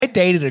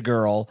dated a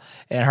girl,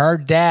 and her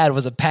dad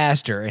was a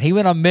pastor, and he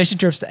went on mission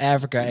trips to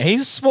Africa, and he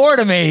swore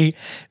to me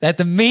that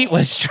the meat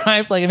was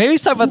striped. Like maybe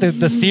he's talking about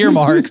the sear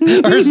marks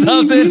or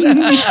something.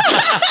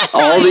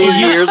 All these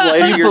years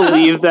later, you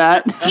believe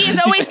that?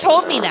 He's always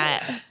told me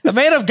that. The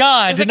man of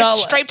God It's did like not.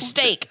 a striped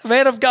steak. The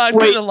man of God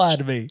Wait. couldn't lie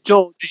to me.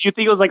 Joel, did you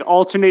think it was like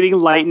alternating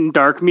light and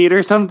dark meat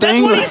or something?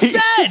 That's what he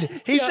Like-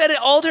 said. He said it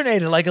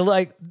alternated like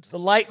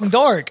light and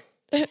dark.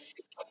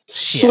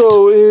 Shit.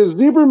 So is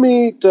zebra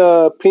meat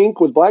pink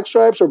with black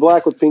stripes or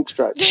black with pink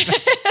stripes?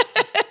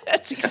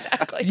 That's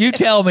exactly. You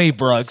tell me,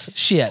 Brooks.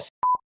 Shit.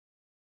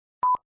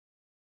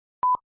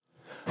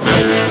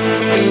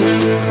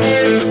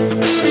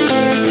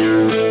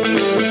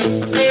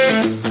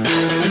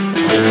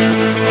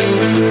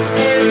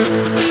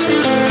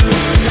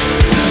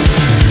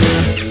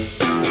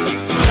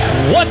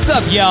 What's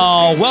up,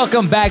 y'all?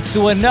 Welcome back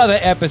to another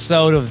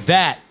episode of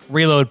That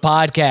Reload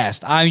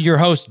Podcast. I'm your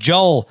host,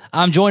 Joel.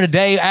 I'm joined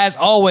today, as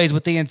always,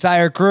 with the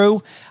entire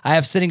crew. I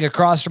have sitting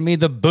across from me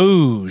the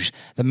Booge,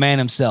 the man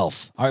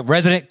himself, our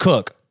resident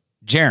cook,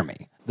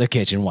 Jeremy, the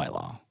Kitchen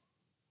Whitelaw.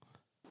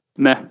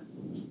 Meh.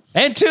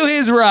 And to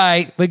his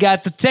right, we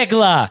got the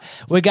Tekla.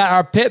 We got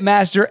our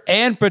pitmaster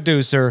and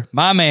producer,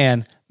 my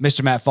man,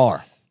 Mr. Matt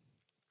Farr.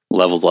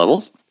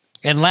 Levels.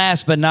 And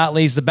last but not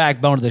least, the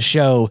backbone of the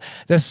show,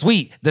 the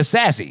sweet, the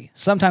sassy,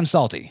 sometimes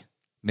salty,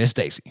 Miss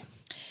Stacy.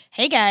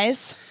 Hey,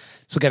 guys.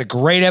 So we got a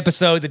great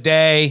episode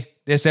today.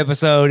 This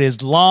episode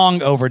is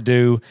long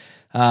overdue.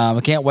 I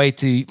can't wait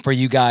for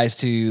you guys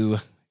to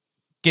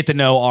get to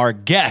know our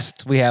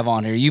guest we have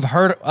on here. You've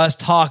heard us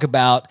talk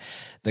about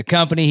the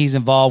company he's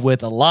involved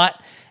with a lot,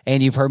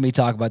 and you've heard me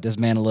talk about this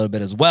man a little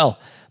bit as well.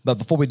 But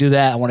before we do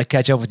that, I want to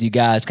catch up with you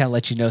guys, kind of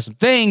let you know some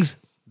things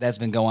that's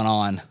been going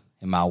on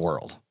in my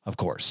world, of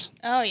course.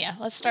 Oh, yeah.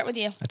 Let's start with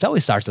you. It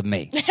always starts with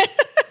me.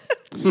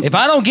 If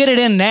I don't get it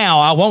in now,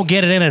 I won't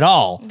get it in at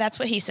all. That's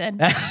what he said.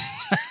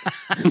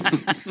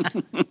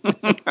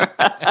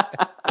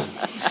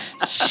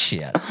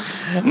 Shit.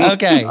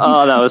 Okay.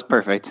 Oh, that was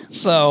perfect.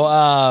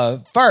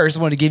 So first,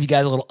 I want to give you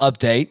guys a little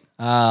update,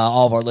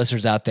 all of our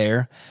listeners out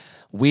there.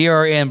 We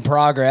are in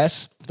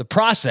the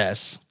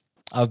process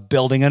of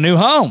building a new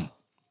home.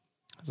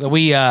 So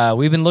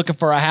we've been looking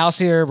for a house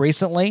here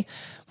recently.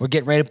 We're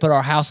getting ready to put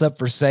our house up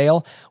for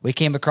sale. We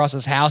came across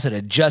this house that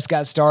had just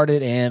got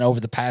started, and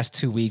over the past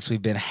 2 weeks,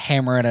 we've been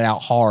hammering it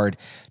out hard,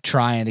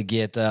 trying to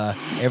get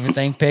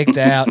everything picked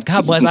out.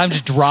 God bless, I'm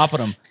just dropping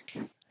them.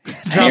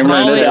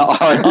 Hammering it out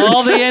hard.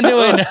 All the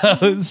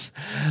innuendos.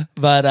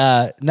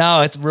 But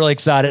no, it's really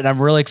excited.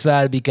 I'm really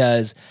excited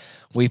because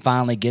we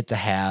finally get to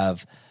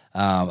have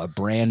a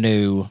brand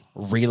new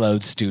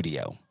Reload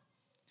studio.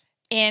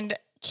 And,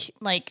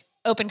 like,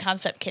 open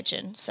concept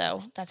kitchen.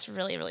 So that's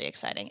really, really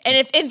exciting.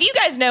 And if you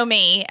guys know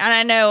me, and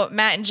I know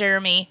Matt and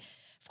Jeremy,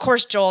 of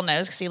course Joel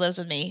knows because he lives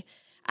with me,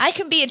 I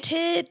can be a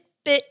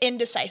tidbit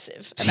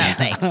indecisive about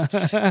things.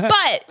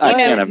 But, I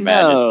can't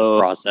imagine this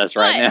process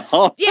right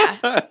now.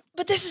 Yeah.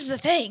 But this is the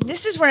thing.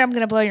 This is where I'm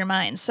going to blow your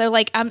mind. So,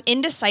 like, I'm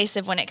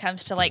indecisive when it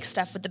comes to, like,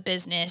 stuff with the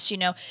business,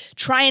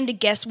 trying to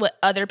guess what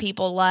other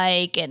people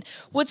like and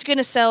what's going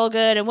to sell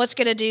good and what's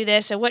going to do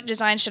this and what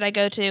design should I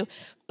go to.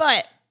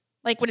 But,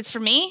 like, when it's for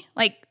me,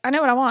 like, I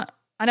know what I want.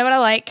 I know what I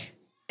like.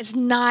 It's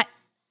not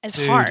as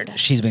hard.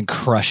 She's been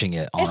crushing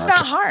it on It's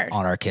not hard.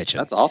 on our kitchen.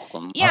 That's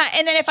awesome. Yeah,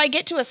 and then if I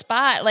get to a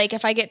spot, like,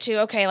 if I get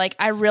to, okay, like,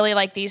 I really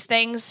like these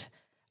things,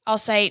 I'll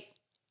say,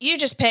 you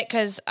just pick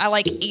because I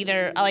like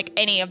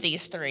any of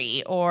these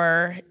three,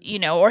 or,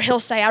 or he'll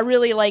say, I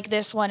really like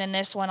this one and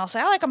this one. I'll say,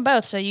 I like them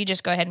both, so you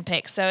just go ahead and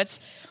pick. So it's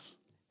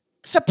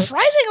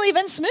surprisingly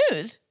been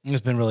smooth.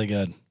 It's been really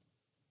good.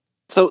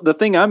 So the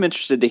thing I'm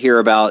interested to hear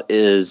about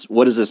is,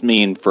 what does this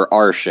mean for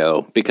our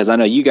show? Because I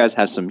know you guys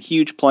have some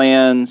huge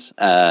plans.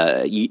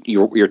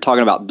 You're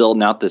talking about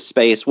building out this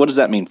space. What does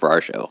that mean for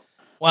our show?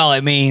 Well,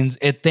 it means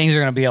things are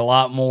going to be a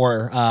lot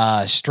more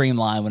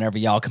streamlined whenever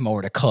y'all come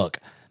over to cook.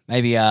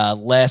 Maybe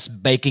less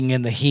baking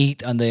in the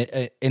heat on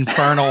the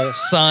infernal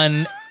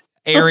sun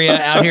area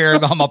out here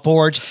on my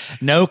porch.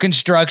 No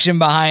construction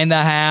behind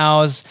the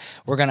house.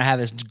 We're going to have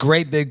this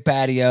great big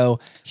patio,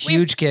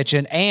 huge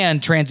kitchen,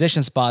 and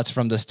transition spots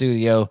from the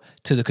studio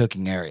to the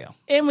cooking area.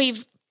 And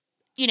we've,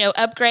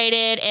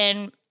 upgraded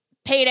and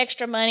paid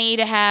extra money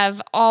to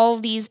have all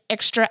these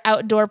extra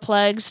outdoor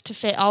plugs to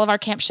fit all of our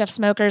Camp Chef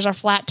smokers, our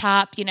flat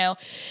top,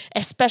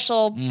 a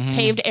special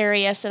paved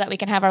area so that we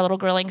can have our little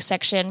grilling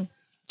section.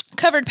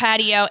 Covered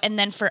patio, and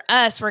then for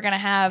us, we're going to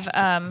have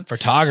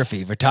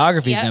photography.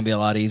 Photography is going to be a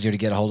lot easier to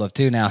get a hold of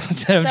too now,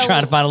 instead of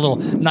trying to find a little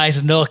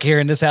nice nook here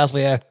in this house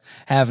we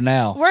have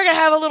now. We're going to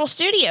have a little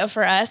studio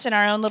for us and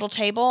our own little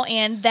table,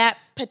 and that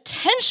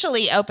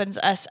potentially opens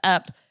us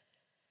up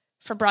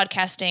for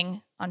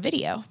broadcasting on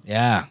video.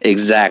 Yeah,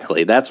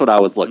 exactly. That's what I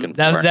was looking for.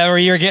 That where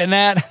you were getting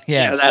at?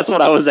 Yeah, that's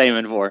what I was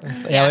aiming for.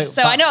 Yeah.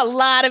 So I know a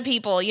lot of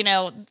people,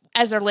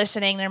 as they're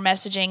listening, they're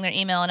messaging, they're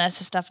emailing us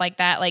and stuff like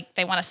that. Like,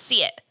 they want to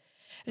see it.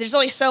 There's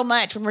only so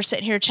much when we're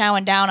sitting here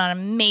chowing down on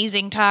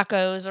amazing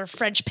tacos or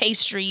French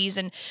pastries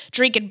and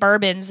drinking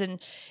bourbons.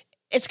 And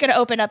it's going to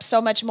open up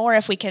so much more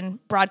if we can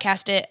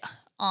broadcast it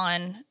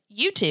on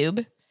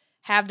YouTube,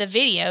 have the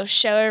video,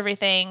 show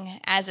everything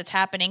as it's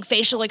happening,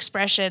 facial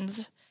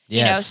expressions. You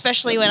know, Yes.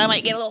 especially when I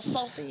might get a little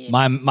salty.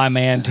 My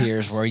man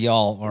tears where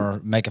y'all are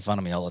making fun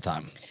of me all the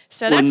time.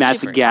 So that's When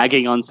Matt's super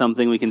gagging on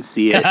something, we can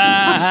see it.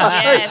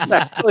 Yes,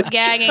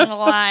 gagging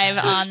live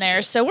on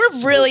there. So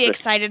we're really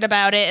excited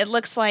about it. It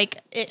looks like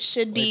it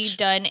should be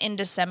done in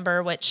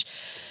December, which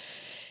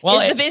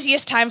is the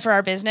busiest time for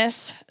our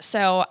business.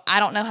 So I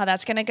don't know how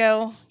that's going to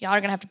go. Y'all are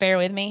going to have to bear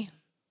with me.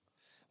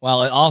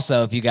 Well,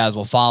 also, if you guys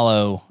will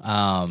follow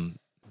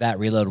That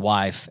Reload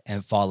Wife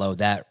and follow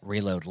That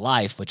Reload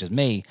Life, which is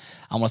me,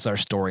 I want to start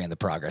a story in the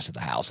progress of the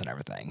house and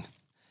everything.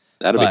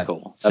 That'll But be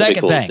cool. That'd be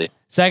cool to see.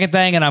 Second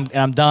thing, and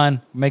I'm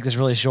done. Make this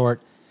really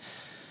short.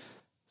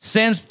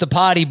 Since the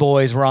Potty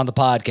Boys were on the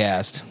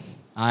podcast,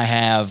 I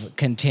have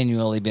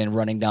continually been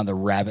running down the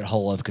rabbit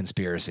hole of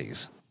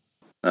conspiracies.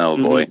 Oh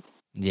boy.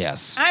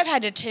 Yes. I've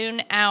had to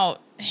tune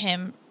out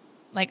him,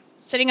 like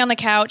sitting on the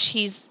couch.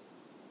 He's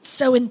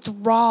so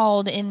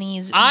enthralled in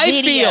these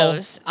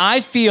videos. I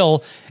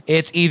feel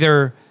it's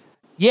either,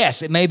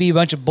 yes, it may be a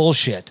bunch of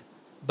bullshit,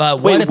 but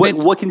what Wait, if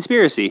it's what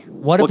conspiracy?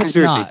 what if it's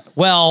conspiracy? not?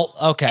 Well,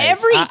 okay.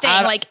 Everything,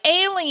 I- like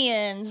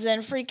aliens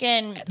and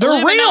freaking They're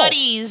real.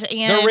 Illuminatis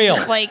and They're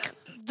real. like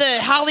the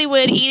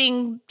Hollywood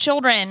eating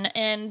children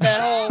and the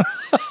whole.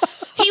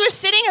 He was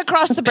sitting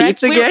across the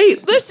breakfast.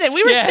 Pizzagate.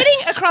 We were Yes.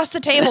 sitting across the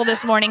table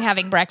this morning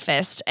having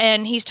breakfast,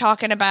 and he's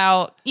talking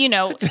about, and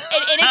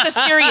it's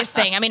a serious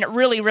thing. I mean, it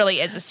really, really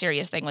is a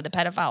serious thing with the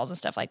pedophiles and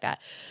stuff like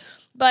that.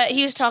 But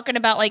he was talking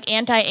about like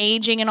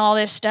anti-aging and all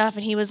this stuff,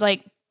 and he was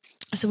like,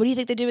 so what do you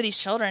think they do with these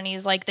children? And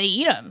he's like, they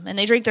eat them and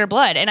they drink their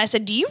blood. And I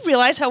said, do you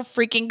realize how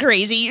freaking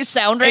crazy you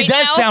sound right it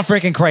does now? sound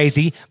freaking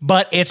crazy,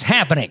 but it's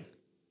happening.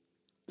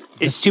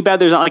 It's too bad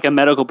there's not like a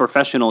medical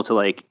professional to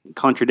like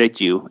contradict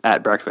you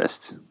at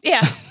breakfast.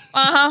 Yeah.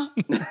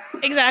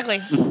 Exactly.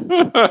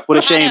 What a I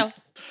shame. know.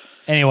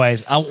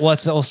 Anyways,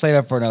 we'll save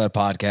it for another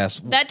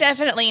podcast. That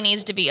definitely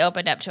needs to be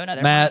opened up to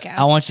another Matt, podcast.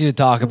 I want you to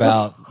talk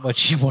about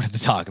what you wanted to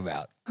talk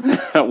about.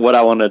 What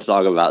I wanted to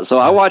talk about. So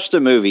I watched a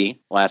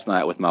movie last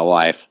night with my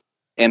wife,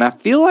 and I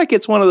feel like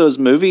it's one of those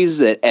movies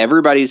that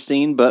everybody's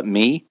seen but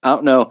me. I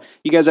don't know.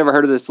 You guys ever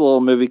heard of this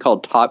little movie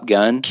called Top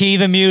Gun? Key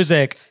the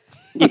music.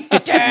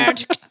 Dun,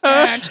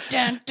 dun,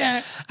 dun,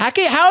 dun.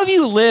 How have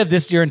you lived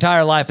this your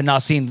entire life and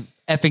not seen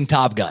effing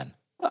Top Gun?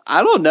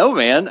 I don't know,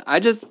 man.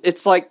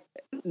 It's like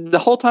the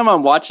whole time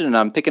I'm watching and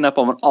I'm picking up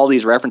on all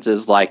these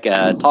references like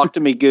Talk to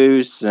Me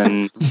Goose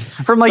and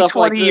From like stuff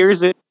 20 that.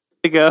 years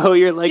ago,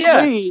 you're like,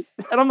 Yeah. wait.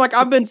 And I'm like,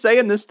 I've been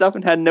saying this stuff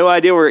and had no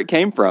idea where it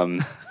came from.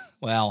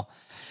 Well,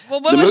 Well,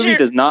 what The was movie your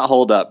does not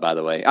hold up, by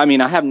the way. I mean,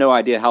 I have no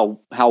idea how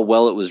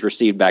well it was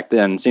received back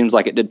then. Seems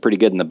like it did pretty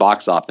good in the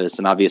box office,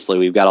 and obviously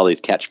we've got all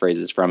these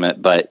catchphrases from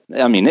it. But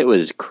I mean, it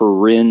was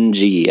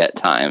cringy at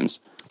times.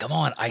 come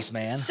on,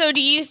 Iceman. So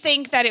do you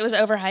think that it was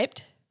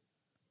overhyped?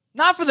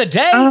 Not for the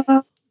day.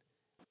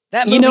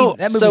 That movie, you know,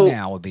 that movie so-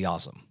 now would be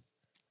awesome.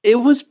 It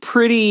was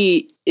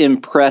pretty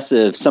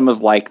impressive. Some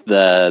of like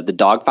the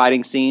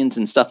dogfighting scenes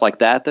and stuff like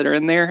that are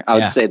in there. I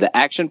would Yeah. say the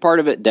action part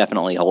of it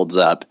definitely holds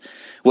up.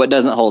 What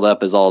doesn't hold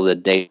up is all the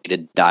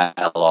dated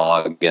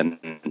dialogue and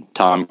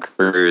Tom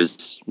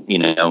Cruise,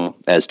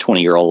 as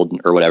 20-year-old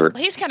or whatever.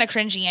 Well, he's kind of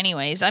cringy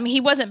anyways. I mean, he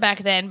wasn't back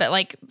then, but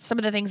like some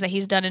of the things that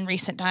he's done in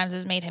recent times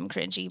has made him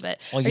cringy. But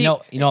Well, are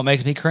you know what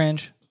makes me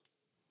cringe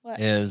What?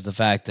 is the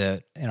fact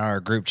that in our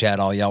group chat,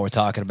 all y'all were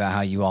talking about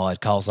how you all had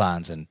call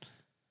signs, and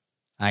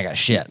I got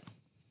shit.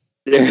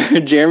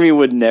 Jeremy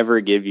would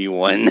never give you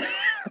one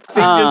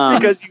just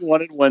because you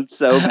wanted one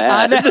so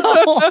bad.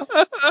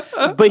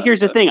 But here's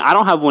the thing, I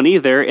don't have one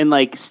either. And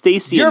like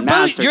Stacy You're and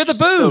Matt, you're the just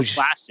so bouge.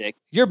 classic.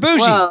 You're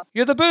bougie. Well,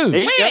 You're the bouge. There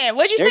you Wait a minute.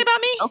 What'd you say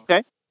about me?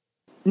 Okay.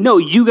 No,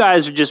 you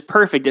guys are just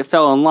perfect. It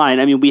fell in line.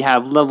 I mean, we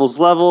have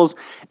levels,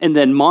 and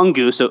then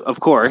Mongoose, of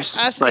course.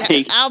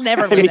 I'll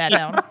never live that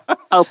down.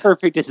 How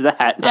perfect is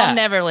that? Yeah. I'll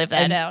never live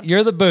that And down.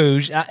 You're the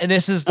bouge, and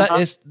this is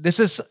this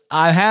is.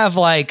 I have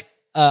like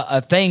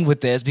a thing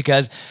with this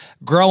because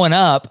growing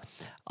up,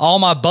 all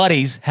my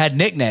buddies had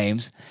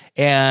nicknames,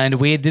 and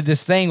we did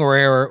this thing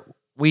where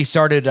we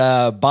started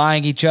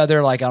buying each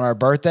other like on our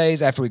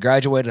birthdays after we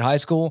graduated high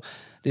school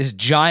this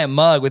giant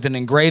mug with an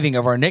engraving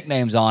of our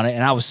nicknames on it,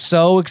 and I was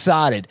so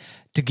excited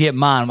to get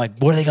mine. I'm like,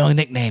 what are they going to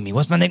nickname me?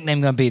 What's my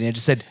nickname going to be? And it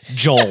just said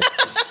Joel.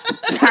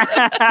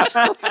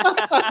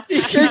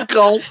 Your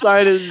call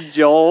sign is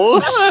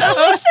Joel. So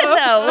listen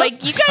though,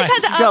 like you guys had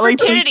the Got like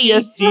opportunity.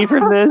 PTSD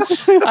from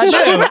this. I You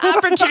had do. the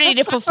opportunity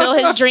to fulfill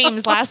his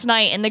dreams last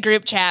night in the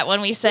group chat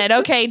when we said,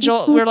 okay,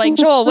 Joel, we're like,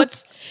 Joel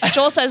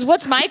says,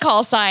 what's my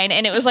call sign?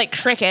 And it was like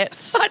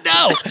crickets. I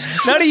know.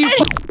 None of you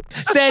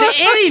said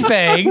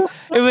anything.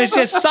 It was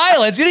just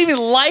silence. You didn't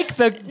even like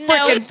the No,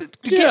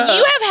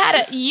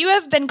 freaking. you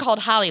have been called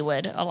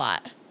Hollywood a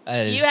lot.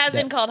 You have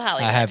been called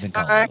Hollywood. I have been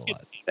called I that a can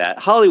lot. see that.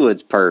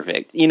 Hollywood's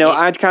perfect.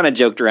 I kind of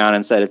joked around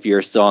and said if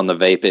you're still on the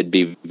vape, it'd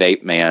be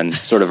Vape Man,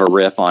 sort of a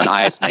riff on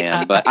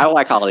Iceman. But I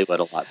like Hollywood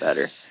a lot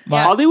better.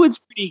 Yeah. Hollywood's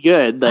pretty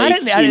good. Like,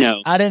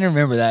 I didn't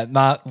remember that.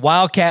 My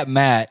Wildcat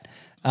Matt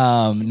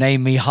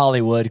name me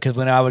Hollywood, because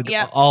when I would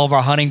all of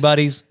our hunting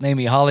buddies name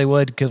me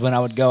Hollywood, because when I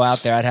would go out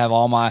there, I'd have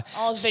all my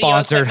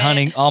sponsored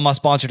hunting, all my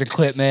sponsored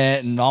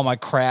equipment and all my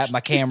crap, my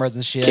cameras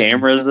and shit,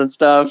 cameras and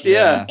stuff.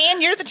 Yeah.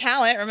 And you're the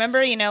talent.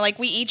 Remember, like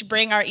we each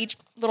bring our each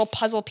little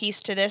puzzle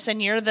piece to this,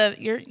 and you're the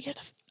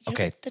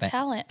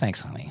talent.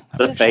 Thanks, honey.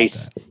 The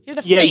face. You're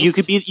the face. Yeah, you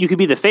could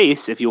be the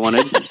face if you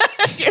wanted.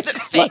 You're the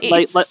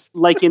face.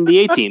 Like in the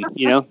A-Team,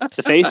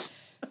 the face.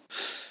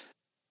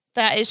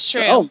 That is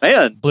true. Oh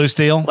man, Blue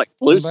Steel. It's like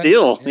Blue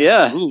Steel.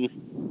 Yeah.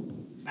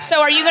 So,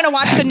 are you going to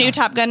watch the new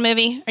Top Gun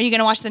movie? Are you going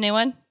to watch the new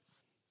one?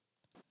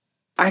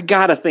 I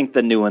gotta think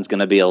the new one's going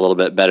to be a little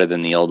bit better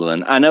than the old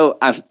one. I know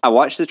I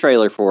watched the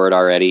trailer for it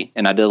already,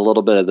 and I did a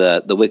little bit of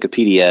the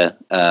Wikipedia,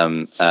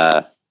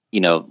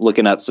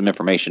 looking up some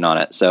information on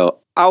it. So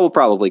I will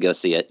probably go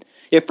see it.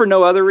 If for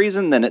no other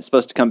reason, then it's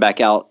supposed to come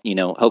back out.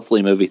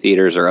 Hopefully movie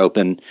theaters are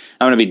open.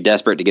 I'm going to be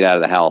desperate to get out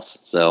of the house.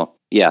 So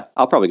yeah,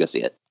 I'll probably go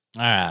see it.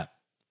 All right.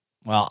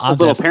 Well, a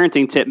little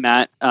parenting tip,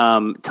 Matt.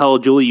 Tell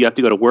Julie you have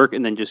to go to work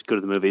and then just go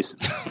to the movies.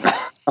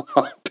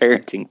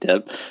 Parenting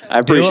tip. I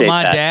appreciate do what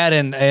my that. dad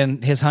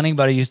and his hunting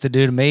buddy used to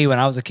do to me when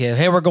I was a kid.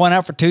 Hey, we're going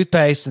out for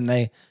toothpaste, and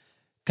they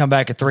come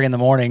back at 3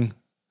 a.m,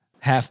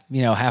 half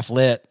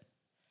lit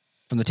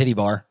from the titty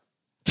bar.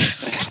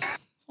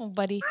 Oh,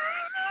 buddy.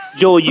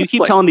 Joel, you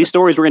keep telling these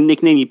stories, we're going to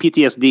nickname you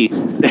PTSD.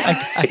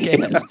 I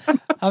guess.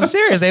 I'm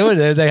serious. They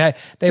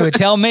would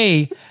tell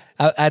me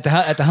at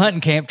the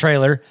hunting camp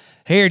trailer,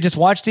 here, just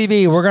watch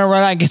TV. We're going to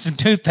run out and get some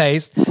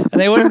toothpaste. And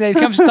they'd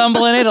come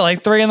stumbling in at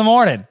like 3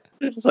 a.m.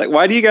 It's like,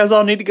 why do you guys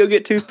all need to go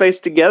get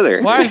toothpaste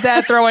together? Why is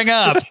Dad throwing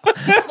up? Well,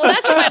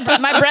 that's what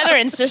my brother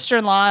and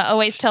sister-in-law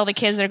always tell the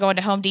kids they're going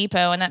to Home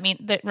Depot, and that means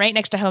that right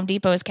next to Home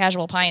Depot is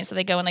Casual Pint, so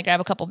they go and they grab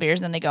a couple beers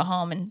and then they go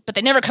home, but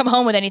they never come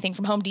home with anything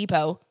from Home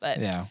Depot. But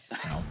yeah,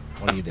 no,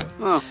 what do you do?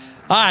 Oh, all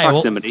right,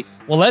 proximity.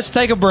 Well, let's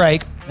take a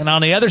break, and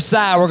on the other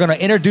side, we're going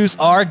to introduce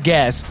our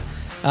guest,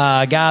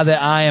 a guy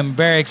that I am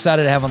very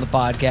excited to have on the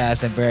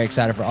podcast and very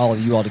excited for all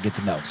of you all to get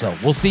to know. So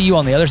we'll see you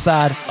on the other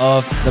side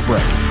of the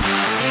break.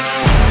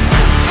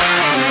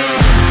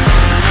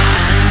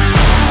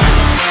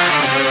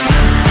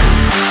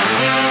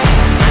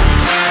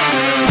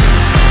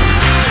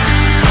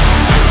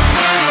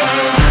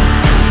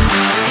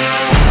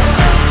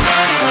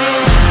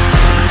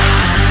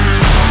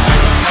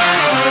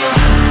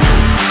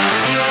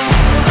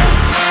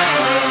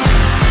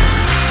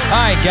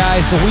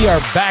 Guys, so we are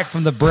back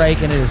from the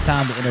break, and it is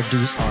time to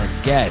introduce our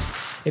guest.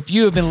 If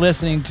you have been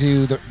listening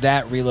to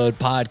That Reload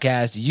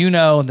podcast, you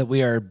know that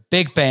we are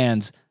big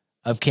fans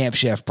of Camp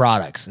Chef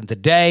products. And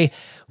today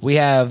we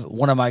have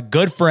one of my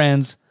good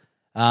friends,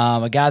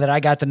 a guy that I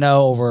got to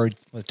know over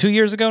 2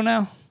 years ago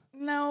now.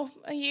 No,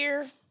 a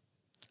year.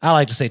 I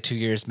like to say 2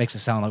 years. Makes it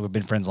sound like we've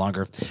been friends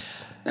longer.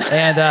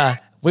 And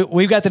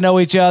we've got to know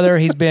each other.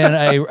 He's been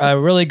a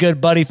really good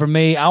buddy for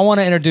me. I want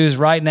to introduce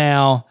right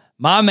now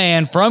my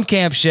man from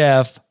Camp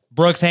Chef,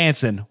 Brooks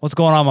Hanson. What's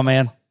going on, my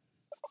man?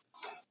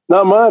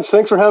 Not much.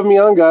 Thanks for having me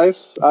on,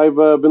 guys. I've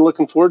been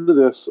looking forward to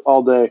this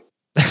all day.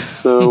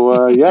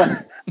 So,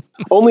 yeah.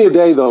 Only a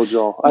day, though,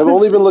 Joel. I've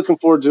only been looking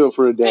forward to it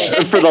for a day.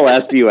 For the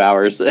last few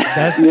hours.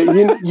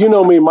 You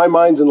know me. My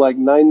mind's in like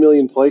 9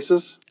 million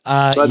places. So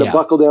I had to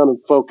buckle down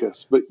and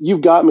focus. But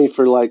you've got me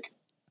for like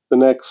the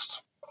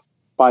next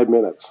 5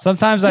 minutes.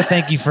 Sometimes I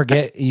think you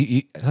forget.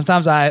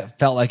 Sometimes I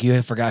felt like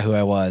you forgot who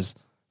I was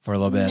for a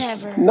little bit.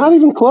 Never. Not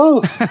even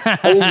close.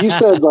 I mean,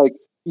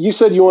 you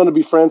said you want to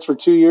be friends for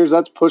 2 years.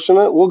 That's pushing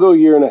it. We'll go 1.5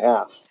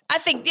 years. I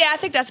think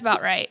that's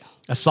about right.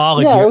 A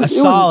solid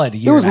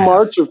year. It was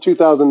March of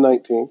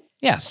 2019.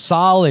 Yeah,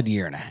 solid 1.5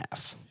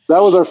 years.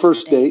 That was our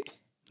first date.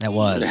 It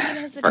was.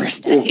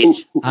 First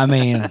date. I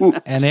mean,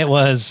 and it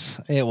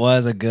was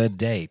a good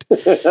date.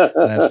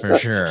 That's for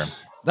sure. All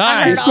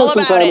right. heard all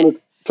spent some about time it. in a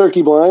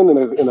turkey blind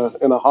and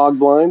in a hog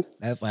blind.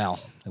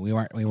 We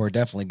were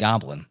definitely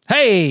gobbling.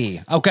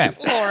 Hey, okay.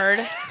 Lord.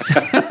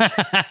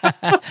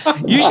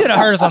 You should have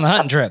heard us on the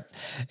hunting trip.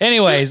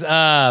 Anyways,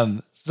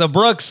 so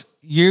Brooks,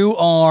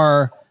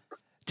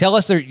 tell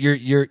us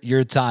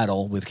your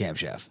title with Camp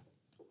Chef.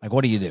 Like,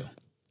 what do you do?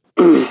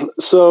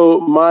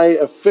 So my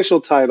official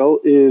title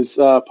is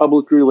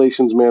Public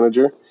Relations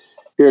Manager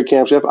here at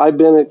Camp Chef. I've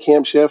been at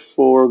Camp Chef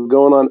for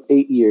going on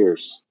 8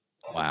 years.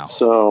 Wow.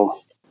 So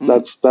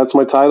that's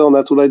my title, and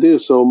that's what I do.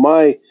 So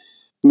my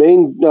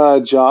main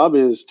job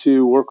is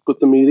to work with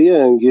the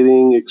media and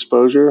getting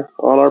exposure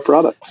on our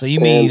product. So you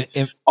mean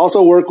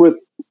also work with,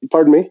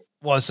 pardon me?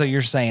 Well, so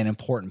you're saying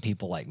important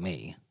people like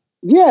me.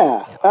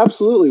 Yeah,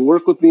 absolutely.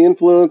 Work with the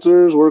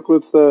influencers, work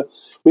with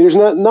there's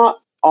not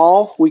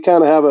all. We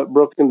kind of have it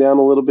broken down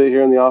a little bit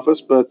here in the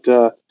office, but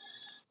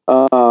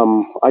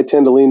I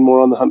tend to lean more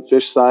on the hunt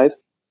fish side.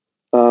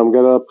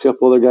 Got a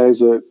couple other guys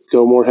that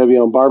go more heavy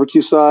on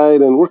barbecue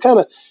side, and we're kind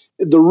of,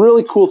 the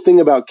really cool thing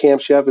about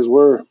Camp Chef is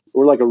we're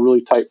like a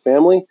really tight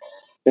family,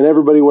 and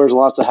everybody wears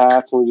lots of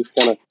hats, and we just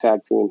kind of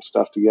tag team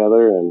stuff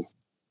together, and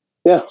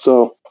yeah,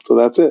 so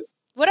that's it.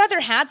 What other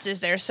hats is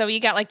there? So you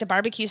got like the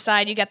barbecue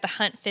side, you got the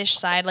hunt fish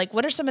side. Like,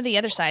 what are some of the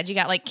other sides? You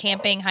got like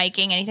camping,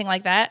 hiking, anything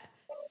like that?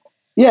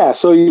 Yeah,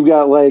 so you've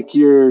got like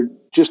your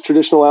just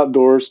traditional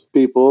outdoors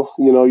people,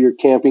 your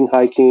camping,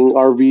 hiking,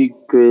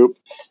 RV group.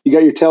 You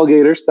got your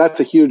tailgaters.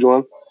 That's a huge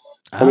one.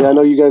 I mean, I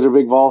know you guys are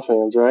big Vol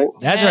fans, right?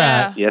 That's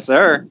Yeah. right. Yes,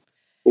 sir.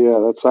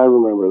 Yeah, I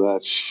remember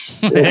that.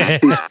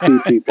 It's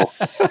these people.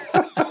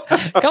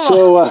 Come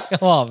So, on,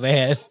 come on,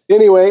 man.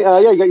 anyway, yeah,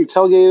 you got your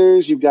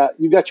tailgaters.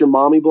 You've got your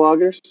mommy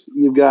bloggers.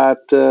 You've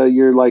got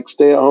your like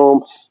stay at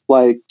home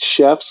like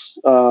chefs.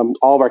 All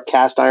of our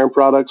cast iron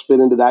products fit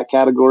into that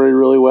category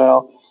really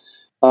well.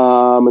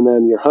 And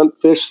then your hunt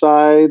fish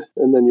side,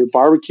 and then your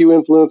barbecue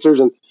influencers,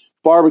 and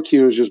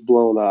barbecue is just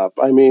blown up.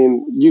 I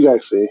mean, you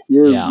guys see,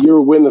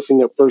 you're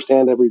witnessing it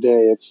firsthand every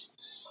day.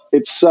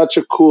 It's such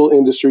a cool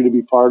industry to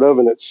be part of,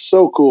 and it's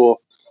so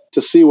cool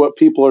to see what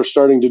people are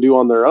starting to do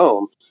on their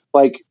own.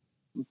 Like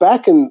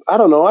back in, I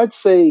don't know, I'd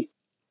say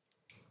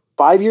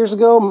 5 years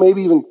ago,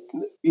 maybe even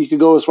you could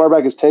go as far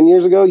back as 10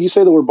 years ago. You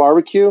say the word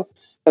barbecue,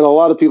 and a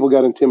lot of people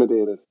got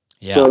intimidated.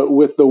 Yeah. But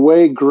with the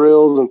way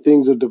grills and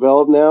things have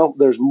developed now,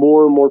 there's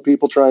more and more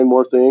people trying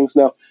more things.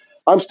 Now,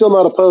 I'm still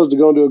not opposed to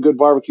going to a good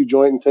barbecue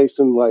joint and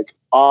tasting like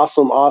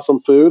awesome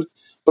food,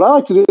 but I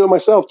like to do it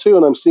myself too,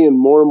 and I'm seeing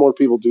more and more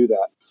people do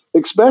that,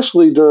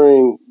 especially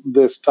during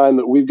this time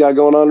that we've got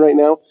going on right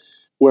now,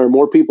 where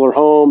more people are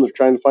home, they're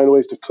trying to find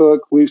ways to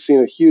cook. We've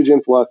seen a huge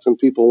influx in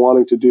people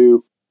wanting to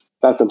do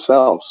that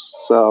themselves.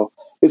 So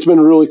it's been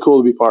really cool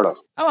to be part of.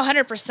 Oh,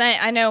 100%.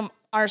 I know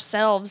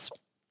ourselves,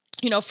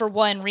 for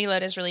one,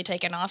 Reload has really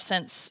taken off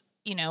since,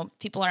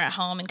 people are at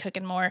home and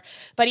cooking more.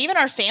 But even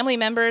our family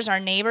members, our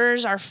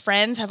neighbors, our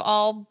friends have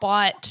all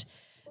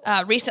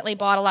recently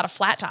bought a lot of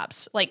flat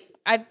tops. Like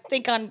I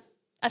think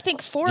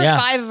 4 or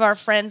 5 of our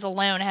friends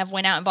alone have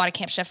went out and bought a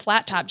Camp Chef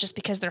flat top just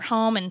because they're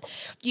home and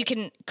you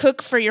can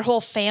cook for your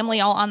whole family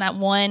all on that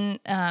one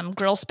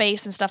grill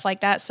space and stuff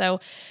like that.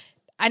 So,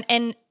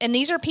 and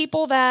these are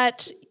people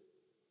that,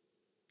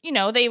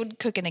 they would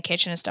cook in the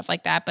kitchen and stuff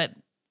like that, but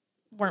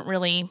weren't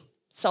really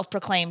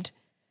self-proclaimed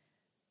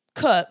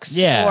cooks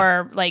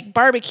or like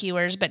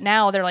barbecuers, but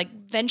now they're like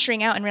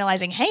venturing out and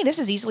realizing, hey, this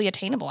is easily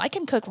attainable. I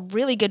can cook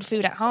really good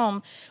food at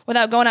home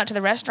without going out to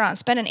the restaurant and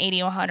spending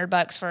 $80 or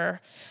 $100 for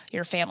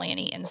your family and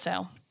eating.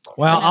 So,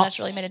 that's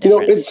really made a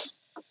difference.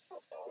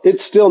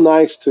 It's still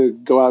nice to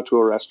go out to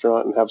a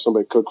restaurant and have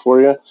somebody cook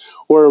for you.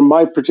 Or in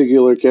my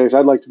particular case,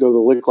 I'd like to go to the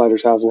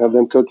Licklider's house and have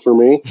them cook for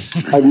me.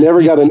 I've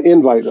never got an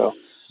invite though.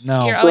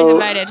 No, you're always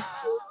invited.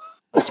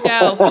 Let's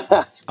go.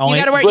 You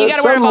gotta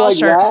wear a Vol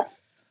shirt. That,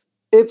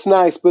 it's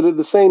nice, but at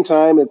the same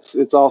time,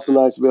 it's also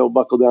nice to be able to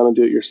buckle down and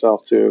do it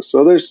yourself too.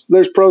 So there's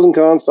pros and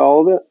cons to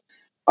all of it.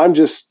 I'm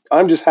just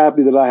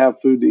happy that I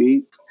have food to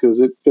eat because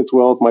it fits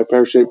well with my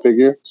pear-shaped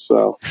figure.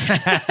 So,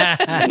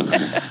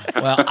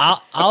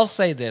 well, I'll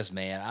say this,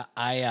 man.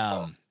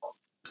 I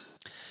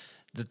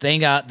the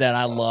thing that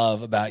I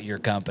love about your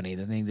company,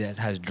 the thing that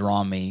has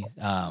drawn me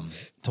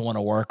to want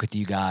to work with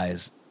you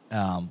guys,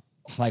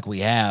 like we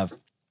have,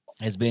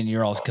 has been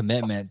your all's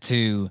commitment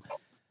to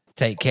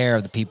take care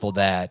of the people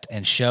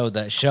and show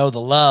the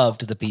love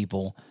to the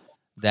people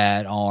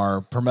that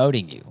are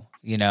promoting you.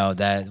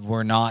 That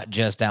we're not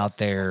just out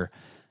there,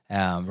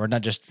 we're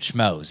not just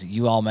schmoes.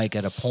 You all make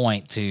it a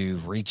point to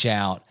reach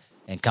out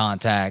and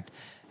contact,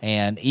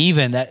 and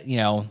even that,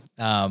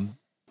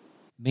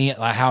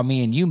 how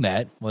me and you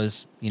met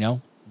was,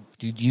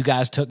 you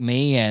guys took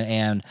me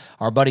and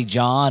our buddy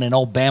John and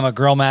old Bama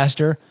Grill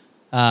Master,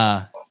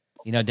 down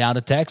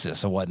to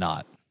Texas or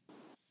whatnot.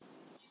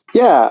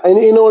 Yeah, and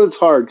it's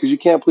hard because you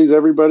can't please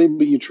everybody,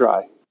 but you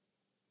try.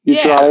 You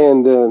try,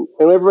 and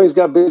everybody's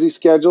got busy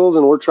schedules,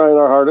 and we're trying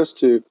our hardest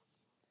to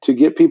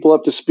get people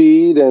up to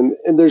speed. And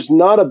there's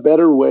not a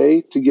better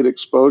way to get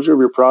exposure of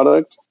your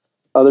product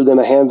other than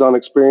a hands-on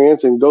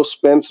experience and go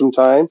spend some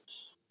time.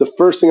 The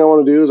first thing I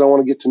want to do is I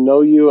want to get to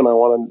know you, and I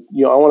want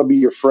to be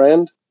your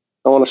friend.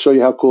 I want to show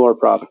you how cool our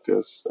product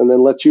is, and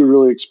then let you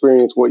really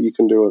experience what you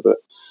can do with it.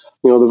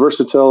 The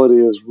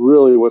versatility is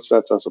really what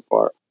sets us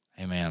apart.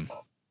 Amen.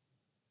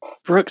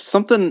 Brooks,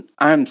 something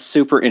I'm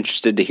super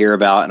interested to hear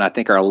about, and I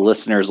think our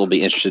listeners will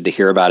be interested to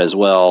hear about as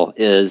well,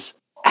 is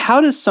how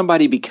does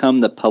somebody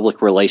become the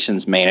public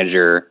relations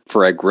manager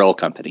for a grill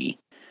company?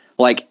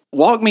 Like,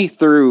 walk me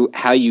through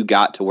how you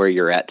got to where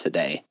you're at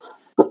today.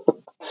 I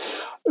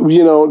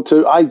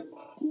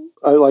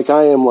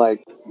am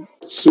like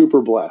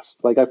super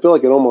blessed. Like, I feel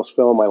like it almost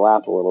fell in my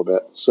lap a little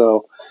bit.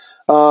 So,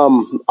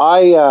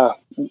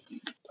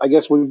 I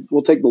guess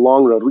we'll take the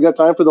long road. We got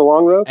time for the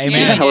long road?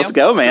 Amen. Yeah, let's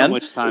go, man. So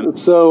much time.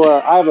 So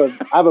I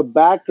have a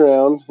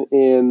background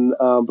in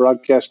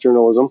broadcast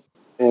journalism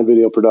and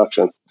video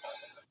production.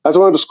 That's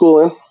what I went to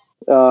school in,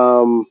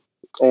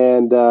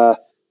 and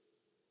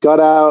got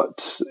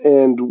out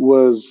and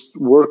was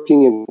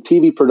working in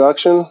TV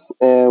production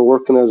and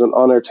working as an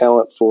on-air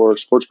talent for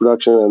sports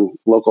production and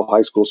local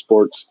high school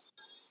sports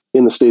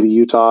in the state of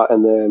Utah,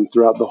 and then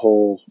throughout the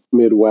whole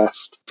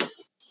Midwest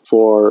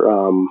for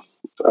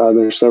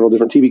there's several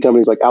different TV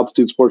companies like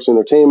Altitude Sports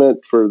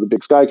Entertainment for the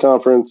Big Sky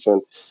Conference,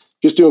 and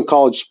just doing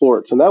college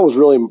sports. And that was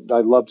really, I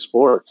loved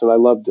sports, and I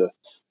loved to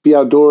be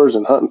outdoors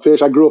and hunt and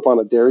fish. I grew up on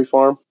a dairy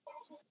farm,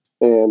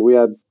 and we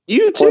had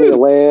You plenty of too.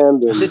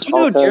 land. And Did you all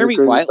know kinds of Jeremy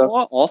crazy stuff.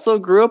 Whitelaw also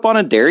grew up on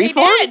a dairy He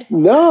farm? did.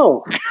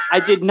 No, I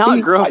did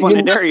not grow up on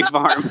a dairy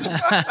farm.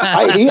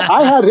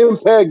 I had him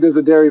pegged as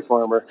a dairy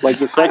farmer. Like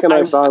the second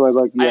I saw him, I was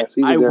like, yes,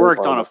 he's a I dairy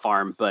worked farmer. on a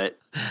farm, but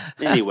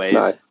anyways.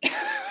 Nice.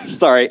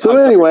 Sorry. So I'm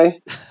sorry.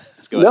 anyway,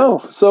 Let's go ahead. no.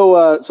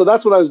 So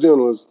that's what I was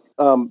doing was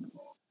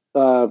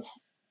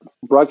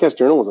broadcast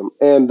journalism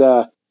and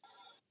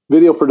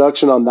video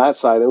production on that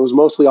side. It was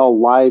mostly all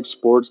live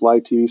sports,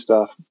 live TV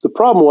stuff. The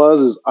problem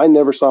is I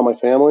never saw my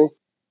family,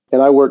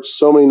 and I worked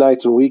so many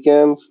nights and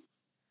weekends,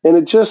 and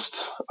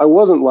I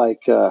wasn't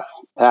like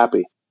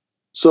happy.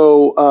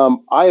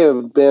 So I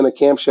have been a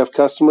Camp Chef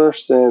customer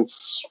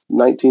since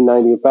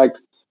 1990. In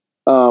fact,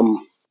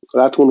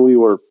 that's when we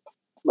were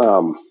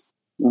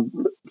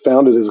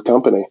founded as a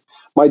company.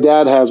 My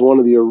dad has one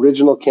of the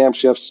original Camp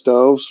Chef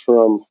stoves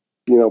from,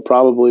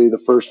 probably the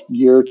first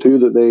year or two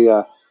that they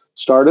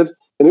started.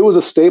 And it was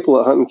a staple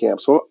at hunting camp.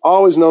 So I've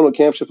always known what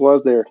Camp Chef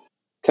was. They're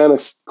kind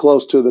of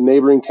close to the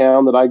neighboring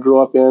town that I grew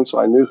up in. So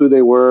I knew who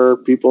they were.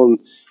 People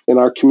in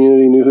our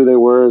community knew who they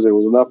were, as it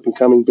was an up and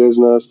coming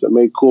business that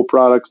made cool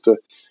products to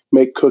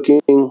make cooking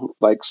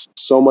like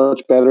so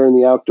much better in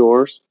the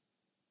outdoors.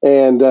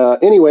 And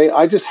anyway,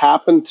 I just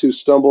happened to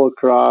stumble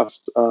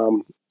across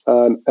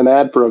an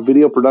ad for a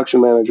video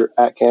production manager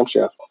at Camp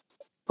Chef.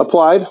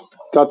 Applied,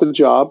 got the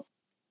job,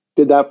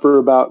 did that for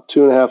about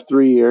 2.5,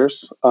 3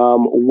 years.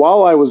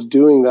 While I was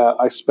doing that,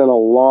 I spent a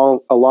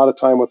lot of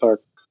time with our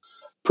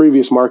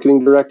previous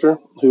marketing director,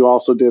 who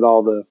also did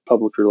all the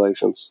public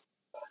relations.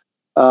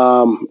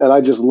 And I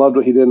just loved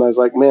what he did. And I was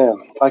like,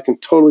 man, I can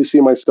totally see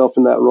myself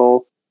in that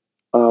role.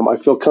 I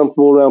feel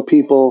comfortable around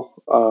people.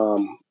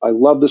 I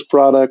love this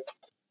product.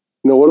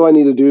 What do I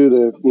need to do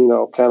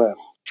to, kind of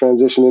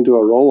transition into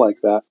a role like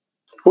that?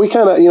 We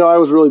kind of, I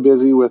was really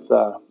busy with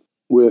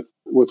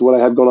what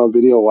I had going on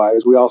video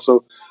wise. We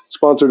also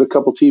sponsored a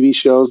couple TV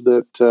shows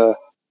that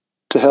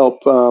to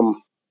help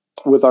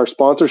with our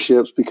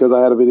sponsorships, because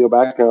I had a video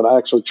background. I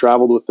actually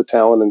traveled with the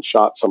talent and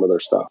shot some of their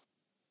stuff.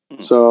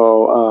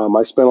 So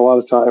I spent a lot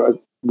of time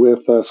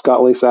with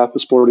Scott Laysath, the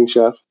sporting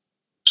chef,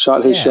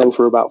 shot his show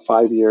for about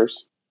 5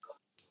 years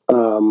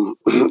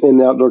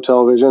in outdoor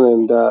television,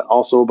 and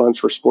also a bunch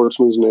for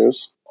Sportsman's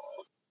News.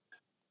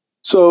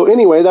 So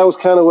anyway, that was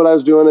kind of what I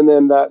was doing. And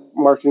then that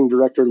marketing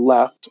director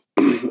left.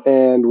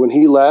 And when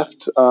he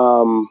left, I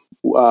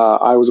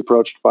was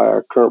approached by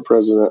our current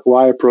president. Well,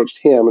 I approached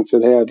him and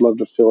said, hey, I'd love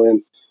to fill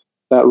in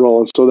that role.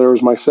 And so there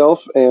was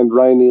myself and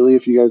Ryan Neely.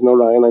 If you guys know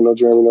Ryan, I know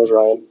Jeremy knows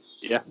Ryan.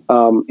 Yeah.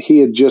 He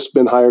had just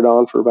been hired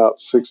on for about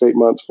 6-8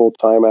 months full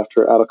time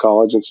after out of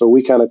college. And so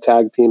we kind of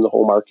tag team the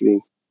whole marketing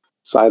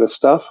side of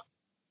stuff.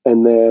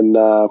 And then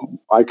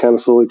I kind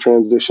of slowly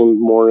transitioned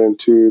more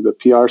into the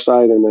PR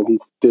side. And then he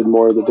did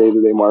more of the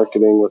day-to-day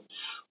marketing with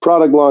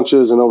product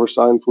launches and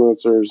oversaw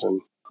influencers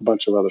and a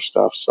bunch of other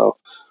stuff. So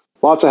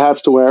lots of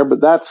hats to wear, but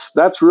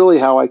that's really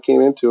how I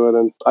came into it.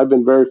 And I've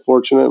been very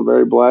fortunate and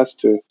very blessed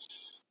to,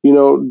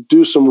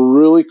 do some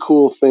really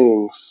cool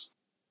things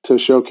to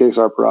showcase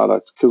our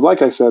product. Because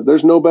like I said,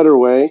 there's no better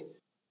way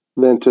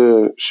than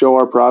to show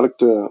our product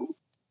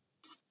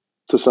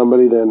to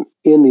somebody than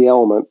in the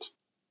element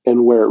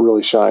and where it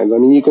really shines. I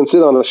mean, you can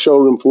sit on a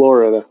showroom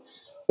floor at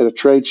a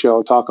trade show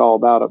and talk all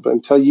about it, but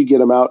until you get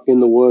them out in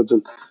the woods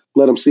and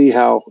let them see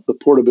how the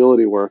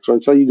portability works, or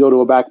until you go to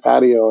a back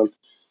patio and,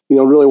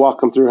 really walk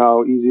them through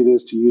how easy it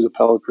is to use a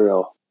pellet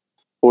grill,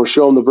 or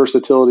show them the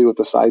versatility with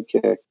the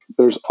Sidekick.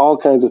 There's all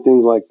kinds of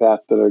things like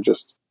that that are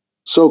just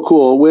so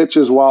cool, which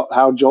is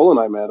how Joel and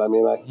I met. I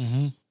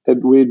mean,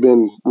 we'd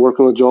been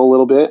working with Joel a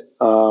little bit.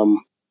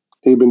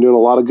 He'd been doing a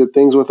lot of good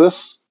things with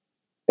us.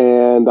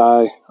 And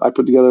I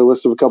put together a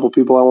list of a couple of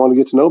people I wanted to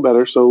get to know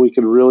better so we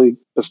could really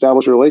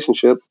establish a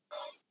relationship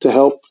to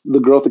help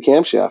the growth of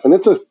Camp Chef. And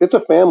it's a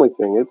family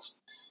thing.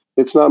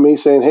 It's not me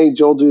saying, hey,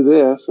 Joel, do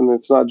this. And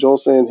it's not Joel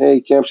saying,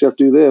 hey, Camp Chef,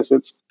 do this.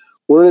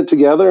 We're in it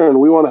together and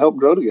we want to help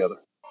grow together.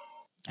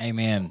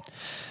 Amen.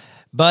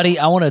 Buddy,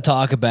 I want to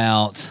talk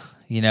about,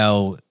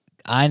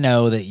 I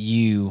know that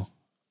you,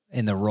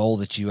 in the role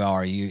that you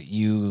are,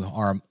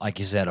 like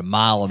you said, a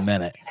mile a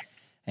minute,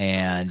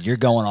 and you're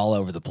going all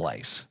over the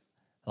place.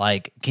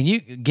 Like, can you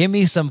give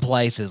me some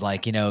places?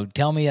 Like,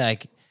 tell me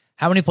like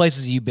how many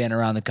places you've been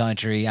around the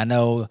country. I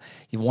know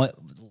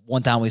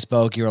one time we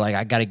spoke, you were like,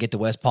 I got to get to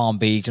West Palm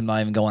Beach. I'm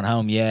not even going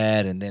home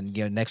yet. And then,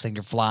 next thing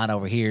you're flying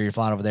over here, you're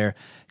flying over there.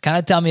 Kind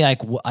of tell me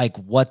like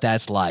what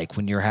that's like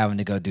when you're having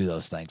to go do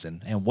those things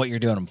and what you're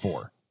doing them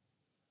for.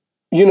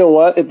 You know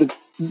what?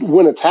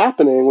 When it's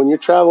happening, when you're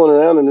traveling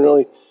around and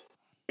really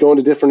going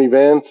to different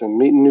events and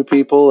meeting new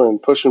people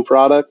and pushing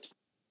product,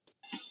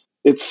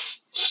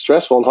 it's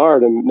stressful and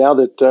hard. And now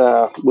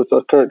that with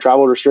the current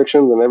travel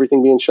restrictions and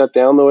everything being shut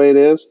down the way it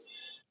is,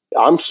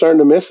 I'm starting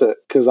to miss it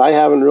because I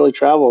haven't really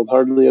traveled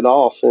hardly at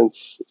all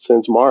since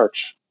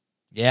March.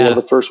 Yeah.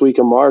 The first week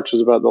of March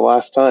was about the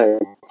last time.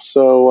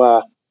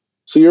 So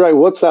you're right.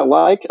 What's that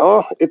like?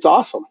 Oh, it's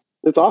awesome.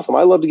 It's awesome.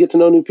 I love to get to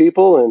know new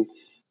people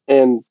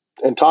and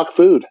talk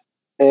food.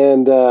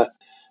 And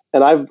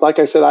like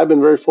I said, I've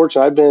been very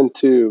fortunate. I've been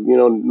to,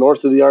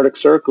 north of the Arctic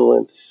Circle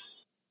and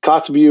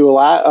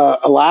Kotzebue,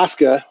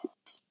 Alaska,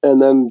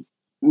 and then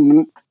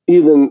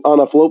even on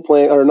a float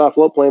plane, or not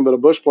float plane, but a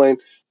bush plane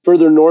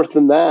further north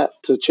than that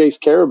to chase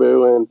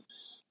caribou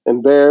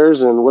and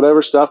bears and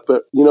whatever stuff.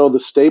 But, the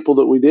staple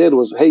that we did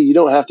was, hey, you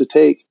don't have to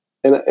take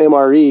an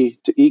MRE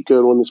to eat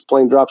good when this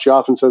plane drops you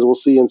off and says, we'll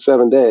see you in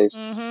 7 days.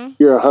 Mm-hmm.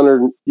 You're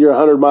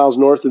 100 miles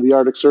north of the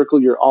Arctic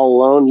Circle. You're all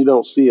alone. You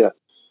don't see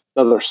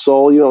another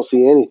soul. You don't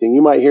see anything.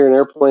 You might hear an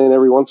airplane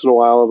every once in a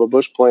while of a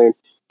bush plane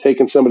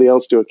taking somebody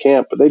else to a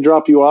camp, but they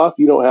drop you off.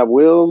 You don't have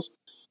wheels.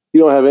 You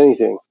don't have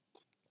anything.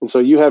 And so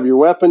you have your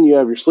weapon, you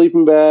have your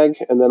sleeping bag,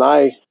 and then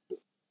I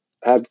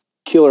had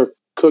killer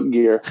cook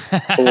gear.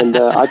 And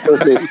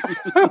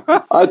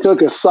I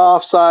took a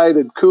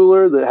soft-sided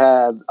cooler that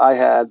I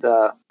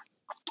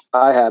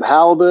had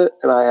halibut,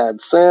 and I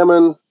had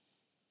salmon,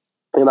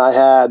 and I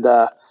had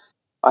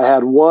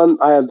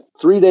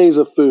 3 days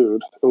of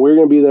food, and we were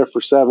going to be there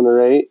for 7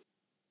 or 8,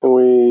 and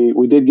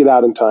we did get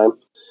out in time.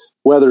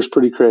 Weather's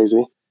pretty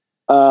crazy.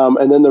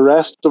 And then the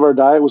rest of our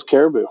diet was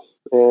caribou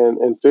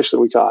and fish that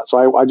we caught.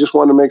 So I just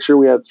wanted to make sure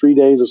we had 3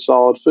 days of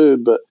solid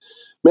food. But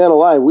man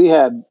alive, we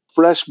had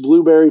fresh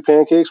blueberry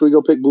pancakes. We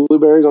go pick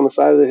blueberries on the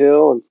side of the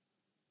hill and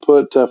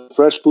put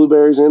fresh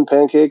blueberries in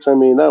pancakes. I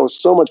mean, that was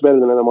so much better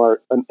than an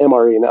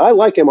MRE. Now, I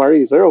like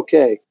MREs. They're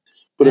okay.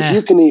 But if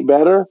you can eat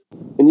better,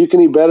 and you can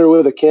eat better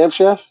with a Camp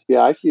Chef,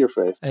 yeah, I see your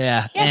face.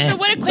 Yeah. Yeah. So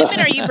what equipment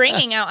are you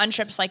bringing out on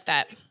trips like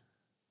that?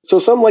 So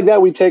something like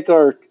that, we take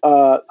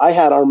I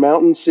had our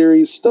Mountain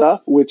Series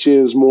stuff, which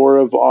is more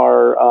of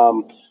our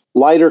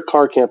lighter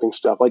car camping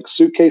stuff, like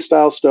suitcase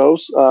style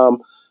stoves. Our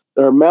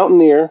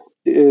Mountaineer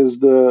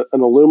is an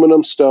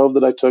aluminum stove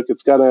that I took.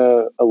 It's got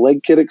a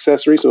leg kit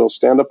accessory, so it'll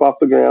stand up off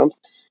the ground.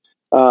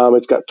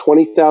 It's got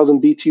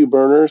 20,000 BTU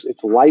burners.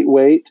 It's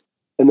lightweight.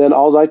 And then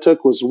all I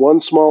took was one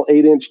small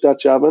 8-inch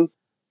Dutch oven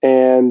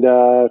and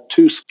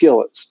 2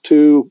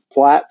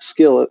 flat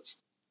skillets.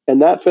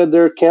 And that fed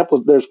their camp.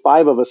 There's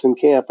 5 of us in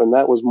camp, and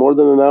that was more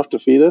than enough to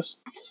feed us.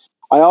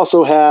 I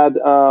also had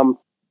 4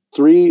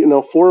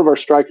 of our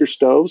Striker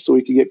stoves, so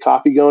we could get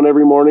coffee going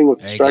every morning with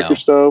the Striker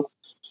stove.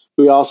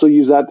 We also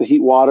use that to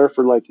heat water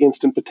for like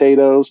instant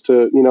potatoes.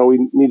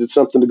 We needed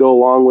something to go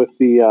along with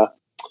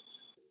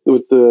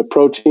the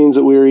proteins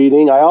that we were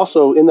eating.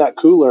 In that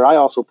cooler, I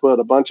also put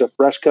a bunch of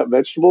fresh cut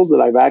vegetables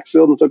that I vac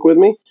sealed and took with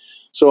me.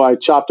 So I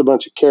chopped a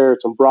bunch of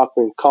carrots and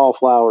broccoli and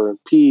cauliflower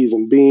and peas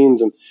and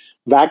beans and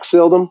vac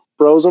sealed them,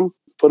 froze them,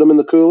 put them in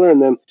the cooler,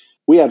 and then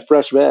we had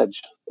fresh veg,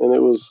 and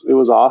it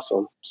was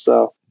awesome.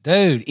 So,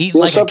 dude, eating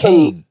like a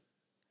king.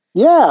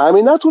 Yeah, I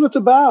mean that's what it's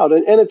about,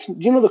 and it's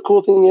the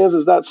cool thing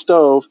is that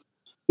stove,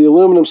 the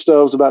aluminum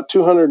stove, is about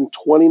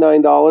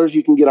 $229.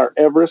 You can get our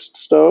Everest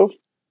stove.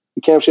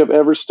 The Camp Chef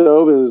Everest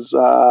stove is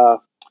trying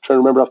to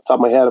remember off the top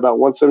of my head, about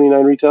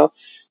 $179 retail.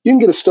 You can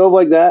get a stove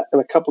like that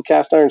and a couple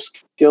cast iron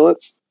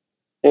skillets,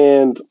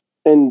 and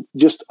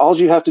just all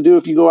you have to do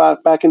if you go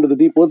out back into the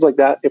deep woods like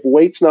that, if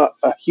weight's not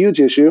a huge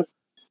issue,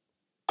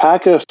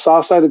 pack a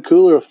soft-sided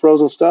cooler of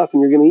frozen stuff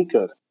and you're going to eat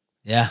good.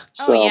 Yeah.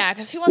 So,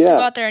 because who wants to go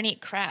out there and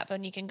eat crap?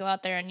 And you can go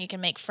out there and you can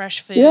make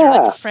fresh food,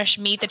 like the fresh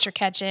meat that you're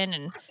catching.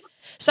 And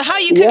so how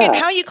are you cooking?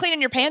 How are you cleaning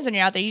your pans when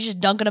you're out there? You just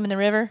dunking them in the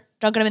river,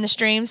 dunking them in the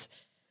streams?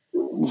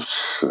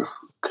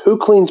 Who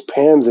cleans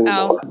pans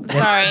anymore? Oh,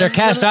 sorry. They're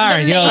cast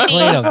iron. You don't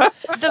clean them.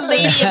 The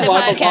lady of the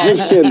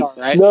podcast.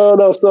 Right?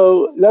 No.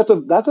 So that's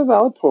a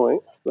valid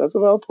point.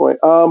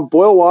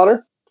 Boil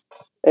water,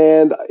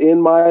 and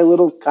in my I had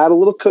a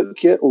little cook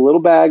kit, a little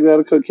bag that had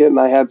a cook kit, and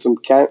I had some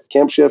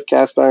Camp Chef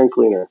cast iron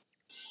cleaner,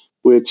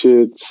 which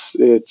it's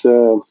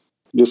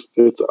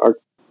our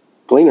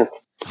cleaner.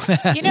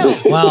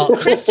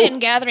 Kristen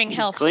Gathering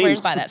Health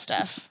swears by that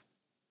stuff.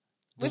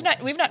 We've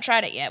not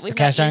tried it yet. We've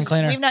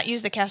not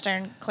used the cast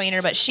iron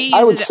cleaner, but she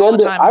uses it all the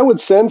time. I would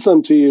send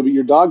some to you, but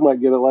your dog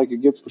might get it like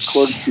it gets the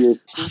cord to your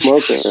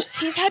smoker.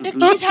 He's had to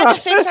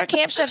fix our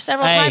Camp Chef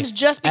several times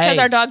just because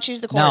our dog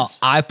chews the cords.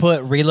 No, I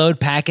put Reload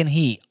Pack and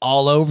Heat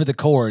all over the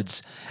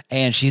cords,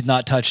 and she's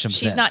not touched them.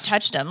 She's not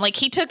touched them. Like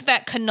he took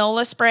that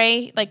canola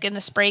spray, like in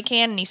the spray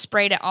can, and he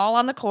sprayed it all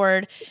on the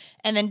cord,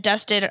 and then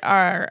dusted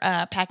our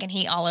Pack and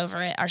Heat all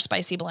over it, our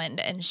spicy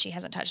blend, and she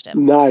hasn't touched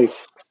him.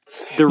 Nice.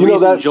 The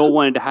reason Joel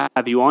wanted to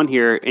have you on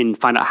here and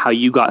find out how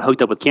you got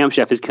hooked up with Camp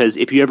Chef is because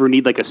if you ever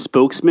need like a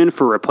spokesman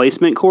for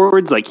replacement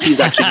cords, like he's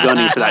actually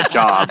gunning for that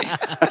job.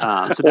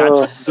 So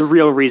that's the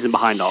real reason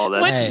behind all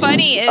of this. What's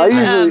funny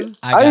is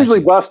I usually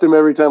bust him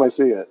every time I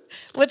see it.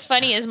 What's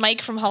funny is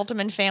Mike from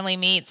Halteman Family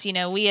Meats.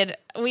 We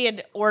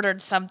had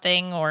ordered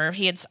something, or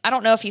I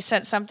don't know if he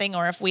sent something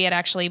or if we had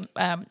actually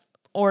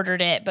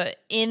ordered it, but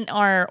in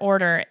our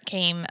order it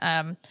came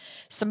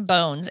some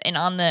bones, and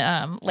on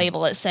the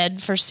label it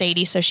said for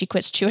Sadie, so she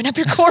quits chewing up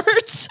your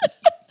cords.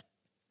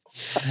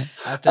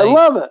 I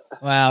love it.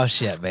 Wow,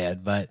 shit,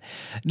 man. But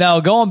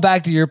no, going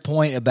back to your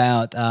point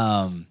about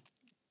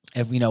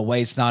if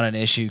weight's not an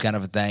issue, kind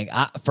of a thing.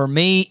 For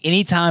me,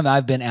 anytime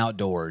I've been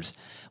outdoors,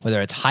 whether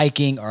it's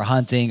hiking or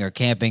hunting or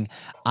camping,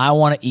 I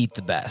want to eat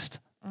the best.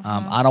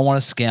 I don't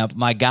want to skimp.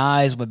 My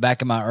guys,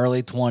 back in my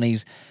early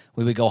 20s,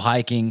 we would go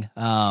hiking.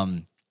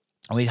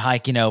 we'd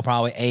hike,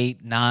 probably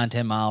 8, 9,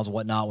 10 miles,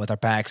 whatnot, with our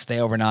packs, stay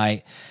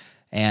overnight,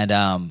 and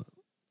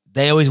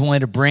they always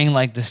wanted to bring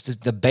like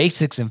the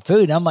basics in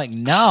food. And I'm like,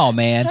 no,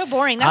 man, So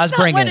boring. That's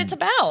not what it's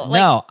about.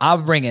 No, I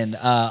was bringing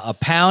a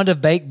pound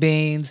of baked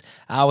beans.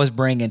 I was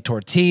bringing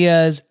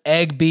tortillas,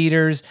 egg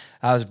beaters.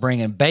 I was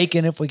bringing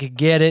bacon if we could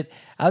get it.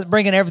 I was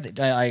bringing everything,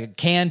 like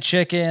canned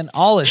chicken,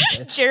 all this.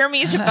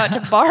 Jeremy's about to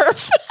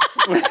barf.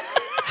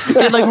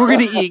 Like, we're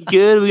gonna eat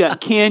good. We got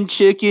canned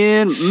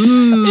chicken,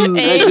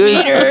 Egg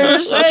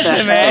beaters.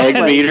 Listen, man.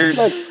 Egg beaters.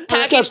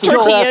 Packaged That's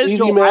tortillas.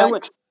 easy, Mac.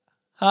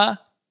 Huh?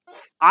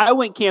 I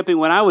went camping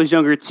when I was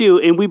younger too,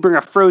 and we bring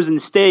a frozen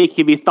steak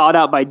and be thawed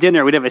out by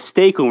dinner. We'd have a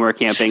steak when we were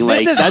camping.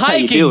 Like, This is that's how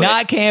you hiking, do it.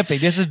 not camping.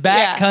 This is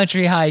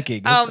backcountry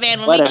hiking. Oh man,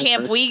 when Whatever. we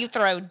camp, we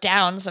throw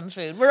down some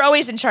food. We're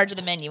always in charge of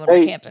the menu when we're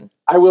Hey, camping.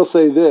 I will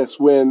say this: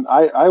 when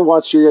I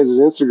watched your guys'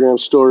 Instagram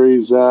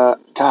stories,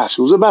 gosh,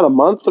 it was about a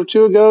month or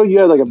two ago. You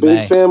had like a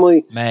big May.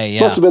 family. May,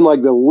 Must have been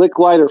like the Lick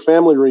Lighter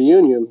family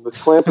reunion. The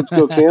Clampets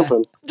Go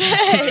Camping.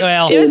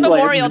 Well, It was like-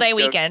 Memorial Day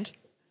weekend.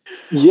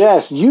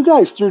 Yes, you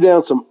guys threw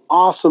down some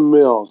awesome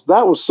meals.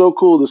 That was so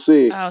cool to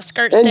see. Oh,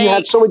 skirt And steak. you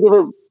had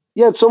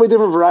so many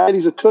different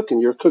varieties of cooking.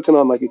 You're cooking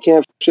on like a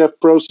Camp Chef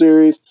Pro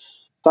Series.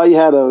 Thought you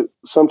had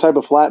some type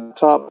of flat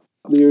top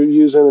that you're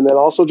using, and then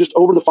also just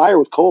over the fire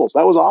with coals.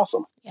 That was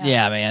awesome.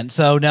 Yeah, man.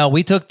 So no,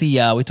 we took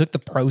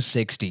the Pro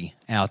 60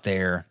 out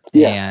there,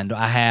 Yeah. and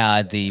I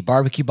had the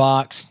barbecue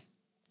box,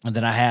 and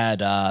then I had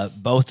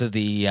both of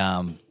the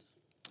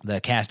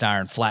cast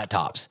iron flat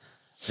tops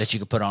that you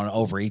could put on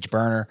over each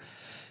burner.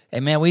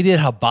 And man, we did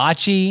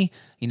hibachi.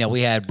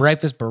 We had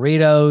breakfast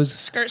burritos.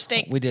 Skirt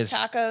steak We did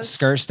tacos.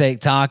 skirt steak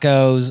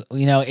tacos.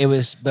 It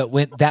was, but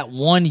with that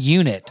one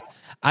unit,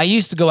 I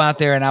used to go out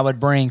there and I would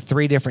bring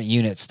 3 different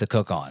units to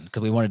cook on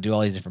because we wanted to do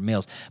all these different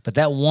meals. But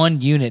that one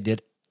unit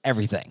did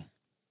everything,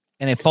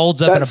 and it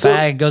folds up in a That's so-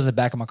 bag and goes in the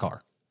back of my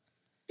car.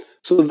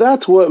 So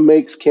that's what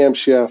makes Camp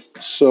Chef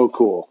so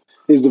cool,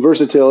 is the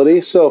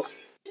versatility. So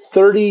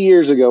 30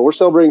 years ago, we're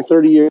celebrating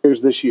 30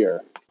 years this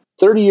year.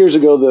 30 years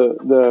ago,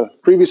 the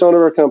previous owner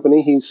of our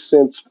company, he's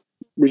since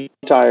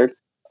retired,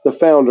 the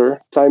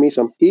founder, Ty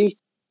Meesum, he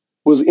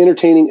was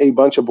entertaining a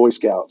bunch of Boy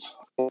Scouts.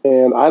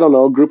 And I don't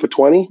know, a group of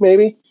 20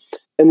 maybe.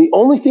 And the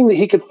only thing that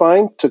he could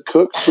find to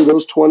cook for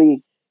those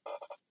 20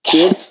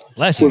 kids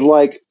Bless was you.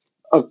 like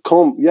a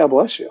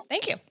bless you.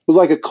 Thank you. Was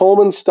like a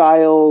Coleman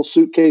style,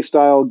 suitcase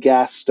style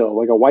gas stove,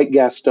 like a white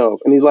gas stove.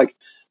 And he's like,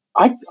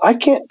 I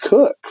can't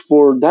cook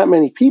for that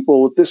many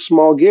people with this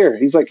small gear.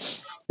 He's like,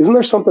 isn't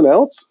there something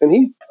else? And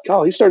he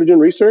started doing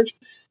research.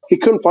 He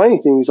couldn't find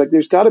anything. He's like,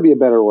 there's got to be a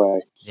better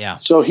way. Yeah.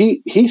 So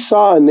he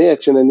saw a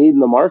niche and a need in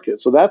the market.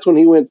 So that's when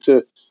he went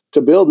to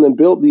build, and then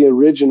built the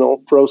original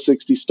Pro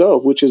 60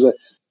 stove, which is a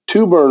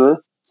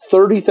 2-burner,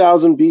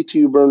 30,000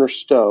 BTU burner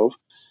stove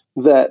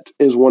that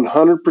is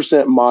 100%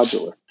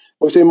 modular.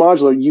 When we say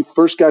modular, you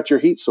first got your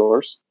heat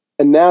source,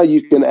 and now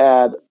you can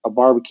add a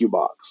barbecue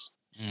box.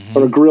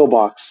 Or a grill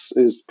box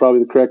is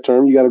probably the correct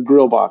term. You got a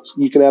grill box.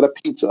 You can add a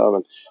pizza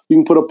oven. You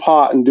can put a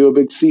pot and do a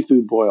big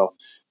seafood boil.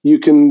 You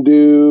can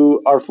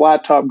do our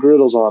flat top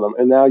griddles on them.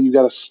 And now you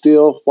got a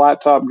steel flat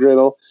top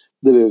griddle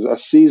that is a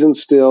seasoned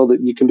steel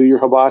that you can do your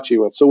hibachi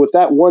with. So with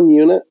that one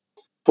unit,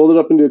 fold it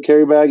up into a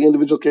carry bag,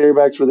 individual carry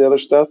bags for the other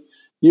stuff,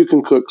 you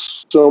can cook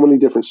so many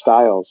different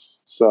styles.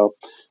 So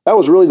that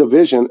was really the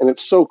vision. And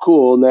it's so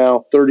cool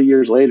now, 30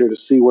 years later, to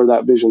see where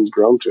that vision's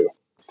grown to.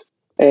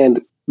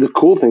 And the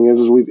cool thing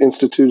is we've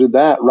instituted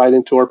that right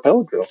into our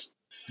pellet grills.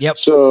 Yep.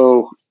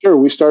 So sure,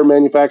 we started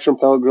manufacturing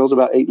pellet grills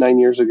about 8-9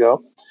 years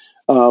ago.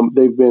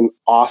 They've been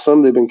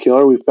awesome. They've been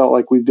killer. We felt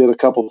like we did a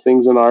couple of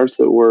things in ours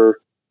that were,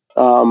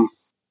 I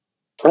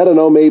don't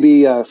know,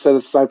 maybe set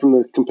aside from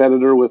the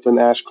competitor with an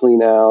ash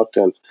clean out.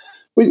 And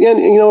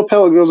a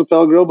pellet grill's a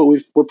pellet grill, but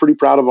we're pretty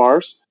proud of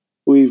ours.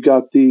 We've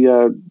got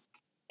the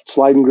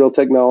slide and grill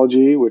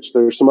technology, which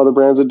there's some other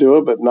brands that do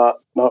it, but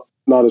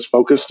not as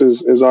focused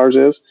as ours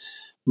is.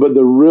 But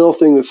the real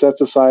thing that sets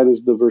aside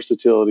is the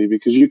versatility,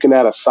 because you can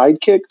add a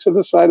sidekick to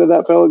the side of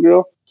that pellet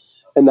grill.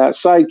 And that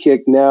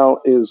sidekick now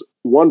is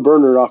one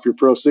burner off your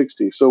Pro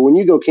 60. So when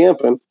you go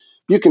camping,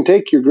 you can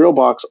take your grill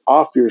box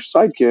off your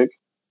sidekick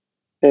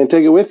and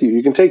take it with you.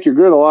 You can take your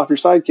griddle off your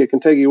sidekick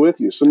and take it with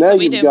you. So now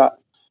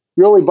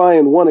you're only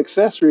buying one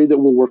accessory that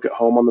will work at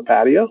home on the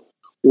patio,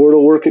 or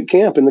it'll work at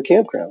camp in the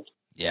campground.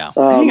 Yeah.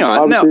 Hang on,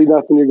 obviously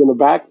nothing you're going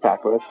to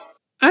backpack with.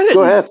 I didn't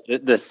Go ahead. know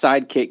that the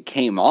sidekick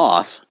came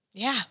off.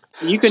 Yeah.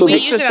 You can So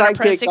take use the it on a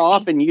Pro sidekick 60.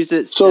 off and use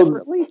it So-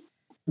 separately.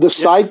 The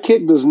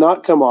sidekick does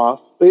not come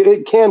off.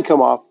 It can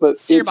come off, but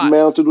Sear it's box.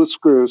 mounted with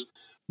screws.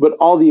 But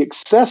all the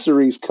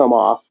accessories come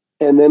off,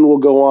 and then will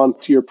go on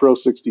to your Pro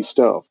 60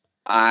 stove.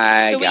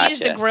 So we use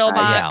the gotcha. grill I-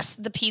 box,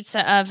 the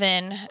pizza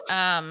oven,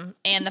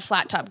 and the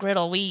flat top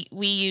griddle. We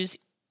use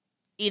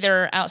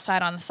either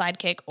outside on the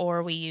sidekick,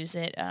 or we use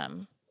it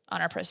on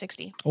our Pro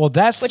 60, Well,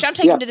 that's which I'm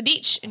taking Yeah. to the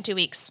beach in 2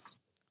 weeks.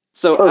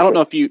 So Perfect. I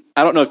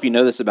don't know if you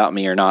know this about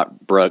me or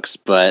not, Brooks,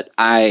 but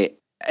I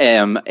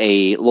am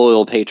a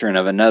loyal patron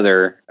of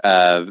another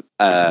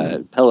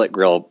pellet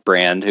grill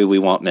brand who we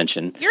won't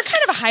mention. You're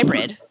kind of a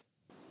hybrid.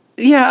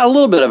 Yeah, a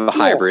little bit of a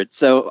hybrid.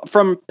 So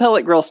from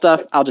pellet grill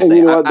stuff, I'll just say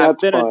you know what? I've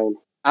That's fine.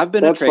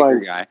 been That's a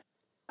Traeger fine.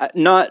 guy,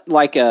 not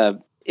like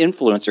a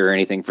influencer or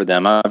anything for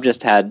them. I've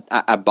just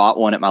I bought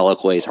one at my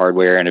local Ace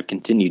Hardware and have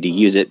continued to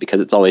use it because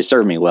it's always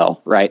served me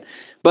well, right?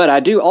 But I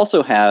do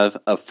also have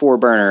a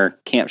 4-burner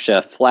Camp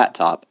Chef flat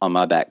top on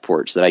my back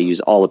porch that I use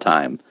all the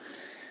time.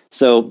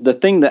 So the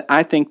thing that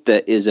I think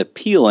that is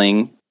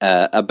appealing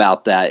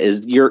about that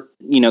is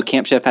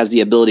Camp Chef has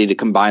the ability to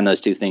combine those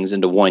two things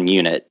into one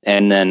unit,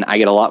 and then I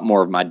get a lot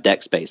more of my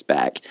deck space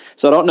back.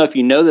 So I don't know if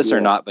you know this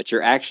or not, but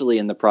you're actually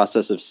in the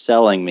process of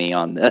selling me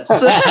on this.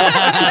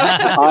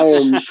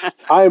 I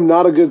am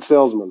not a good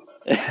salesman,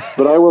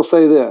 but I will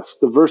say this: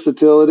 the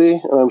versatility,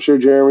 and I'm sure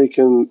Jeremy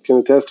can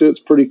attest to it, it's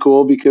pretty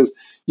cool because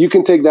you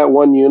can take that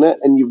one unit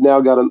and you've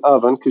now got an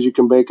oven because you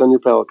can bake on your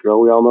pellet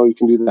grill. We all know you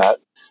can do that.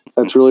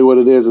 That's really what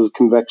it is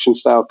convection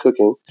style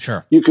cooking.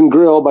 Sure. You can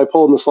grill by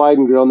pulling the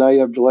sliding grill. Now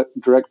you have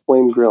direct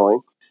flame grilling.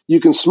 You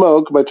can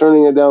smoke by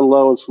turning it down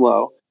low and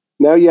slow.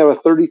 Now you have a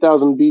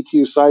 30,000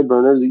 BTU side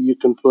burner that you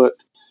can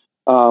put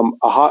a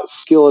hot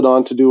skillet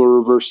on to do a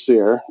reverse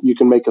sear. You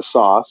can make a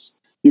sauce.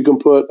 You can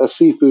put a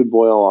seafood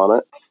boil on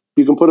it.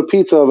 You can put a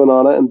pizza oven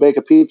on it and bake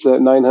a pizza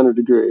at 900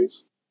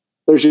 degrees.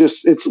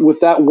 It's with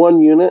that one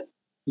unit,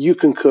 you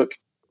can cook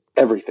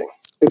everything.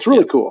 It's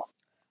really cool.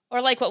 Or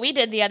like what we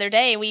did the other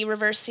day, we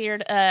reverse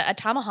seared a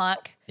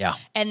tomahawk. Yeah.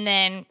 And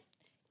then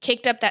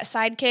kicked up that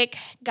sidekick,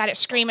 got it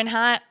screaming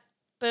hot.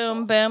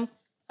 Boom, boom.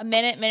 A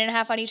minute and a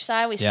half on each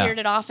side. We seared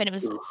it off, and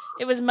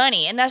it was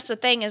money. And that's the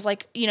thing is,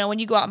 like, when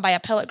you go out and buy a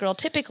pellet grill,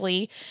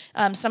 typically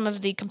some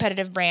of the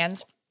competitive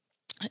brands,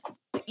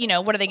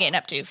 what are they getting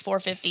up to?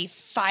 450,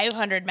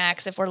 500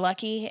 max if we're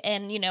lucky.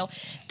 And,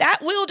 that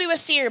will do a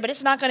sear, but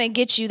it's not going to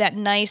get you that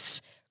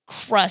nice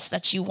crust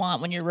that you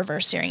want when you're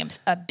reverse searing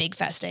a big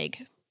fat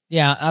steak.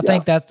 Yeah, I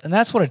think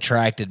that's what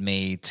attracted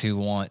me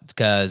to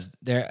because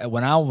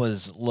when I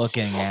was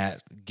looking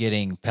at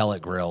getting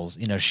pellet grills,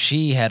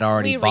 she had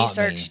already bought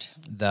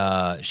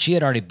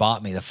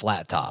me the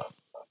flat top,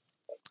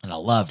 and I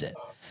loved it.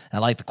 I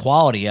like the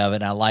quality of it.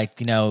 And I like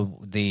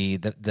the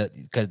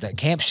because that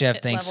Camp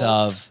Chef thinks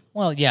of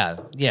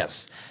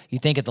you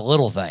think of the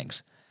little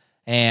things,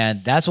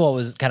 and that's what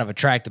was kind of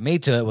attracted me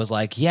to it. Was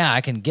like, yeah,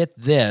 I can get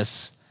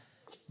this.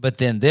 But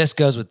then this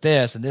goes with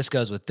this, and this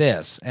goes with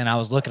this. And I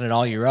was looking at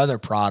all your other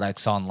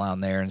products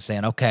online there and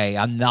saying, okay,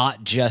 I'm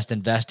not just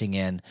investing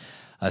in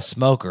a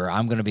smoker.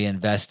 I'm going to be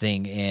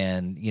investing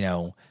in,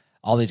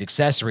 all these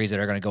accessories that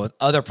are going to go with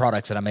other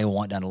products that I may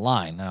want down the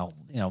line. Now,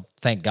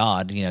 thank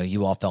God,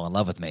 you all fell in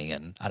love with me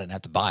and I didn't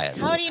have to buy it.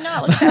 How do you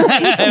not look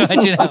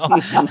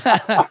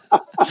at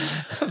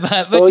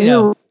but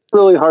you're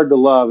really hard to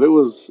love. It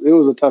was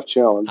a tough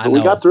challenge, but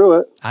we got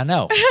through it. I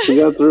know. We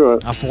got through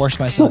it. I forced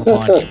myself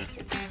upon you.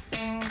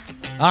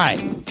 All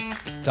right,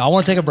 so I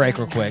want to take a break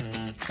real quick,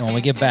 and when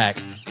we get back,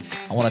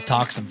 I want to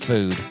talk some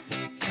food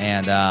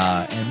and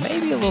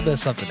maybe a little bit of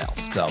something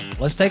else. So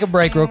let's take a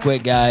break real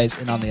quick, guys,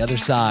 and on the other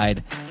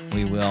side,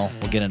 we'll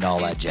get into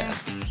all that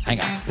jazz. Hang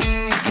on.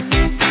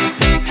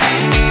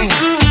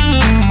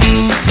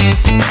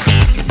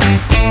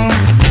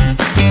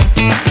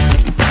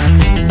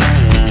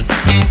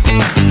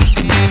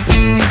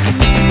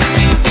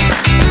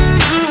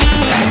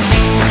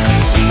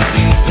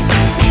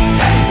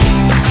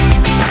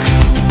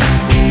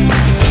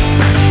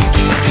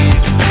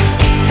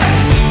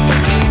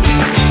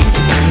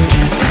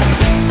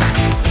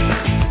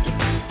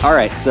 All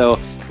right, so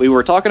we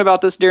were talking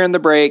about this during the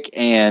break,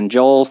 and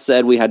Joel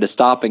said we had to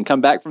stop and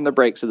come back from the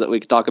break so that we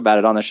could talk about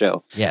it on the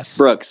show. Yes.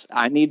 Brooks,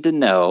 I need to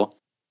know,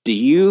 do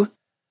you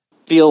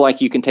feel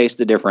like you can taste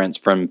the difference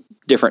from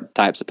different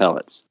types of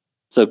pellets?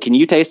 So can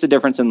you taste the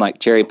difference in like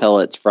cherry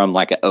pellets from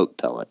like an oak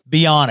pellet?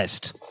 Be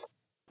honest.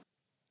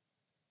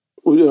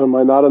 Am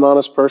I not an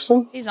honest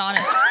person? He's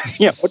honest.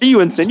 Yeah, what are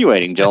you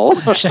insinuating, Joel?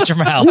 Shut your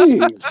mouth.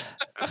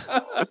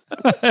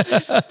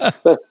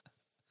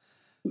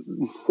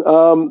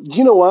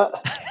 You know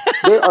what?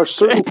 There are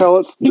certain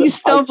pellets. He's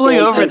stumbling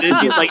over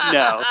this. He's like,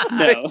 no.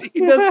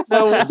 He doesn't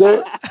know.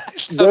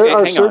 There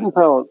are certain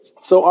pellets.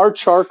 So our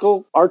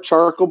charcoal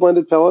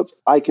blended pellets,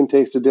 I can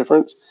taste a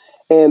difference,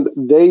 and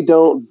they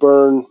don't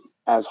burn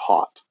as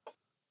hot.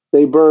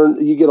 They burn.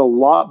 You get a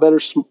lot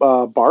better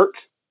bark,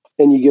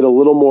 and you get a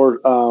little more,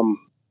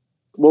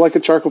 like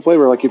a charcoal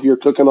flavor. Like if you're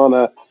cooking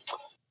on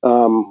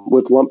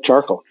with lump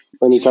charcoal,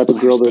 any type of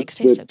grill that's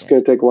going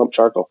to take lump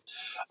charcoal.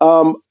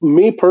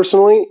 Me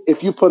personally,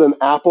 if you put an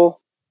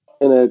apple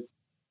and a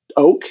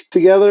oak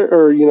together,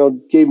 or,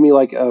 gave me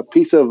like a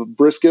piece of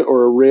brisket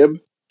or a rib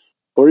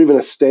or even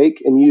a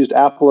steak and used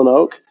apple and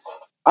oak,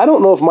 I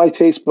don't know if my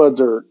taste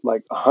buds are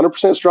like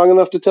 100% strong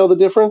enough to tell the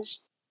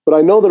difference, but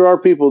I know there are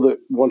people that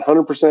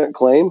 100%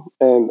 claim,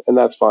 and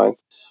that's fine.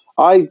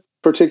 I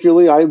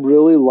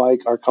really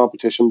like our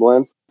competition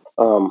blend.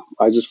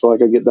 I just feel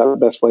like I get that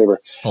best flavor.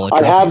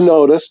 I have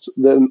noticed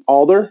that in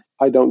Alder,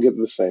 I don't get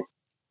the same.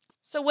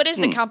 So what is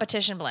the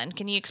competition blend?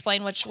 Can you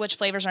explain which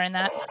flavors are in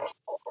that?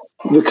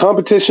 The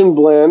competition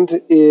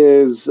blend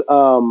is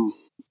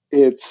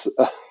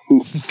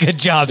Good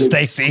job,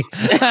 Stacy.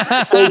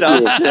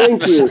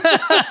 Thank you.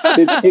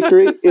 It's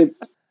hickory.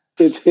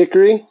 It's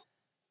hickory,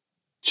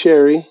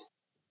 cherry,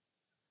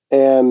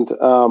 and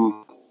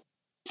I'm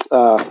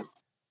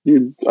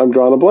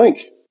drawing a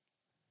blank.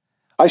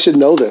 I should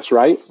know this,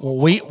 right?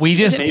 We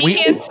said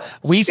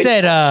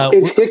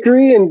it's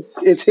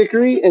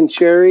hickory and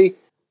cherry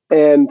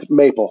and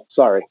maple.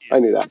 Sorry, I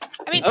knew that.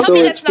 I mean, tell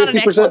me that's not an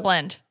excellent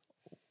blend.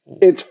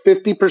 It's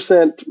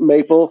 50%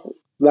 maple.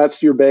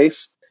 That's your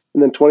base,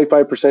 and then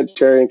 25%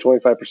 cherry and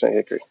 25%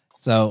 hickory.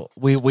 So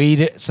we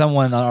did,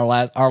 someone on our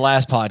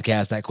last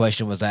podcast, that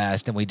question was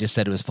asked, and we just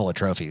said it was full of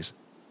trophies.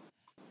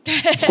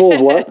 Full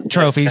of what?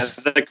 Trophies.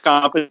 The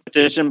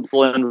competition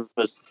blend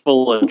was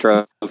full of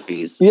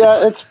trophies.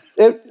 Yeah,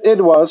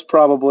 it was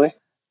probably.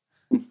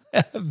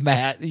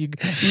 Matt, you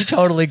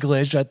totally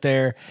glitched right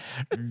there.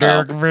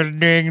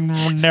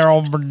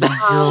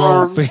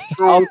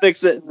 I'll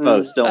fix it in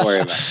post. Don't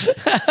worry about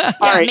it.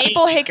 All right,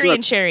 maple, hickory,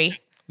 and cherry.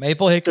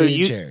 Maple, hickory,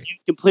 and cherry. You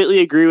completely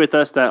agree with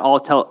us that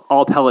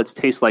all pellets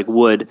taste like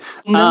wood.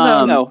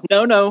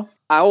 No.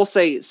 I will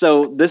say,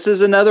 so this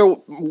is another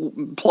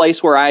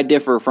place where I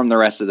differ from the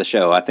rest of the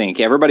show. I think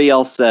everybody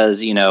else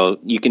says,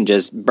 you can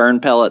just burn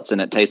pellets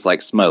and it tastes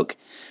like smoke.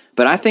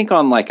 But I think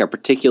on like a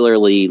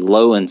particularly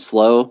low and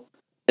slow,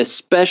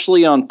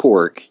 especially on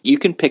pork, you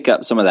can pick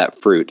up some of that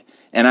fruit.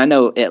 And I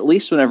know at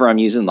least whenever I'm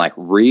using like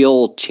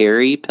real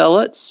cherry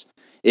pellets,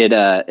 it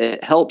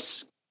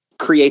helps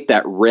create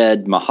that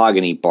red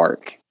mahogany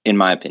bark, in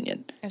my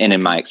opinion, and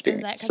in my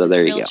experience. So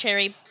there you go.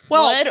 Cherry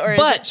blood, or is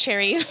it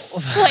cherry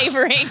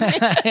flavoring?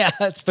 Yeah,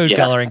 that's food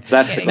coloring.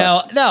 That's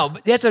no.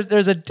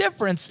 There's a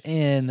difference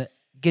in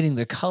getting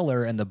the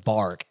color and the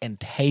bark and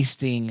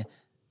tasting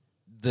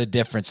the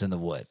difference in the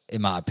wood,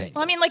 in my opinion.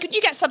 Well, I mean, like when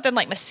you got something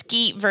like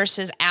mesquite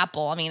versus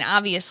apple, I mean,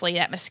 obviously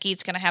that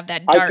mesquite's going to have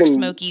that dark,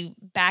 smoky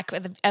back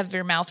of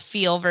your mouth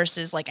feel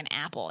versus like an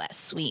apple, that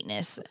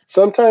sweetness.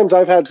 Sometimes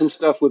I've had some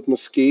stuff with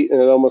mesquite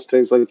and it almost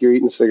tastes like you're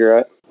eating a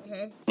cigarette.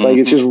 Mm-hmm. Like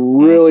it's just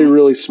really,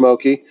 really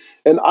smoky.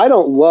 And I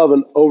don't love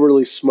an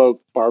overly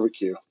smoked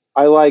barbecue.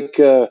 I like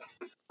a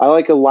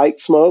light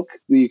smoke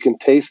that you can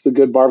taste the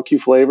good barbecue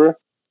flavor.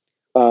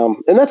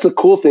 And that's the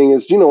cool thing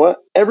is, you know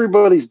what?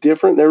 Everybody's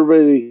different. And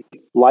everybody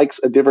likes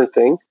a different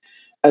thing.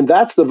 And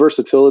that's the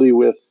versatility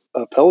with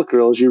a pellet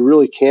grill is you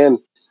really can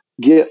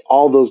get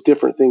all those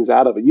different things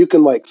out of it. You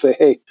can like say,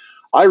 hey,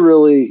 I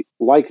really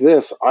like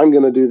this. I'm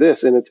going to do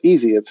this. And it's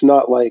easy. It's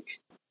not like,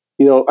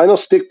 I know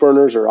stick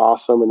burners are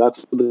awesome and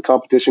that's what the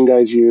competition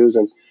guys use.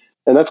 And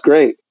that's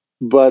great.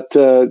 But,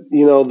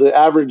 the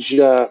average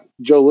Joe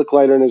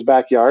Licklighter in his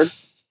backyard,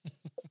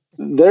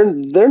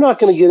 they're not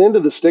going to get into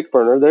the stick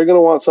burner. They're going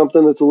to want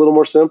something that's a little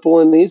more simple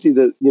and easy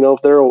that,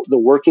 if they're the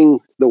working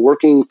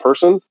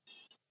person,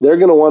 they're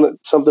going to want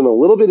something a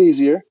little bit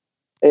easier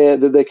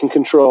and that they can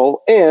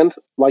control. And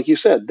like you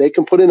said, they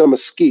can put in a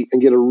mesquite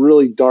and get a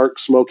really dark,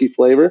 smoky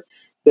flavor.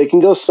 They can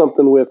go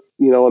something with,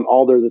 an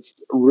alder that's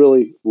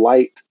really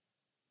light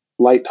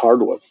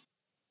hardwood.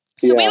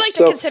 So we like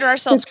to consider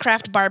ourselves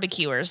craft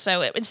barbecuers.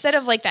 So instead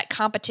of like that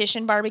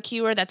competition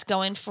barbecuer that's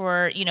going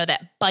for,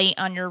 that bite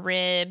on your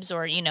ribs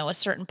or, a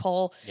certain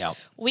pull,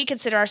 we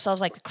consider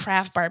ourselves like the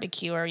craft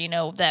barbecuer,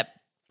 that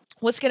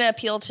what's going to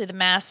appeal to the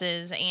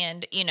masses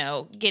and,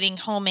 getting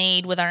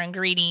homemade with our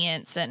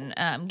ingredients and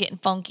getting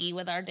funky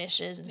with our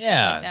dishes and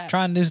stuff like that.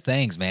 Trying new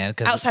things, man.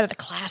 Outside of the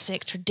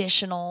classic,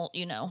 traditional,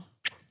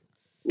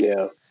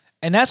 Yeah.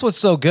 And that's what's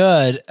so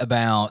good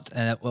about,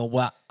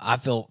 I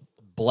feel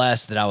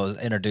blessed that I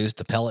was introduced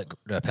to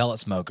pellet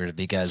smokers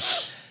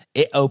because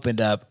it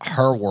opened up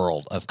her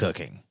world of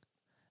cooking.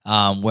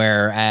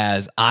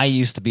 Whereas I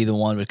used to be the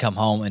one who would come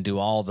home and do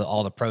all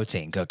the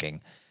protein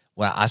cooking.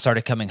 Well, I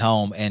started coming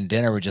home and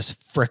dinner was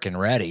just freaking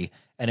ready.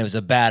 And it was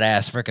a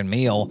badass freaking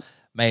meal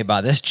made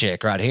by this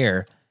chick right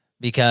here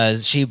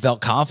because she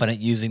felt confident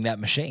using that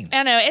machine.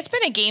 I know it's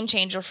been a game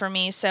changer for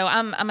me. So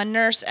I'm a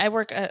nurse. I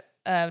work a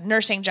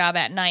nursing job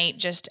at night,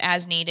 just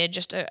as needed,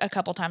 just a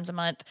couple times a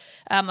month.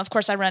 Of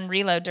course, I run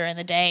reload during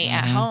the day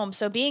at home.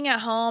 So being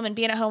at home and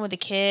being at home with the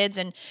kids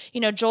and,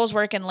 Joel's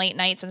working late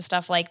nights and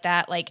stuff like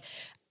that, like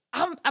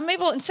I'm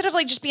able, instead of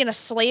like just being a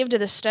slave to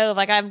the stove,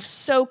 like I'm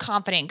so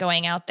confident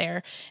going out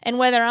there. And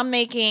whether I'm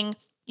making,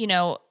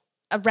 a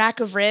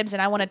rack of ribs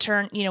and I want to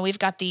turn, we've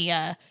got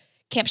the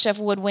Camp Chef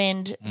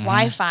Woodwind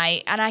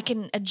Wi-Fi and I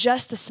can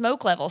adjust the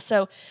smoke level.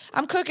 So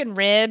I'm cooking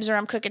ribs or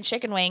I'm cooking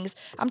chicken wings,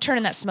 I'm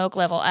turning that smoke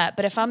level up.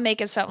 But if I'm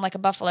making something like a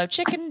buffalo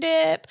chicken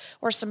dip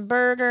or some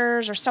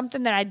burgers or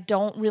something that I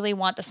don't really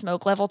want the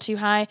smoke level too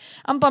high,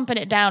 I'm bumping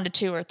it down to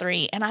 2 or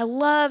 3. And I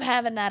love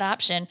having that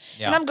option.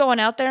 Yeah. And I'm going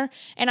out there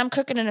and I'm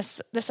cooking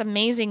this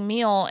amazing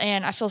meal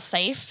and I feel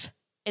safe.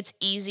 It's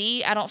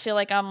easy. I don't feel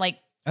like I'm like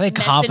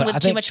messing with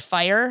too much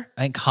fire.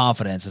 I think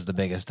confidence is the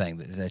biggest thing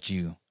that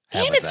you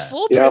and it's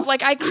foolproof. Yep.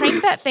 Like I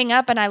crank that thing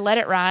up and I let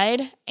it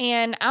ride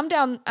and I'm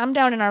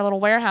down in our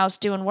little warehouse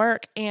doing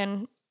work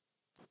and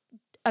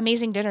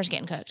amazing dinner's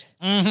getting cooked.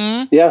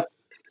 Mm-hmm. Yeah.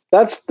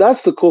 That's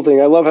the cool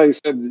thing. I love how you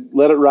said,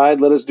 let it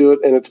ride, let us do it.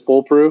 And it's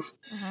foolproof.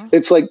 Mm-hmm.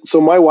 It's like,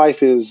 so my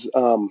wife is,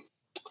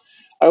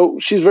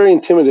 she's very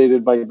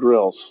intimidated by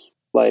grills.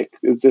 Like,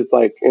 it's just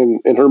like in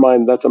her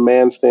mind, that's a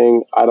man's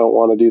thing. I don't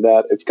want to do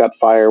that. It's got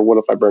fire. What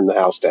if I burn the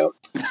house down?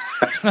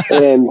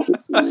 And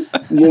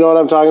you know what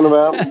I'm talking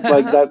about?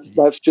 Like,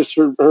 that's just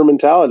her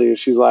mentality.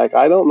 She's like,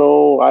 I don't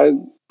know.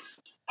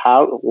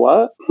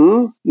 What?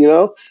 You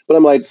know? But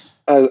I'm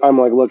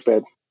like, look,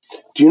 babe,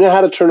 do you know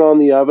how to turn on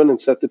the oven and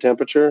set the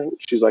temperature?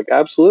 She's like,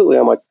 absolutely.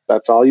 I'm like,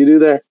 that's all you do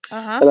there.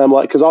 And I'm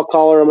like, because I'll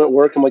call her. I'm at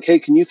work. I'm like, hey,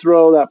 can you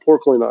throw that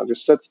pork loin on?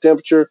 Just set the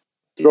temperature,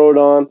 throw it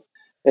on,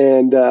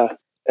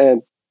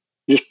 and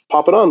just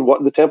pop it on.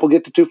 What the temp will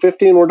get to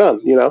 250 and we're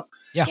done, you know?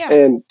 Yeah.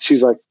 And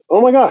she's like,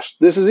 oh my gosh,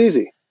 this is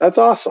easy. That's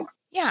awesome.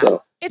 Yeah.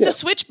 So, it's a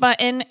switch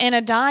button and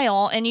a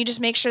dial, and you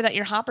just make sure that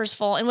your hopper's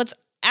full. And what's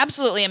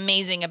absolutely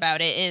amazing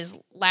about it is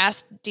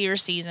last deer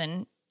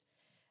season,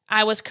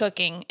 I was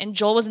cooking and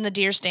Joel was in the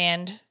deer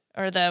stand,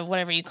 or the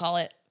whatever you call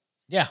it.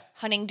 Yeah.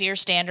 Hunting deer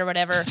stand or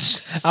whatever.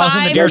 I was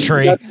in the deer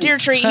tree. Deer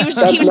tree. He was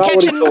That's not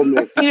what he told catching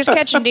me. he was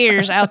catching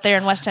deers out there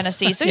in West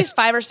Tennessee. So he's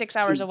 5 or 6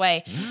 hours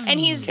away. And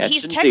he's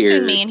texting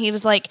deers. me and he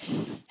was like,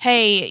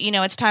 hey, you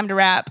know, it's time to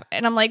wrap.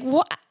 And I'm like,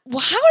 what? Well,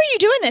 how are you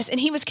doing this? And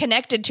he was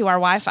connected to our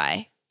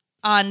Wi-Fi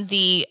on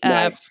the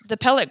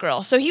pellet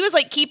grill. So he was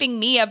like keeping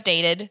me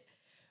updated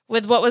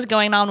with what was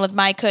going on with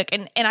my cook.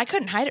 And I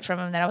couldn't hide it from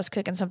him that I was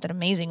cooking something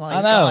amazing while he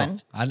was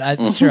gone.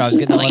 It's true. I was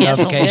getting a Yes,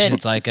 notification. good.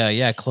 It's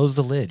like, close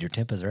the lid. Your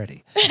temp is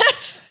ready.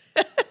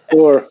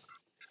 Or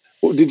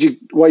did you,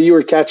 while you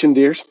were catching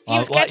deers? He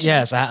was catching-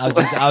 yes,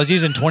 I was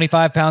using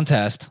 25-pound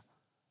test.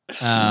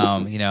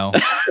 You know,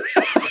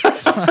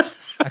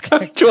 I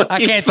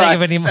can't think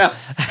of any more. I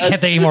can't think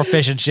of any more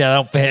fishing shit. I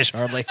don't fish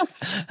hardly.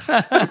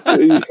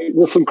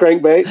 With some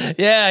crankbait?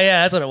 Yeah,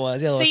 that's what it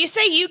was. Yeah, So you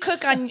say you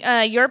cook on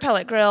your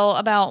pellet grill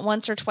about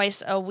once or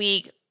twice a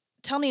week.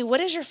 Tell me, what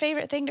is your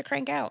favorite thing to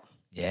crank out?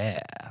 yeah.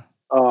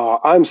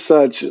 I'm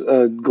such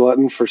a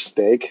glutton for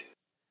steak.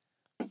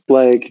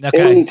 Like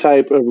Okay. any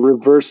type of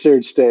reverse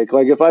seared steak.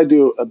 Like if I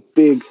do a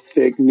big,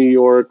 thick New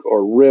York or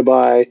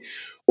ribeye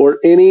or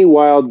any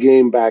wild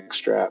game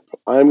backstrap,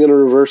 I'm going to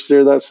reverse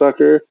sear that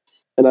sucker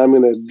and I'm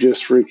going to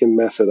just freaking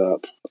mess it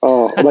up.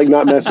 Oh, like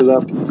not mess it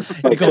up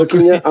by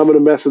cooking it. I'm going to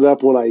mess it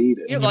up when I eat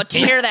it. You're going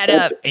to tear that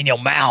up. In your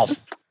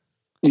mouth.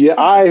 Yeah,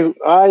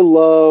 I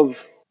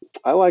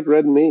like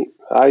red meat.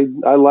 I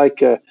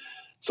like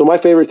so my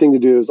favorite thing to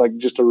do is like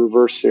just a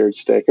reverse seared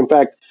steak. In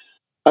fact,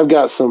 I've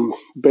got some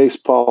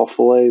baseball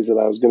fillets that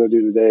I was going to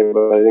do today,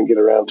 but I didn't get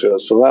around to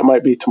it. So that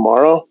might be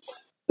tomorrow.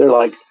 They're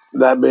like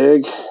that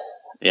big,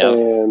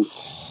 and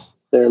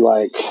they're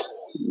like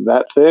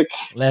that thick.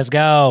 Let's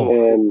go.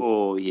 And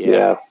Oh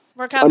yeah.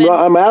 We're coming.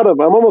 I'm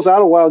almost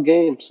out of wild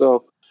game.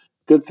 So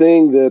good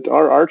thing that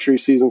our archery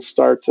season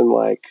starts in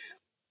like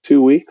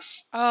 2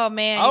 weeks. Oh,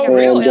 man. Oh, you're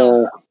real really?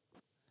 ill.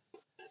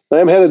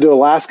 I'm headed to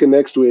Alaska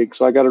next week,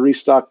 so I got to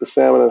restock the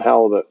salmon and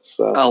halibut.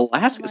 So Alaska. Oh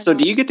my So do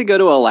gosh. you get to go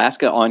to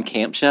Alaska on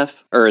Camp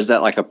Chef, or is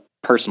that like a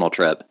personal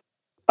trip?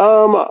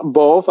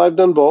 both. I've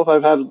done both.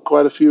 I've had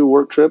quite a few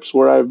work trips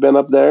where I've been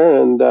up there,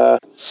 and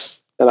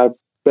I've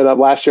been up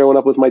last year. I went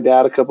up with my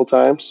dad a couple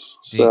times.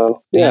 So Do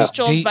you- yeah, That's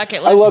Joel's Do you-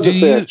 bucket I list. love to Do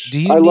you- fish. do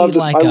you I love need, to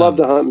like, I love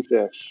to hunt and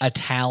fish. A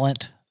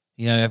talent.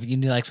 You know, if you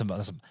need like some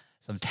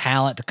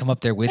talent to come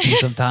up there with you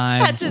sometime.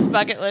 That's his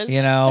bucket list.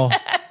 You know.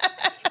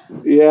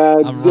 Yeah,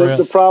 I'm real-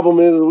 the problem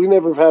is we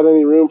never have had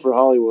any room for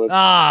Hollywood.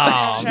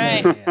 Oh,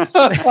 That's man.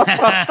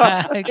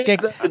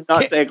 Did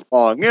not take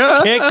long.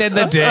 Kicked in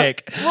the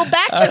dick. Well,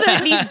 back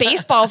to these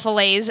baseball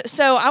fillets.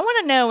 So I want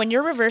to know, when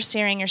you're reverse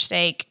searing your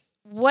steak,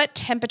 what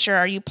temperature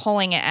are you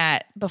pulling it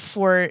at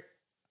before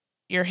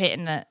you're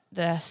hitting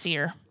the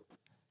sear?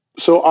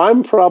 So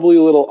I'm probably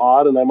a little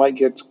odd, and I might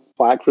get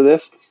flack for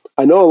this.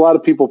 I know a lot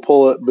of people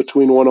pull it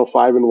between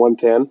 105 and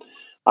 110.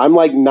 I'm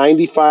like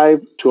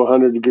 95 to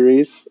 100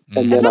 degrees,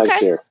 and That's then okay. I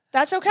sear.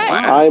 That's okay.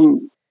 Wow.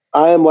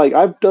 I am like,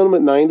 I've done them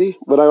at 90,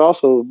 but I've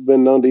also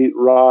been known to eat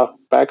raw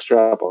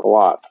backstrap a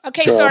lot.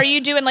 Okay, so are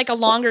you doing like a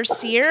longer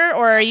sear,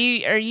 or are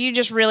you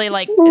just really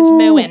like is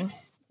mooing?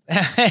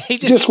 he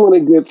Just when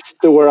it gets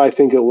to where I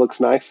think it looks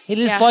nice. he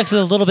just Yeah. likes it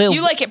a little bit.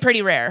 You like it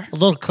pretty rare. a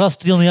little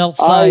crusty on the I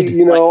outside.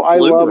 I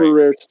love a Liberate.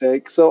 rare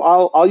steak. So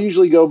I'll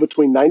usually go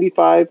between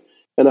 95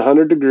 and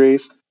 100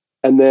 degrees,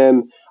 and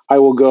then I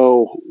will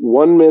go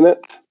 1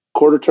 minute,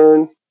 quarter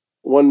turn,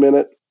 1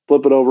 minute,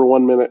 flip it over,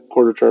 1 minute,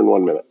 quarter turn,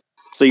 1 minute.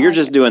 So you're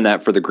just doing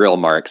that for the grill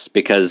marks,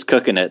 because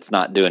cooking it's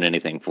not doing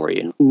anything for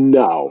you.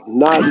 No,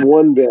 not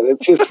one bit.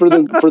 It's just for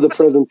the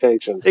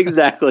presentation.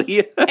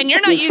 Exactly. And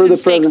you're not Just for using the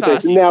steak sauce.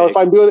 presentation. Now,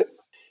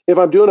 if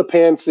I'm doing a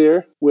pan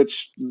sear,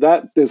 which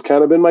that has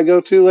kind of been my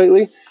go-to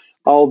lately,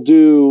 I'll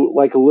do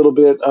like a little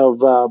bit of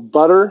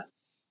butter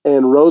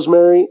and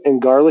rosemary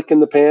and garlic in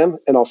the pan,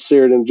 and I'll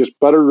sear it in just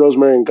butter,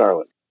 rosemary, and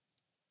garlic.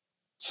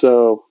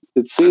 So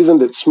it's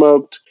seasoned, it's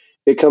smoked.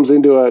 It comes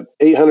into a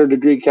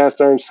 800-degree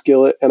cast iron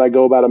skillet, and I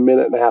go about a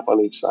minute and a half on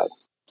each side.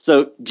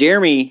 So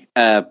Jeremy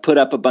put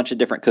up a bunch of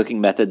different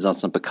cooking methods on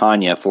some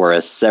picanha for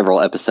us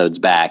several episodes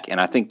back, and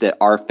I think that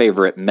our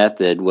favorite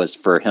method was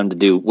for him to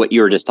do what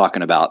you were just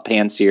talking about,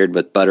 pan-seared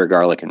with butter,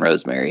 garlic, and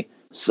rosemary.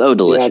 So Yeah,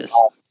 delicious. it's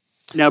awesome.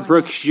 Now,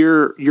 Brooks,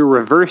 you're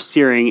reverse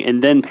searing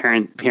and then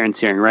pan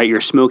searing, right?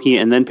 You're smoking it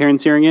and then pan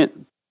searing it?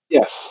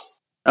 Yes.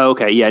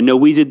 Okay, yeah. No,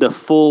 we did the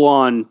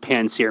full-on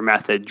pan sear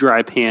method,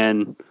 dry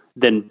pan,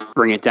 then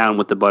bring it down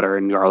with the butter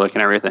and garlic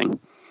and everything.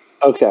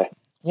 Okay.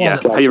 Yeah.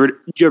 Did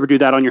you ever do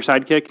that on your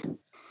sidekick?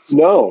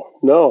 No.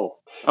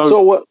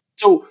 Oh.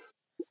 So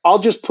I'll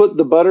just put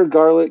the butter,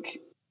 garlic,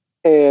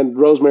 and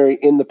rosemary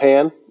in the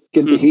pan,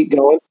 get the heat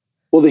going.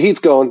 Well, the heat's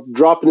going,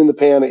 drop it in the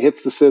pan, it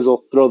hits the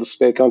sizzle, throw the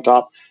steak on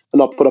top,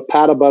 and I'll put a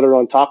pat of butter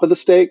on top of the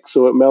steak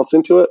so it melts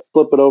into it,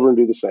 flip it over and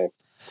do the same.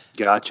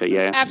 Gotcha,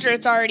 yeah. After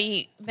it's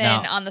already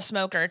been on the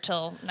smoker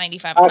till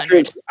 95. After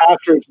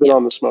it's been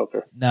on the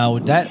smoker. No,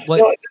 that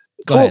what?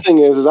 The cool thing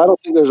is I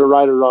don't think there's a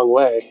right or wrong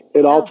way.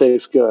 It all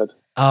tastes good.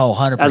 Oh,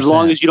 100%. As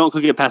long as you don't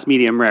cook it past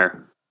medium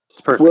rare.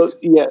 It's perfect. Well,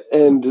 yeah,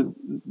 and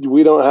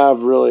we don't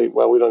need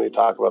to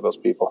talk about those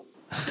people.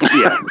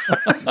 Yeah.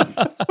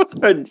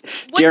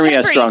 Jeremy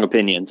has strong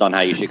opinions on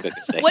how you should cook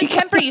a steak. What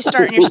temper you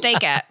starting your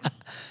steak at?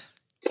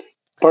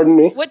 Pardon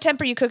me? What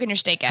temper you cooking your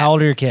steak at? How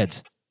old are your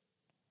kids?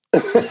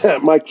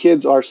 My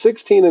kids are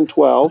 16 and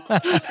 12.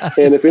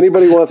 And if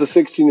anybody wants a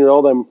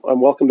 16-year-old,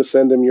 I'm welcome to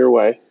send him your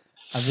way.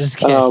 I'm just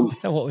kidding.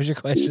 What was your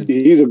question?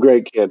 He's a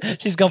great kid.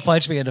 She's going to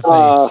punch me in the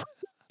face.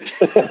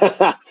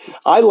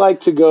 I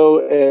like to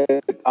go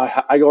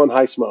I go on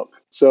high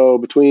smoke. So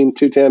between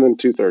 210 and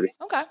 230.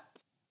 Okay.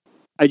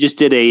 I just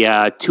did a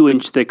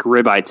 2-inch thick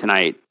ribeye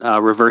tonight,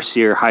 reverse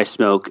sear, high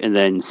smoke, and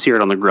then sear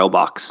it on the grill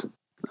box.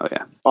 Oh,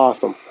 yeah.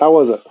 Awesome. How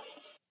was it?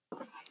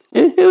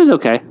 It was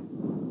okay.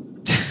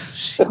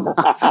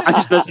 I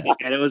just messed with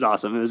it. It was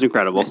awesome. It was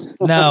incredible.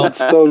 No. It's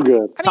so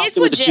good. I mean, it's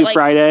legit like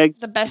fried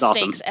eggs. The best It's awesome.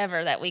 steaks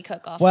ever that we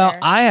cook off Well, there.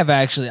 I have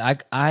actually,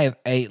 I have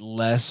ate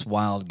less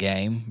wild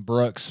game,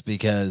 Brooks,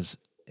 because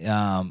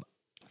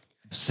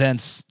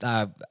since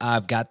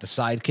I've got the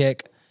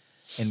sidekick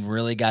and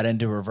really got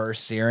into reverse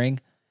searing,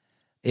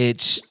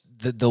 it's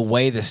the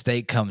way the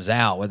steak comes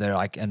out, whether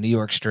like a New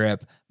York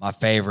strip, my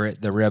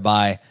favorite, the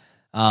ribeye,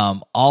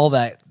 all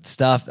that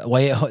stuff, the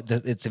way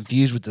it's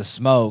infused with the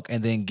smoke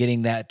and then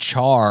getting that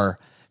char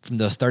from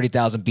those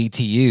 30,000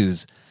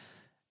 BTUs.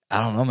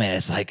 I don't know, man.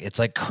 It's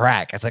like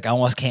crack. It's like I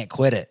almost can't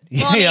quit it.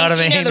 You know what I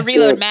mean? The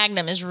Reload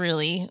Magnum is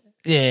really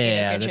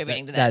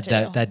contributing to that too.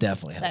 That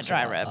definitely helps that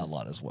dry rib a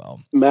lot as well.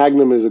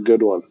 Magnum is a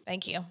good one.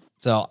 Thank you.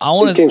 So I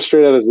want It came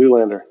straight out of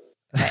Zoolander.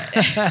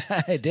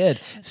 It did.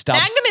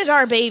 Magnum is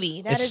our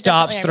baby. That it is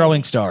stops definitely our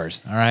throwing baby.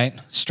 stars. All right,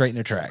 straight in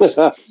their tracks.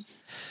 All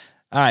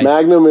right,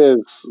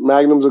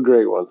 Magnum's a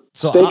great one.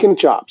 So Steak and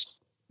chops.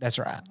 That's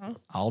right,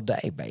 all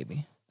day,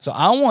 baby. So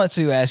I want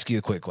to ask you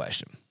a quick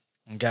question.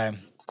 Okay,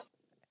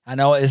 I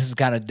know this is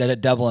kind of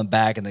doubling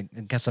back, and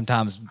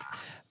sometimes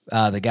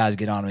the guys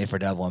get on me for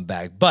doubling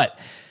back, but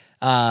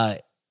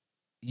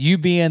you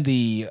being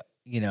the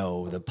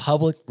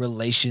public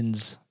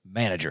relations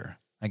manager,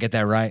 I get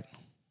that right?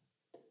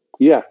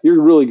 Yeah, you're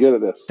really good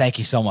at this. Thank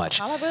you so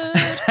much.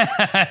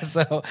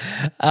 So,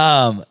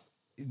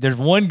 there's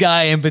one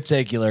guy in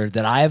particular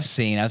that I have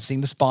seen. I've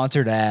seen the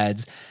sponsored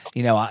ads.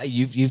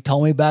 You've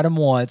told me about him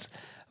once,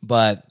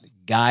 but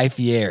Guy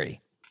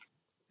Fieri.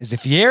 Is it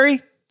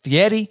Fieri?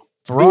 Fietti?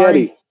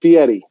 Ferrari?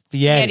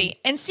 Fietti.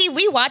 And see,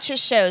 we watch his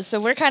shows,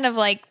 so we're kind of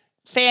like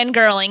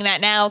fangirling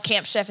that now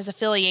Camp Chef is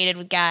affiliated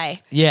with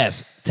Guy.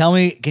 Yes. Tell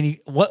me,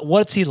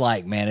 what's he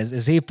like, man?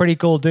 Is he a pretty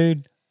cool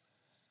dude?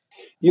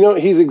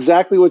 He's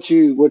exactly what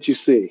you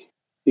see.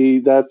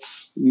 He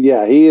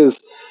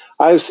is.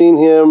 I've seen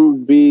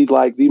him be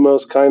like the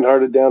most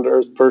kind-hearted,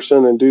 down-to-earth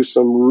person and do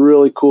some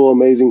really cool,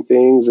 amazing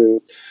things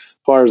as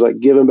far as like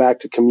giving back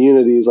to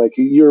communities. Like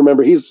you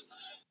remember, he's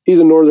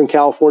a Northern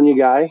California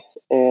guy,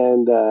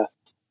 and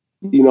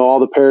all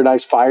the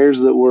Paradise Fires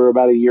that were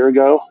about a year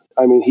ago.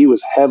 I mean, he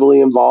was heavily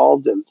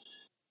involved, and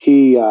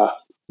he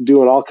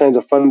doing all kinds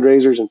of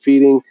fundraisers and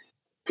feeding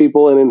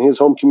people. And in his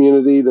home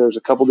community, there's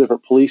a couple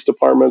different police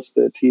departments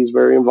that he's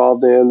very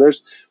involved in.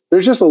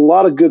 There's just a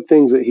lot of good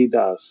things that he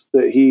does,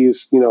 that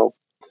he's,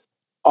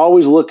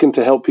 always looking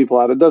to help people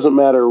out. It doesn't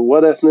matter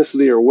what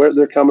ethnicity or where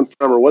they're coming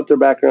from or what their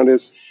background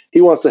is.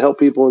 He wants to help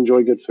people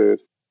enjoy good food.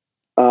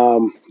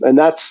 And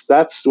that's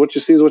what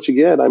you see is what you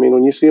get. I mean,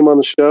 when you see him on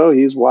the show,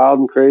 he's wild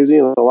and crazy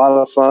and a lot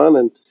of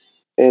fun,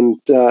 and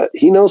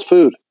he knows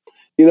food.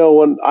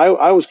 When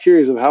I was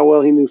curious of how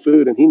well he knew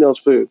food, and he knows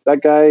food.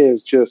 That guy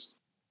is just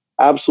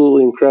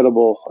absolutely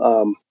incredible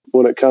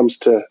when it comes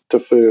to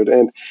food,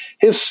 and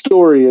his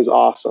story is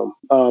awesome.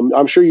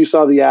 I'm sure you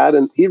saw the ad,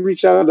 and he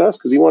reached out to us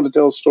because he wanted to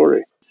tell a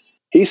story.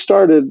 He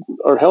started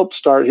or helped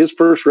start his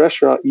first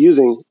restaurant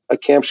using a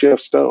Camp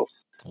Chef stove.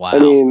 Wow. I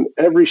mean,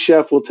 every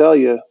chef will tell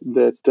you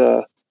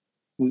that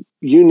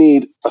you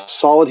need a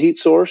solid heat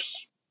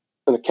source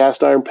and a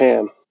cast iron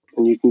pan,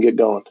 and you can get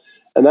going.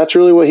 And that's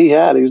really what he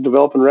had. He was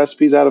developing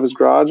recipes out of his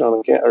garage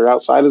or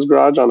outside his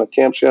garage on a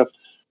Camp Chef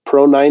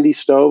Pro 90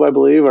 stove, I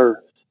believe,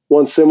 or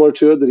one similar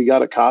to it that he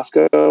got at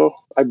Costco,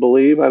 I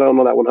believe. I don't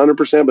know that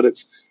 100%, but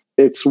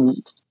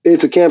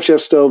it's a Camp Chef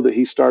stove that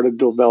he started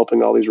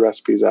developing all these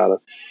recipes out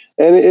of.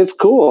 And it's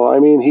cool. I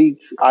mean,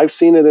 I've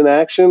seen it in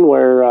action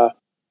where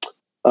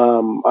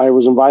I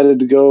was invited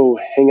to go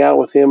hang out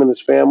with him and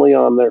his family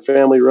on their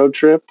family road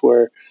trip,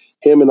 where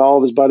him and all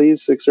of his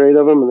buddies, 6 or 8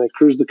 of them, and they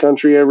cruise the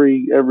country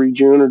every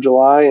June or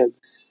July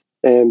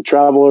and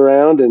travel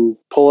around and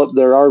pull up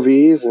their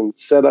RVs and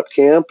set up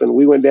camp. And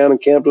we went down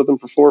and camped with them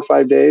for 4 or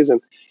 5 days,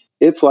 and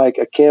it's like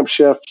a Camp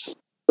Chef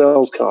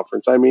sales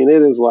conference. I mean,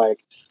 it is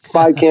like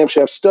 5 Camp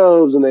Chef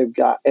stoves, and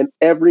and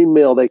every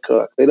meal they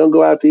cook. They don't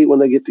go out to eat when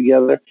they get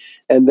together,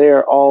 and they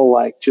are all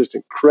like just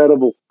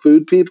incredible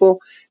food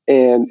people.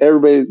 And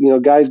everybody,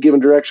 guys giving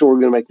direction. We're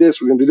going to make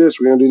this. We're going to do this.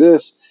 We're going to do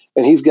this.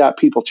 And he's got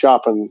people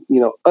chopping,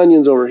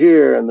 onions over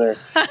here, and they're,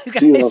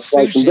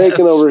 slicing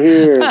bacon over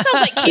here. That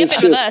sounds like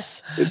camping with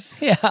us.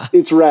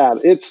 It's rad.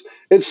 It's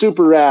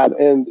super rad,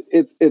 and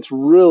it's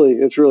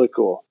really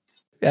cool.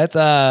 That's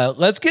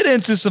let's get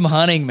into some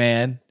hunting,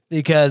 man,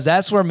 because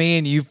that's where me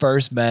and you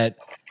first met.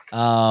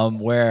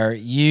 Where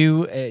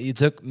you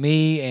took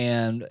me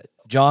and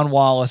John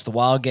Wallace, the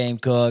wild game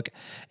cook,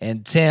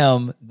 and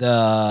Tim,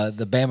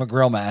 the Bama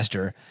Grill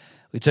Master.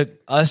 We took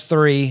us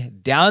 3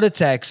 down to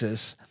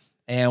Texas,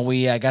 and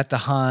we got to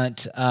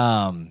hunt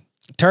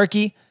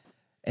turkey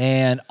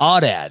and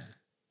aoudad.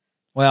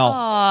 Well,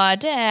 aw,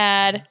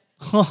 Dad.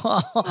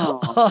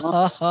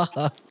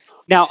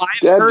 Now I've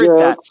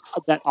heard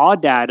that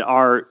aoudad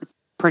are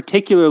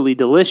particularly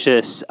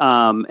delicious.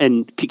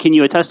 And can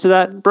you attest to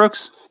that,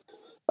 Brooks?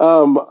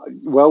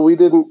 Well, we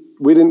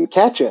didn't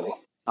catch any.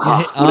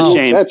 What a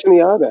shame. Catch any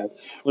aoudad.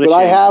 But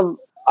I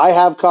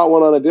have caught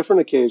one on a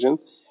different occasion,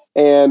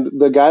 and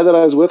the guy that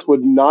I was with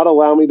would not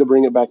allow me to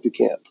bring it back to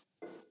camp.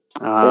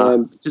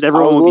 And just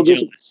everyone would be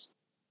jealous.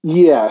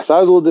 Yes, I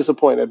was a little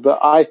disappointed, but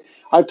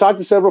I've talked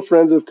to several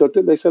friends who've cooked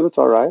it. They said it's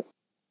all right.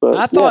 But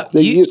I thought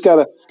you just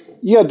gotta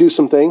do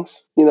some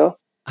things,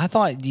 I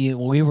thought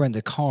when we were in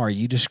the car,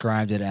 you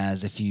described it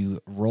as if you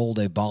rolled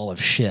a ball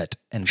of shit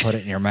and put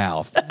it in your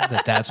mouth.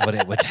 That's what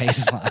it would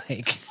taste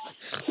like.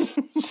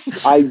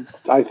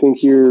 I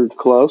think you're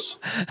close.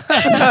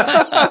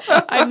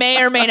 I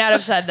may or may not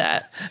have said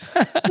that.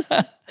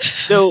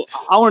 So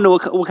I want to know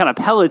what kind of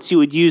pellets you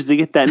would use to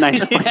get that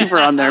nice flavor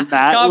on there,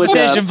 Matt.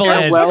 Competition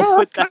blend.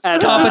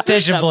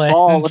 Competition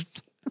blend.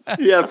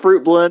 Yeah,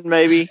 fruit blend,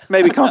 maybe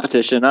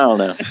competition. I don't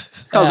know.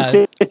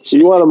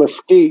 You want a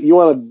mesquite. You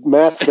want a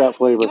mascot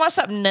flavor. You want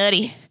something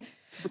nutty.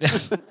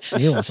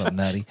 You want something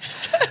nutty.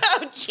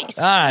 Oh, jeez.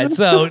 All right.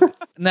 So,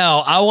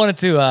 no, I wanted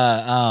to,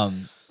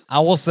 I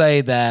will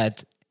say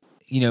that,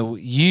 I've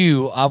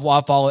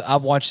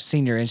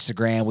seen your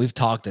Instagram. We've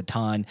talked a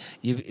ton.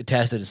 You've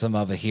attested to some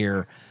of it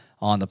here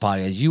on the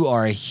podcast. You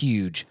are a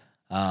huge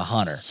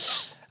hunter.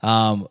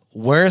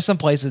 Where are some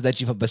places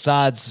that you've,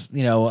 besides,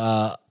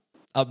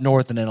 up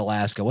north and in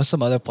Alaska, what's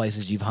some other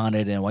places you've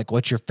hunted, and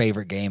what's your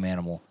favorite game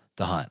animal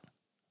to hunt?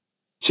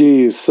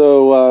 Geez,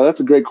 so that's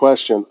a great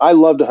question. I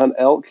love to hunt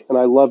elk, and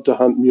I love to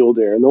hunt mule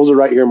deer, and those are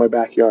right here in my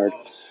backyard.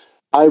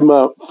 I'm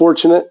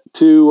fortunate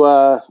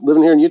to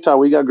living here in Utah.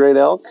 We got great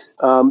elk.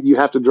 You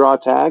have to draw a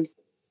tag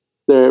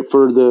there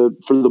for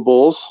the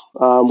bulls.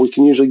 We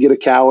can usually get a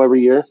cow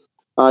every year.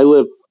 I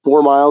live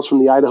 4 miles from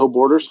the Idaho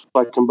border, so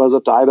I can buzz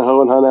up to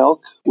Idaho and hunt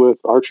elk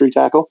with archery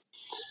tackle.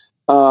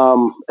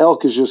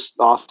 Elk is just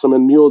awesome,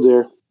 and mule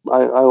deer.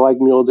 I like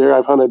mule deer.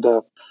 I've hunted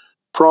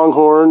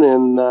pronghorn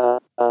in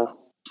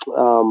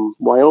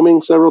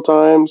Wyoming several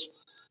times,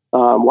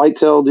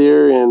 whitetail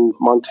deer in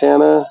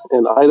Montana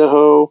and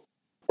Idaho,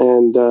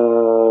 and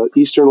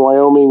eastern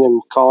Wyoming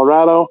and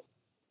Colorado.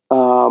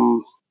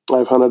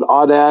 I've hunted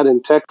aoudad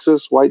in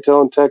Texas,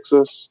 whitetail in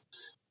Texas,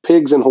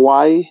 pigs in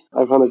Hawaii.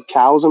 I've hunted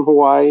cows in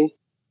Hawaii.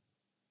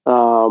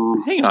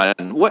 Hang on,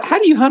 how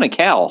do you hunt a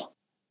cow?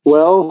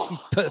 Well,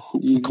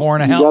 you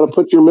got to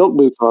put your milk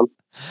boots on.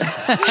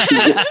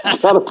 You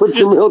got to put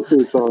your milk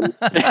boots on.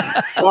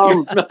 I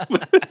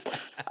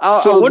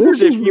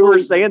wondered if you were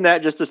saying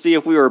that just to see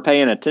if we were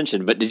paying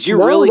attention, but did you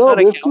really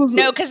hunt a cow?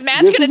 No, because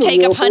Matt's going to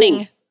take up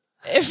hunting.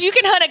 If you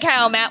can hunt a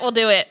cow, Matt will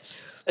do it.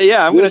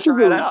 Yeah, I'm going to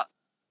try it out.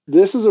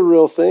 This is a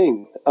real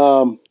thing.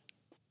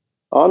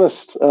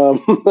 Honest.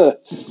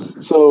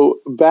 So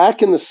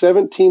back in the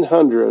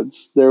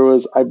 1700s, there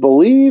was, I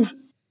believe,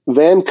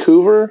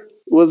 Vancouver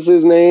was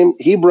his name.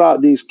 He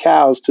brought these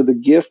cows to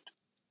the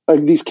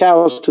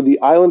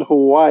island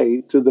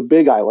Hawaii, to the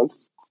Big Island,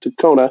 to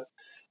Kona,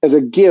 as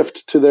a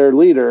gift to their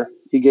leader.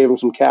 He gave them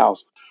some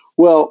cows.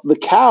 Well, the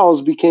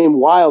cows became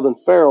wild and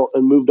feral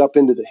and moved up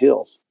into the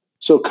hills.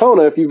 So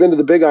Kona, if you've been to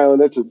the Big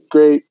Island, that's a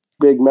great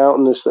big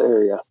mountainous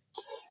area.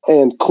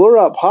 And clear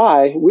up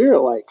high, we're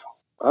at like,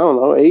 I don't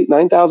know,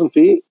 8,000-9,000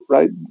 feet,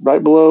 right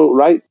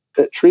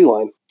at tree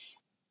line,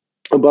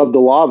 above the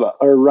lava,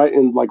 or right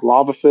in like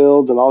lava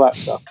fields and all that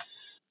stuff.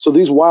 So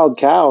these wild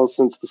cows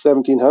since the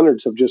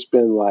 1700s have just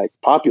been like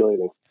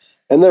populating,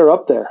 and they're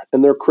up there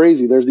and they're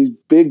crazy. There's these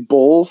big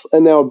bulls,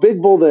 and now a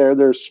big bull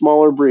they're a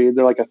smaller breed.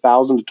 They're like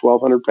 1,000 to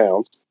 1,200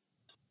 pounds.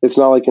 It's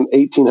not like an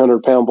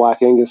 1,800 pound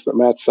Black Angus that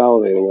Matt's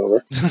salivating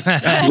over.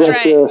 That's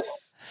right.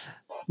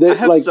 I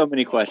have so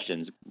many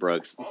questions,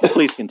 Brooks.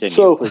 Please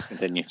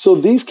continue. So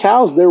these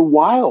cows, they're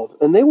wild,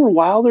 and they were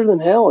wilder than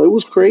hell. It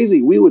was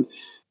crazy. We would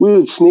we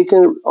would sneak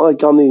in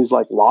like on these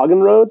like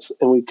logging roads,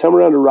 and we'd come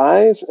around to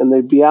Rise, and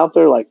they'd be out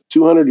there like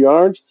 200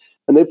 yards,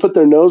 and they put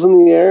their nose in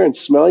the air and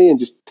smell you and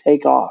just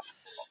take off.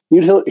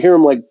 You'd hear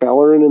them like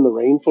bellowing in the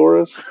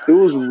rainforest. It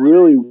was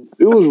really,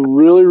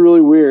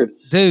 really weird.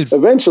 Dude.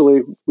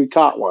 Eventually, we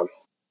caught one.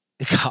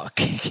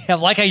 I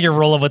like how you're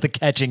rolling with the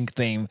catching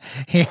theme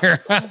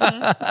here.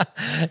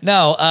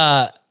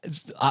 No,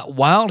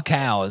 wild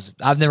cows,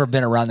 I've never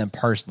been around them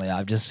personally.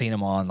 I've just seen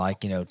them on like,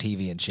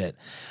 TV and shit.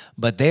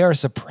 But they are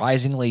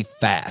surprisingly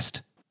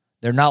fast.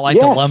 They're not like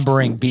the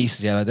lumbering beasts.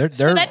 They're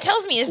so that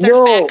tells me, is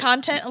their fat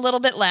content a little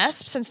bit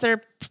less since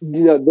they're...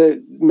 there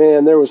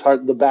was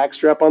the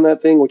backstrap on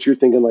that thing, which you're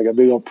thinking like a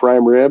big old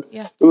prime rib.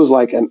 Yeah. It was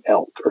like an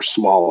elk or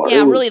smaller.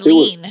 Yeah, really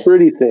lean. It was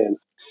pretty thin.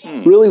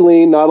 Really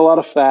lean, not a lot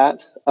of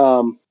fat.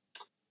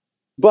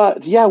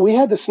 But yeah, we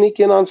had to sneak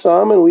in on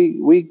some, and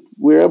we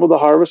were able to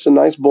harvest a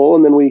nice bull,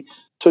 and then we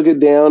took it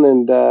down,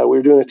 and we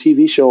were doing a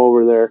TV show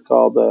over there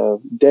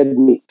called Dead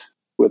Meat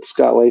with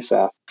Scott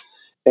Lasaf.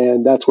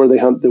 And that's where they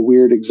hunt the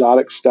weird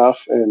exotic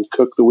stuff and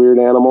cook the weird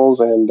animals.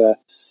 And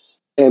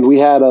we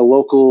had a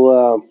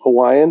local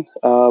Hawaiian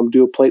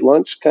do a plate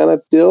lunch kind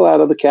of deal out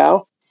of the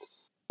cow.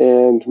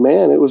 And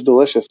man, it was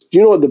delicious. Do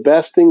you know what the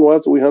best thing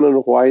was that we hunted in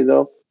Hawaii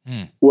though?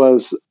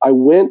 Was I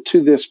went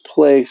to this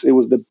place. It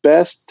was the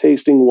best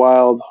tasting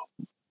wild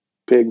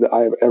pig that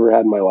I have ever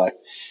had in my life.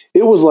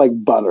 It was like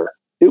butter.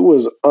 It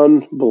was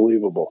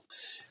unbelievable.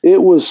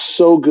 It was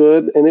so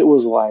good, and it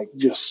was like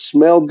just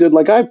smelled good.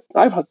 Like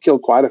I've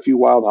killed quite a few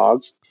wild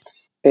hogs,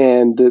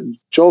 and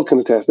Joel can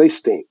attest, they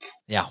stink.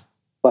 Yeah,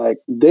 like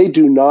they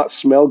do not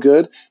smell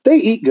good. They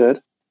eat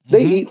good.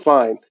 They eat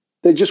fine.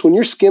 They just, when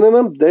you're skinning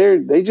them,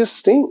 they just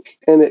stink,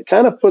 and it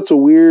kind of puts a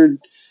weird,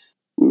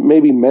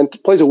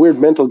 plays a weird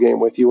mental game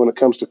with you when it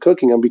comes to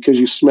cooking them because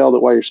you smell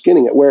it while you're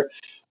skinning it. Where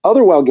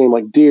other wild game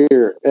like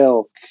deer,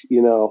 elk,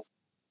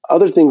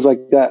 other things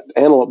like that,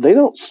 antelope, they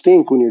don't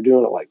stink when you're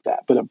doing it like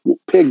that, but a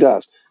pig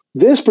does.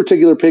 This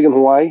particular pig in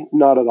Hawaii,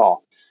 not at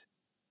all.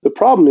 The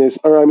problem is,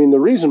 the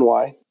reason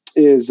why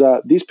is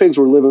these pigs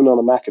were living on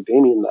a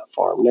macadamia nut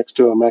farm next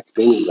to a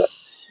macadamia nut.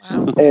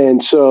 Wow.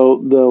 And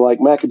so the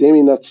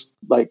macadamia nuts,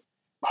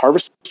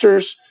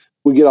 harvesters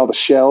would get all the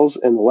shells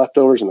and the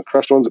leftovers and the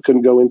crushed ones that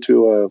couldn't go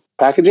into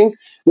packaging.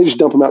 They just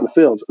dump them out in the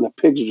fields, and the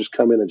pigs would just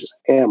come in and just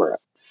hammer it.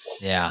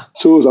 Yeah.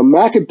 So it was a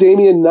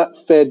macadamia nut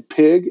fed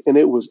pig, and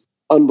it was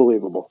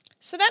unbelievable.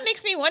 So that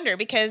makes me wonder,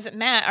 because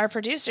Matt, our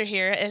producer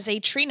here, is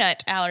a tree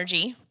nut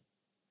allergy.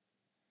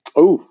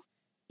 Oh.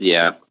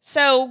 Yeah.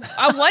 So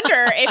I wonder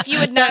if you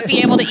would not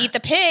be able to eat the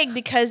pig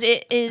because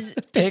its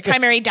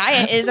primary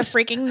diet is a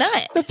freaking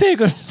nut. The pig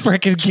would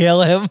freaking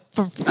kill him.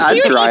 He would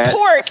eat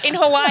pork in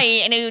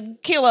Hawaii and it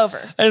would keel over.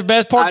 That's the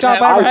best pork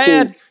chop I ever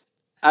had.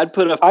 I'd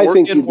put a fork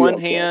in one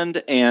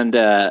hand and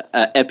an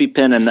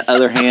EpiPen in the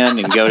other hand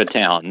and go to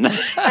town.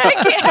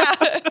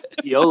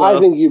 YOLO. I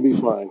think you'd be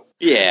fine.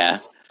 Yeah.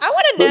 I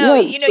want to know,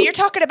 you're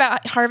talking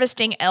about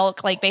harvesting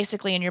elk,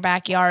 basically in your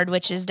backyard,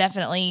 which is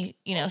definitely,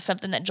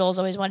 something that Joel's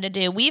always wanted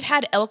to do. We've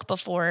had elk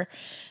before,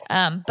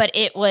 but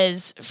it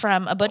was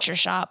from a butcher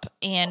shop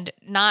and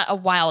not a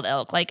wild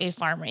elk, like a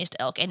farm raised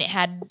elk. And it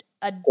had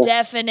a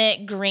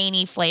definite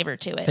grainy flavor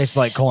to it. Tastes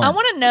like corn. I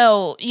want to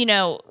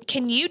know,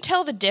 can you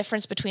tell the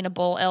difference between a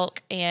bull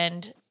elk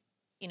and,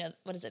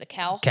 what is it, a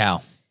cow?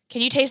 Cow.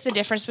 Can you taste the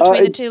difference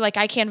between the two, like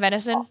I can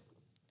venison?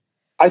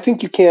 I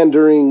think you can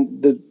during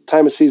the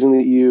time of season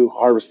that you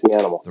harvest the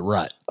animal. The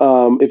rut.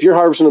 If you're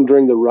harvesting them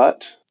during the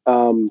rut,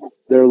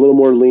 they're a little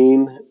more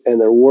lean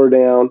and they're wore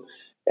down.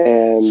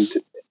 And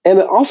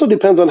it also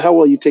depends on how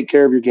well you take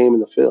care of your game in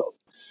the field.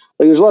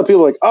 Like there's a lot of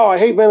people like, oh, I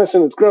hate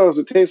venison. It's gross.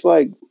 It tastes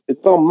like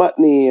it's all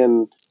muttony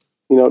and,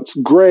 it's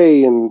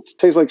gray and it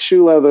tastes like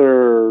shoe leather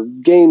or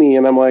gamey.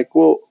 And I'm like,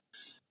 well,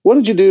 what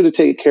did you do to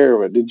take care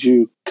of it? Did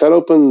you cut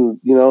open,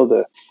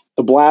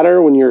 the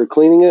bladder when you're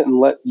cleaning it and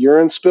let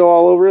urine spill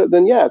all over it?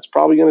 Then yeah, it's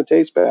probably going to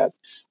taste bad.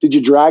 Did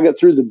you drag it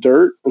through the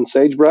dirt and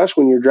sagebrush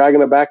when you're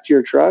dragging it back to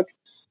your truck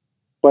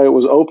while it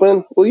was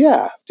open? Well,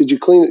 yeah. Did you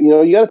clean it?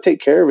 You got to take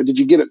care of it. Did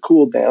you get it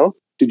cooled down?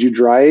 Did you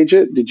dry age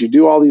it? Did you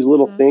do all these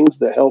little things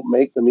that help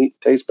make the meat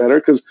taste better?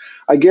 Because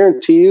I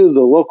guarantee you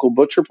the local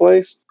butcher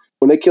place,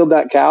 when they killed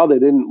that cow, they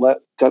didn't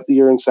cut the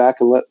urine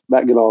sac and let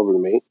that get all over the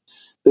meat.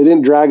 They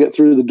didn't drag it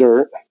through the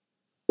dirt.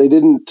 They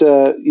didn't,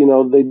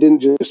 they didn't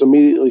just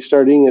immediately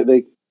start eating it.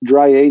 They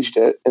dry aged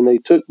it, and they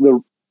took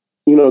went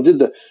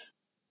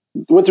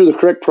through the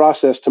correct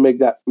process to make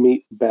that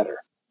meat better.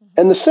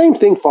 And the same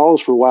thing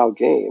follows for wild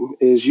game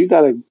is you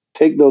got to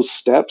take those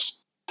steps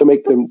to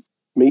make the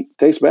meat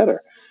taste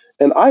better.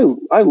 And I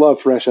love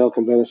fresh elk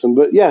and venison,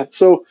 but yeah,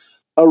 so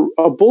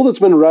a bull that's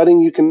been rutting,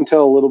 you can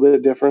tell a little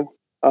bit different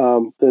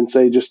than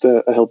say just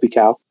a healthy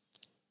cow.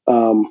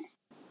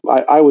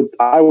 I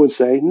would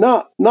say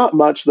not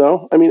much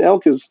though. I mean,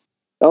 elk is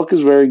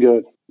very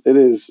good. It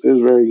is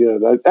very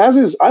good.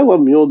 I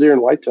love mule deer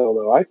and whitetail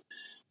though.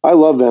 I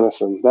love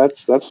venison.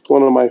 That's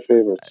one of my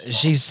favorites.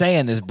 She's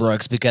saying this,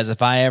 Brooks, because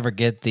if I ever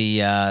get the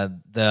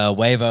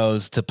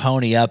Huevos to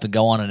pony up and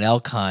go on an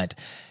elk hunt,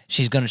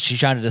 she's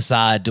trying to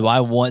decide, do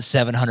I want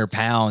 700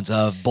 pounds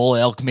of bull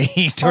elk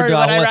meat Or do would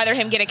I want rather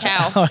him get a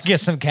cow? or get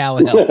some cow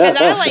elk? Because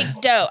I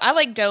like doe. I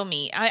like doe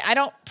meat.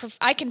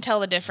 I can tell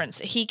the difference.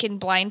 He can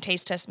blind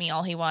taste test me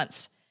all he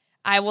wants.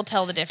 I will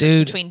tell the difference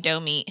between doe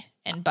meat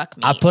and buck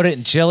meat. I put it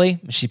in chili.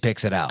 She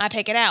picks it out. I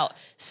pick it out.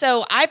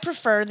 So I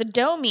prefer the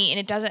doe meat, and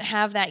it doesn't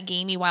have that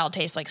gamey wild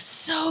taste. Like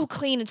so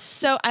clean. It's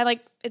so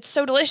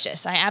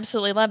delicious. I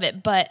absolutely love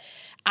it. But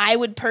I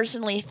would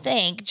personally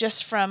think,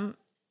 just from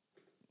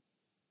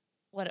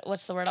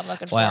what's the word I'm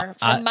looking for?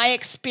 From my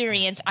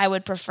experience, I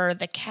would prefer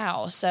the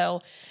cow.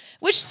 So,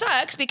 which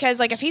sucks because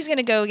like if he's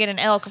gonna go get an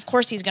elk, of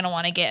course he's gonna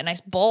want to get a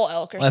nice bull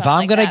elk or something. If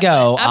I'm gonna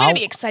go, I'm gonna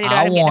be excited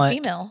about him getting a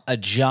female. A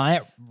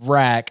giant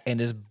rack and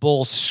his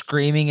bull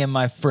screaming in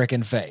my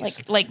freaking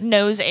face. Like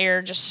nose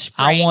air just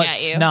spraying I want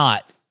at you.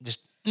 snot. Just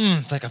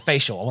it's like a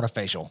facial. I want a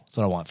facial. That's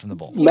what I want from the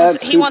bull.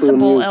 He wants a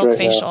bull elk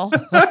facial.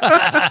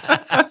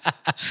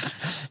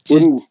 What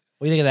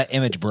do you think of that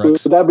image,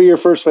 Brooks? Would that be your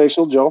first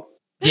facial, Joe?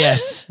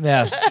 Yes.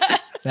 That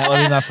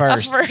would be my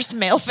first. A first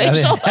male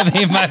facial. That'd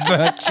be my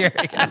book. Sure.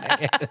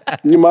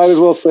 You might as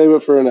well save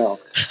it for an elk.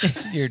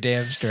 You're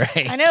damn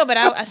straight. I know, but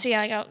I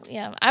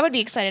would be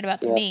excited about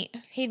the meat.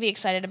 He'd be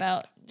excited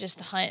about just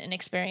the hunt and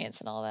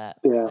experience and all that.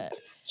 Yeah. But.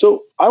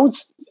 So I would,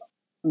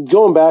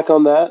 going back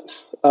on that,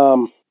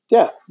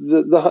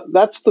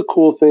 that's the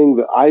cool thing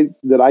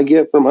that I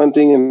get from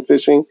hunting and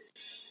fishing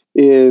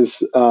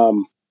is,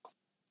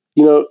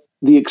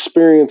 the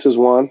experience is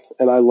one,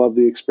 and I love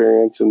the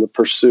experience and the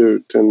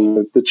pursuit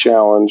and the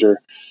challenge, or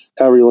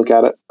however you look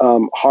at it.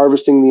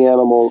 Harvesting the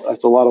animal,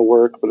 that's a lot of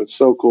work, but it's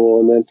so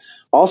cool. And then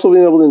also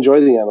being able to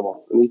enjoy the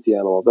animal and eat the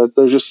animal.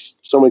 There's just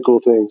so many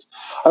cool things.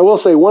 I will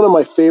say one of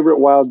my favorite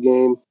wild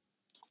game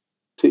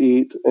to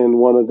eat, and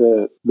one of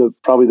the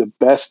probably the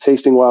best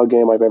tasting wild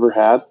game I've ever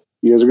had.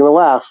 You guys are gonna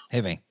laugh.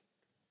 Hit me.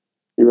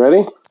 You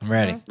ready? I'm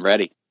ready.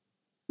 Ready.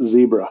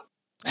 Zebra.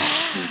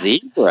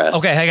 Zebra.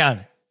 Okay, hang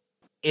on.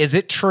 Is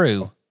it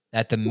true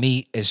that the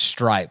meat is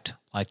striped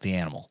like the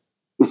animal?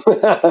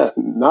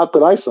 Not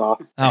that I saw.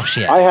 Oh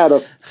shit! I had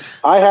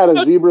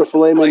a zebra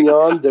filet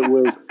mignon that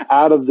was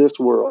out of this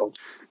world.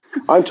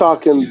 I'm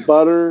talking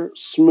butter,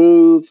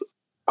 smooth.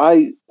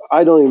 I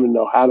don't even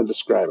know how to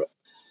describe it.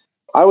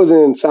 I was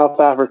in South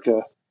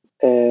Africa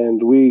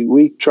and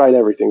we tried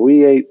everything.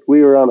 We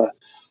were on a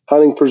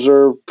hunting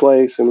preserve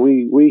place and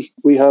we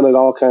hunted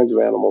all kinds of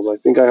animals. I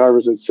think I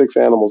harvested 6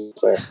 animals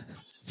there.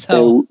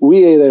 So and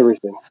we ate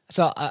everything.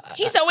 So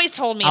he's always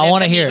told me that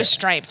the meat was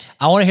striped.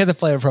 I want to hear the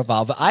flavor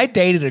profile, but I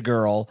dated a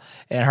girl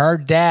and her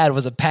dad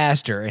was a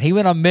pastor and he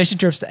went on mission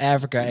trips to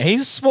Africa and he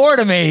swore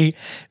to me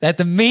that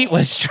the meat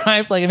was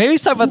striped. Like maybe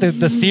he's talking about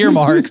the sear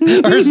marks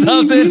or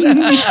something.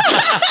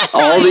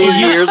 All these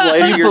years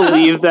later, you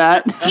believe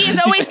that?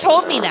 He's always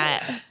told me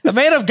that. The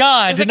man of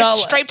God did not.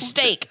 A striped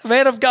steak. The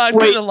man of God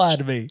couldn't lie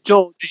to me.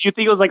 Joel, did you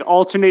think it was like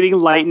alternating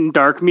light and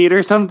dark meat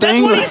or something?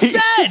 That's what he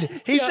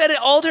said. He said it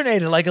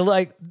alternated like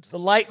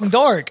light and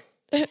dark.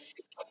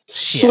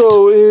 Shit.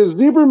 So is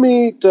zebra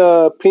meat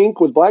pink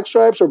with black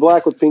stripes or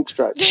black with pink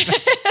stripes?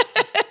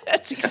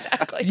 That's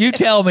exactly. You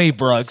tell me,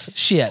 Brooks.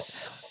 Shit.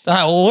 All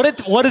right. Well,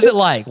 what is it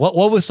like? What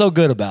was so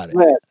good about it?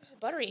 Red.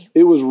 Buttery.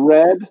 It was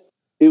red.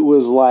 It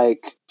was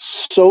like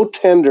so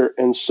tender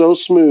and so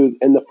smooth,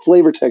 and the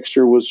flavor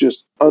texture was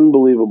just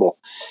unbelievable.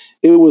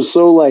 It was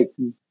so it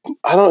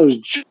was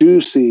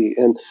juicy,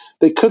 and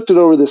they cooked it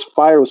over this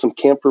fire with some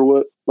camphor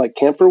wood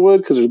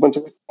because there's a bunch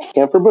of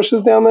camphor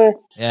bushes down there.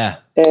 Yeah.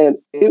 And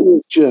it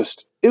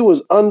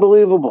was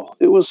unbelievable.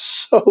 It was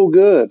so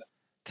good.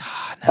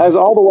 God, no. As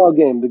all the wild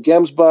game, the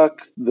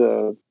gemsbuck,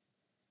 the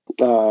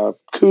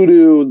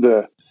kudu,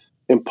 the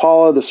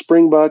impala, the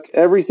springbuck,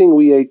 everything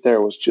we ate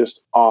there was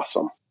just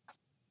awesome.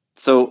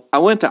 So I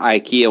went to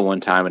IKEA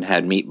one time and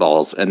had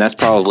meatballs, and that's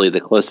probably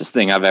the closest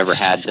thing I've ever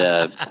had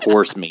to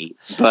horse meat.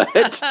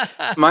 But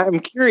I'm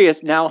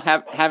curious now,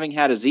 having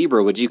had a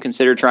zebra, would you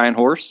consider trying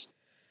horse?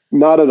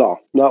 Not at all.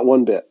 Not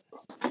one bit.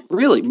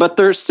 Really? But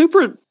they're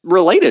super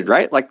related,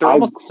 right? Like they're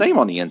almost the same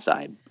on the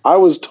inside. I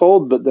was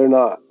told, but they're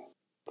not.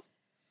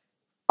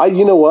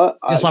 You know what?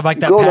 Just like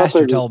that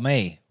pastor told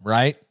me,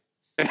 right?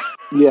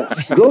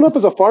 Yes. Growing up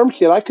as a farm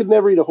kid, I could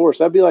never eat a horse.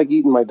 That'd be like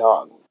eating my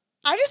dog.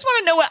 I just want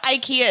to know what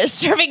IKEA is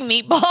serving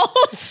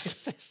meatballs.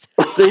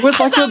 There was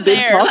like a big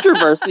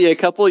controversy a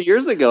couple of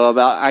years ago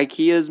about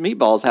IKEA's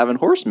meatballs having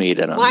horse meat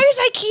in them. Why does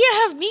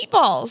IKEA have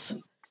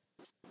meatballs?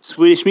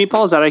 Swedish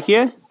meatballs at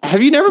IKEA?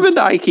 Have you never been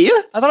to IKEA?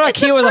 I thought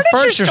IKEA was a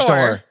furniture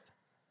store.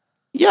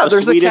 Yeah,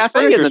 there's a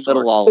cafe in the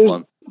middle of all of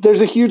them.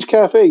 There's a huge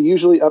cafe,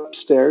 usually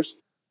upstairs.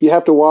 You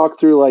have to walk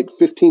through like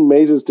 15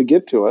 mazes to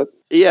get to it.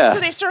 Yeah. So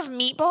they serve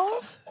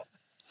meatballs?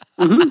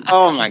 Mm-hmm.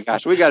 Oh my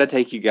gosh, we got to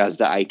take you guys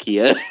to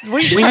IKEA.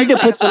 We need to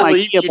put some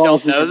IKEA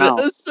balls in your mouth.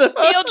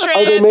 Field trip.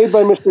 Are they made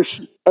by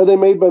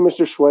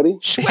Mr. Sweaty?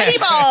 Sweaty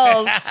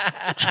balls.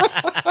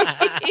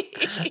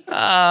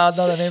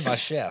 No, they're made by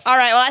Chef. All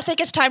right, well, I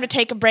think it's time to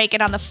take a break.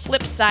 And on the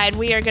flip side,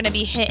 we are going to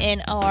be hitting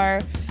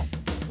our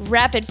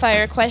rapid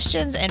fire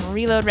questions and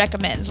reload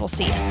recommends. We'll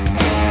see you.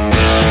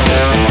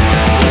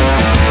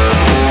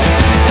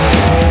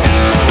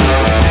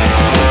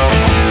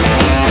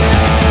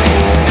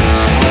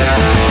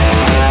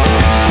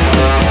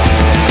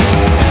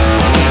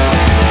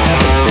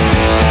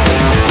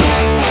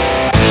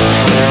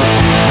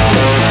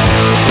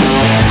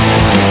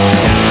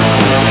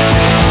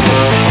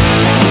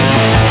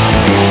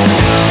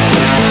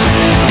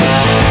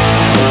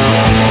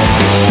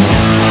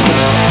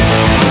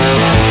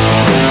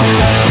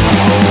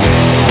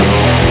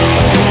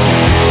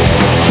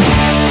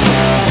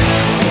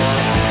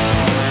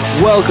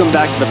 Welcome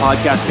back to the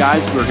podcast,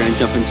 guys. We're going to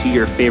jump into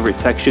your favorite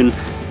section,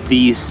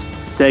 the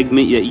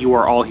segment that you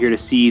are all here to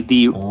see,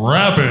 the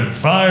rapid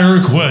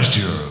fire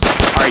question.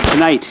 All right,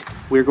 tonight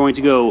we're going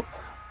to go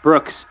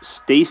Brooks,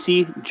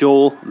 Stacy,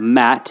 Joel,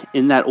 Matt,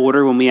 in that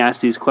order when we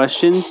ask these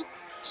questions.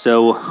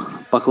 So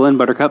buckle in,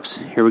 buttercups.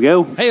 Here we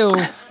go. Hey-o.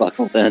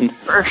 Buckle in.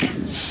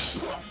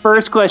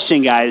 First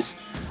question, guys.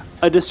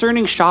 A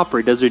discerning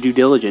shopper does their due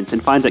diligence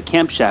and finds that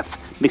Camp Chef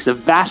makes a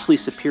vastly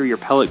superior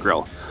pellet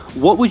grill.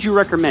 What would you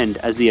recommend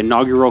as the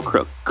inaugural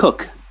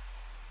cook,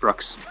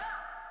 Brooks?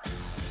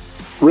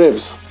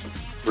 Ribs.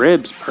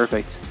 Ribs,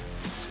 perfect.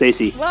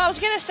 Stacy. Well, I was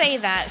going to say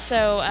that,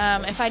 so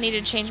if I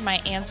needed to change my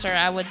answer,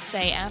 I would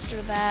say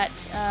after that,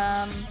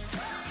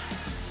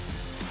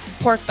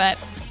 pork butt.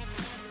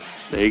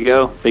 There you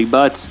go. Big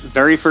butts.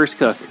 Very first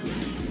cook.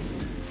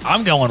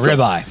 I'm going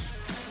ribeye.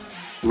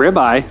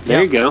 Ribeye.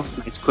 There Yep. you go.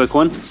 Nice quick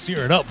one.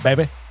 Sear it up,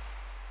 baby.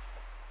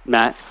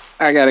 Matt.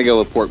 I gotta go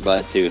with pork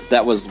butt too.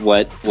 That was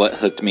what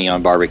hooked me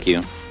on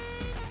barbecue.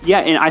 Yeah,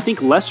 and I think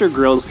lesser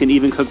grills can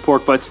even cook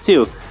pork butts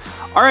too.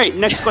 All right,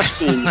 next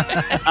question.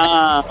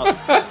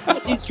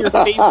 What is your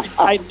favorite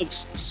type of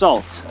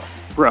salt?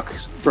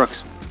 Brooks.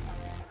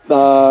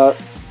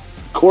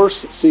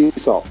 Coarse sea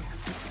salt.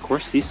 Of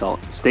course, sea salt.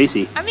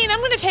 Stacy. I mean, I'm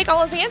going to take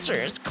all his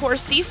answers.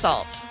 Coarse sea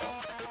salt.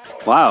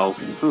 Wow.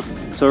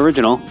 So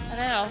original. I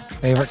know.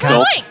 Favorite That's what I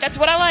kind? like. That's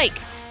what I like.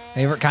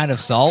 Favorite kind of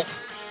salt?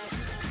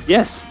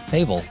 Yes.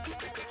 Table.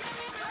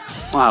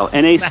 Wow.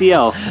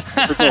 NaCl.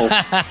 For gold.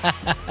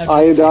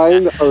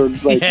 Iodine or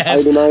like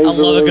Yes, iodinized. I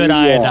love a good or-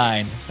 yeah.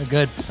 iodine. A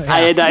good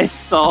Iodized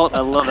salt. I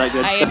love that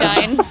good stuff.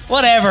 Iodine.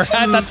 Whatever. I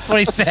thought that's what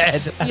he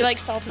said. You like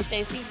salty,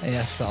 Stacy?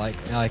 Yes, I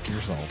like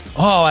your salt.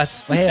 Oh,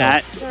 that's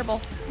Matt.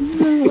 Terrible.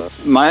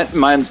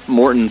 Mine's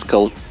Morton's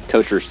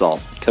kosher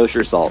salt.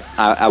 Kosher salt.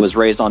 I was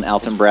raised on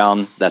Alton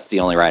Brown. That's the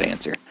only right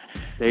answer.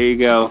 There you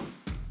go.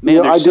 Man,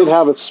 You know, I there's did so,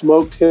 have a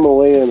smoked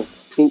Himalayan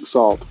pink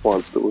salt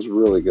once that was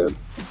really good.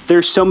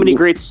 there's so many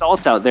great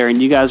salts out there,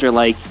 and you guys are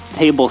like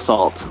table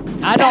salt.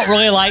 I don't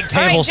really like All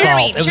table right,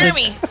 Jeremy. salt. It was a-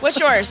 Jeremy, what's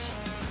yours?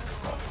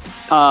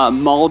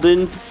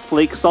 Malden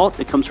flake salt.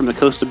 It comes from the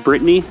coast of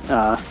Brittany.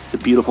 It's a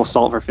beautiful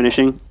salt for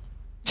finishing.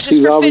 Just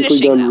He's for obviously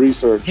finishing, done though.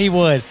 research. He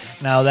would.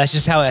 No, that's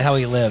just how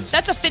he lives.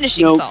 That's a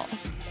finishing Nope. salt.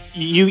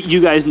 You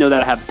guys know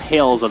that I have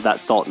pails of that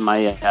salt in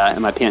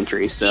my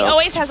pantry. So He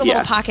always has a yeah.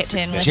 little pocket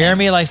tin with him.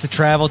 Jeremy likes to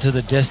travel to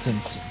the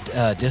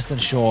distant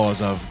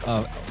shores of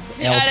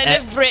The island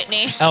of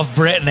Brittany. of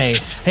Brittany.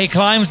 He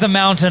climbs the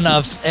mountain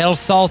of El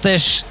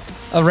Saltish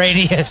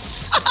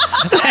Arrhenius.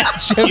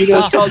 You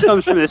know, salt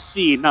comes from the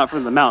sea, not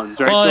from the mountains,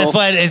 right? Well, that's Joel?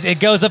 why it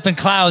goes up in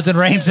clouds and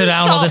rains it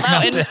down on this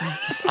Salt mountain.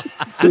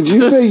 Did you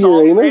The say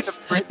salt Uranus?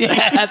 rain of Brittany.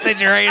 Yeah, I said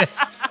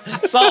Uranus.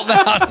 Salt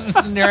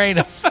Mountain,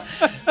 Uranus.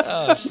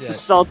 Oh, shit.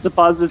 Salt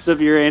deposits of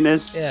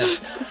Uranus. Yeah.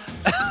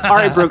 All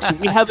right, Brooks,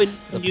 we have a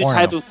new porno.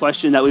 type of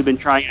question that we've been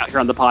trying out here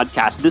on the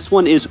podcast. This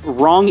one is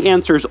wrong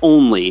answers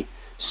only.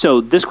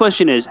 So this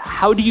question is,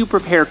 how do you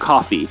prepare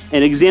coffee?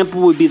 An example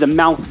would be the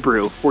mouth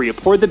brew, where you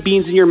pour the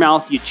beans in your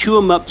mouth, you chew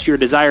them up to your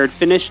desired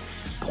finish,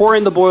 pour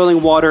in the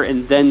boiling water,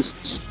 and then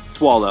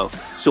swallow.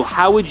 So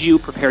how would you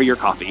prepare your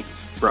coffee,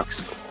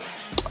 Brooks?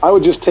 I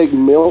would just take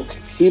milk,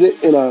 heat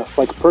it in a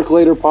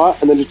percolator pot,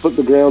 and then just put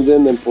the grounds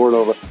in, then pour it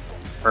over.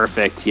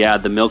 Perfect. Yeah,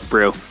 the milk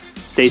brew.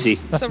 Stacy.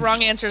 So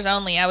wrong answers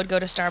only. I would go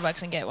to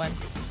Starbucks and get one.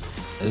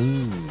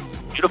 Ooh.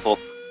 Beautiful.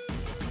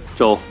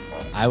 Joel.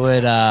 I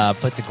would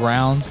put the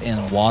grounds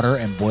in water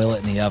and boil it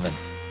in the oven.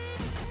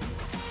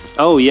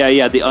 Oh,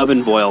 yeah, the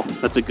oven boil.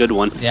 That's a good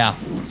one. Yeah.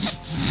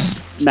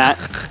 Matt.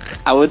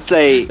 I would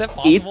say that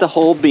possible? eat the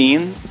whole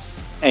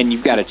beans, and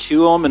you've got to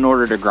chew them in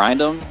order to grind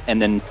them,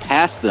 and then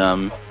pass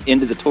them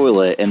into the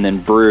toilet, and then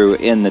brew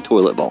in the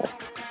toilet bowl.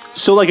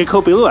 So like a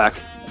Kopi Luwak.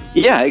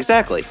 Yeah,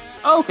 exactly.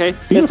 Oh, okay.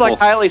 It's Beautiful. like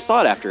highly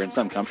sought after in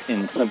some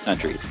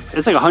countries.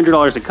 It's like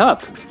 $100 a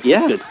cup. Yeah.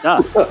 That's good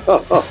stuff.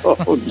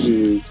 Oh,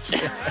 jeez.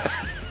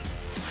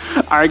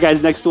 All right,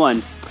 guys, next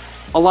one.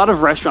 A lot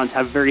of restaurants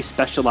have very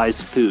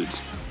specialized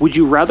foods. Would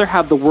you rather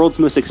have the world's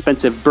most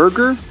expensive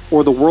burger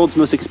or the world's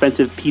most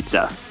expensive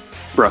pizza?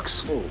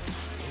 Brooks.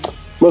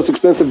 Most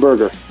expensive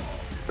burger.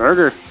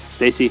 Burger.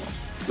 Stacy.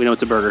 We know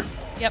it's a burger.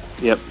 Yep.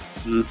 Yep.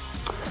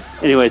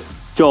 Anyways,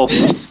 Joel.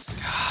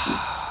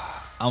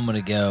 I'm going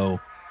to go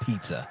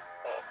pizza.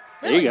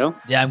 There you go.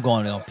 Yeah, I'm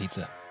going on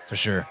pizza for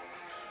sure.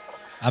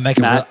 I make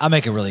a Matt?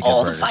 really good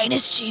All the burger.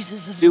 finest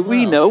cheeses of Do the we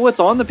world. know what's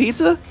on the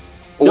pizza?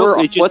 Nope,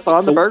 Or it just- what's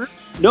on the burger?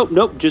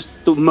 Nope. Just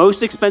the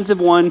most expensive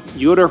one.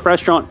 You go to a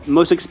restaurant,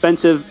 most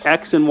expensive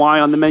X and Y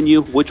on the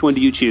menu. Which one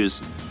do you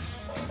choose?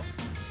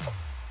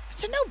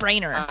 It's a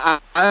no-brainer.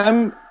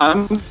 I'm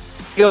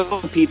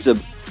going pizza,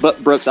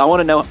 but Brooks, I want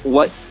to know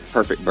what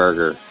perfect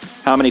burger.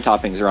 How many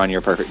toppings are on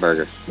your perfect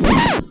burger?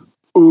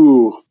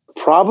 Ooh,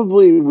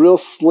 probably real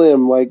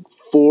slim, like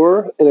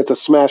 4, and it's a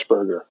smash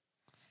burger.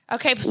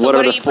 Okay, so What what are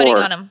are the you putting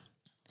 4? on them?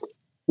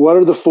 What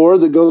are the 4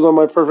 that goes on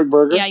my perfect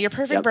burger? Yeah, your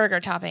perfect Yep. burger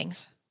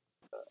toppings.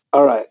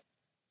 All right.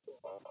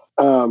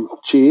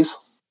 Cheese,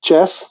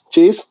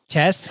 cheese.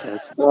 Chess?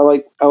 Yes. I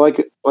like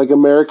it like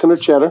American or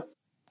cheddar.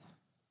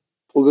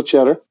 We'll go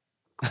cheddar.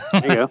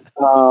 There you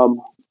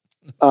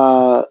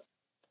go.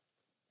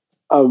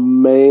 A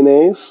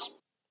mayonnaise.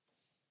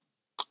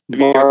 Have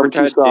you ever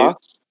Barbecue tried sauce.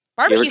 Duke's? You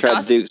Barbecue ever tried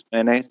sauce. Duke's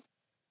mayonnaise?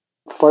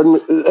 Pardon me.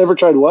 Ever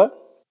tried what?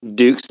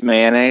 Duke's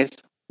mayonnaise?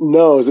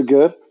 No, is it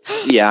good?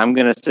 Yeah, I'm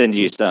gonna send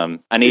you some.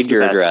 I It's need the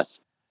your best. address.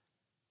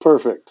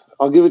 Perfect.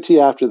 I'll give it to you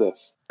after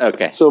this.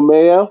 Okay. So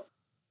mayo,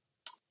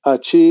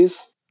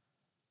 cheese,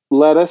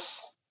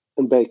 lettuce,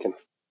 and bacon.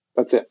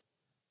 That's it.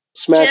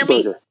 Smash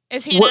Jeremy, burger.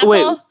 is he an Wait,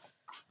 asshole?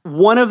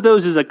 One of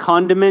those is a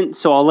condiment,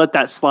 so I'll let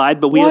that slide.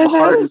 But we have a What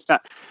hard is- and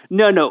fast.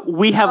 No,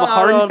 we have a I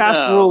hard and don't fast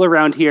know. rule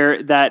around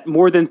here that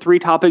more than 3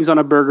 toppings on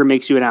a burger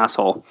makes you an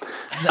asshole.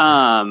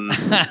 I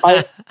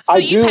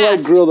you do like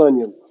passed. grilled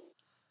onions.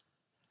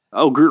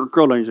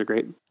 Grilled onions are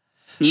great.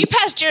 You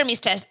passed Jeremy's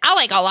test. I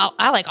like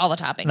all the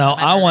toppings. No, on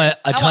my I burger. want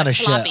a I ton want of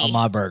shit sloppy. on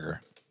my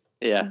burger.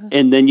 Yeah.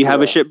 And then you have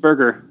Yeah. a shit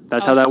burger.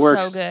 That's how Oh, that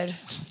works. So good.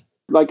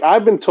 Like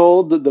I've been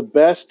told that the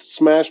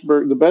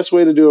best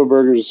way to do a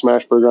burger is a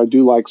smash burger. I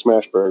do like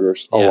smash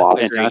burgers a Yeah. lot.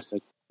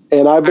 Fantastic.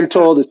 And I've been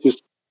told it's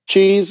just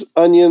cheese,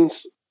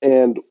 onions,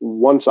 and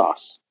one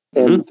sauce.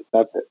 And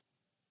that's it.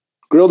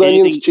 Grilled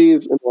Anything- onions,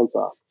 cheese, and one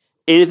sauce.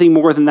 Anything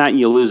more than that, and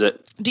you lose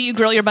it. Do you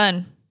grill your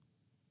bun?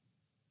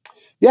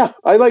 Yeah,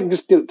 I like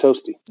just get it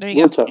toasty. There you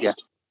Little go. toast. Yeah.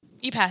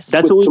 You passed.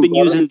 That's With what we've some been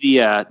butter.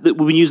 using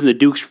we've been using the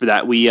Dukes for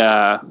that. We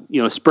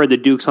spread the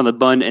Dukes on the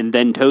bun and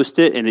then toast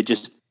it, and it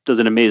just does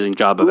an amazing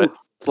job of it.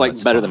 It's like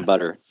That's better fine. than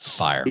butter.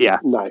 Fire. Yeah.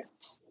 Nice.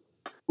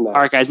 All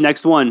right, guys.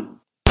 Next one.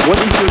 What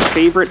is your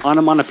favorite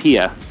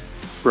onomatopoeia,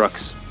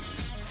 Brooks?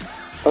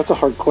 That's a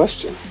hard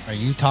question. Are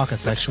you talking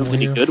So sexual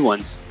many here? good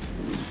ones.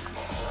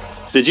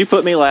 Did you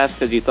put me last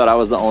because you thought I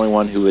was the only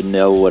one who would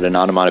know what an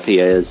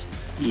onomatopoeia is?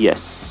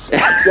 Yes.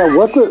 Yeah,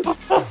 what's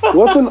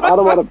an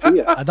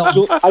onomatopoeia? I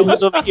don't I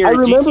was over here I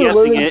remember GTSing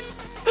learning- it.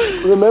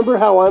 Remember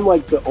how I'm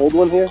like the old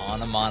one here?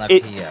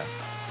 onomatopoeia.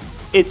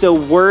 It's a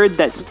word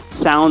that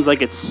sounds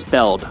like it's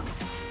spelled.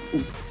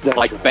 That's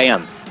Like right.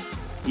 bam.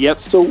 Yep.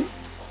 So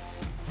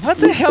What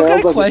the It hell kind sounds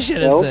of like question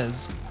it's spelled.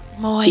 is this?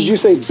 Moist. did you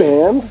say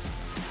band?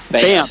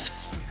 Bam.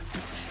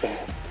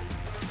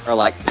 Or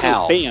like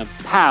pow. Bam.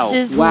 Pow.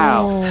 Sizzle.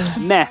 Wow.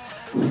 Meh.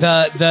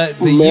 The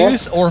Meh.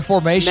 use or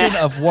formation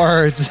Meh. of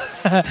words.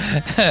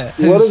 What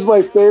is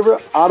my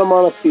favorite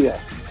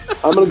onomatopoeia?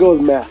 I'm gonna go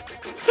with math.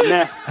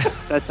 Meh.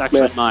 That's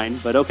actually Meh. mine,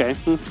 but okay.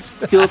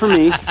 Steal it from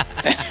me.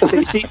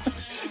 Stacey.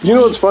 You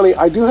know what's funny?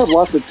 I do have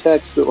lots of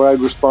texts that where I'd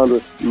respond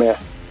with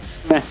math.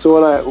 Meh.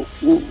 So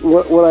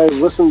when I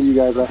listened to you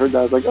guys, I heard that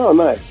I was like, oh,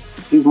 nice.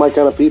 He's my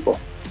kind of people.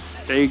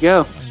 There you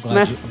go.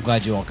 I'm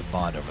glad you all could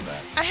bond over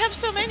that. I have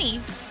so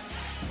many.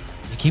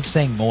 You keep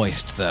saying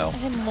moist though. I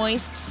have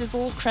moist,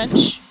 sizzle,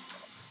 crunch.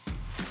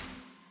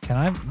 Can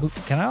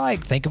I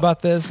like think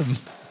about this and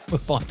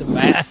move on to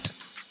Matt?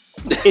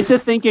 It's a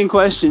thinking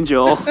question,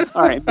 Joel.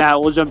 All right, Matt,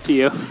 we'll jump to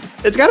you.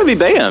 It's got to be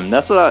bam.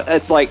 That's what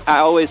it's like. I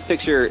always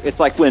picture. It's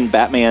like when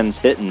Batman's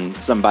hitting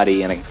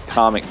somebody in a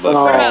comic book,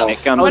 Oh. and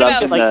it comes What up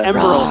about, in Like the.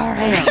 Emerald. Roar.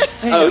 Bam.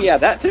 Bam. Oh yeah,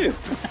 that too.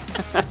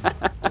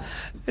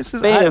 This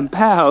is Bam.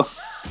 Pow.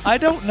 I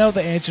don't know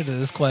the answer to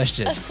this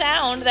question.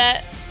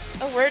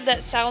 A word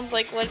that sounds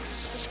like what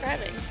it's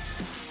describing.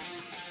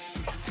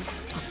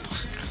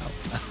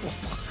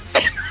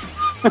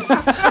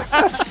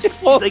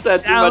 Like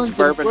sounds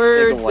and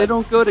words, they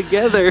don't go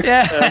together.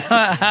 Yeah,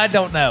 I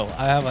don't know.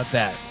 How about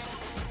that?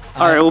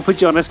 All right, we'll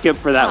put you on a skip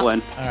for that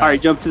one. All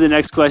right, jump to the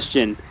next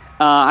question.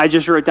 I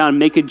just wrote down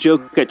make a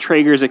joke at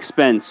Traeger's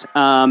expense.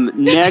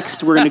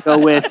 Next, we're going to go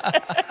with.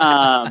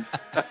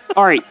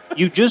 All right,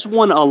 you just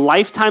won a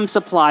lifetime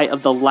supply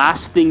of the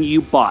last thing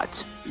you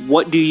bought.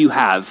 What do you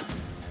have,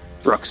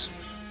 Brooks?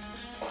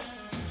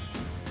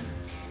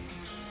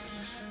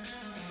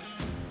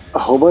 A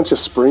whole bunch of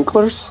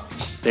sprinklers?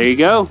 There you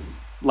go.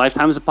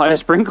 Lifetime supply of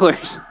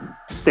sprinklers.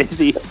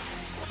 Stacy.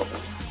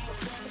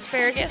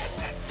 Asparagus.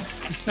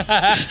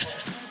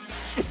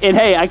 And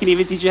hey, I can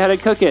even teach you how to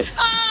cook it.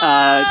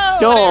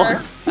 Joel.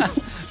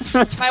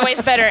 Whatever. My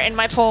way's better, and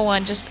my pole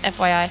one, just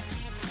FYI.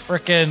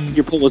 Frickin'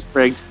 Your pool was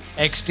rigged.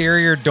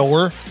 exterior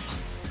door.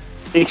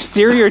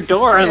 Exterior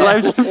door is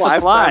lifetime supply.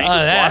 Lifetime.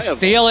 That's Wow.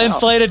 steel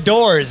insulated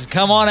doors.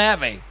 Come on at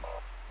me.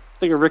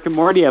 It's like a Rick and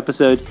Morty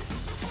episode.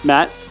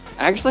 Matt?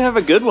 I actually have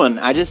a good one.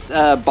 I just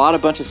bought a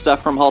bunch of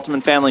stuff from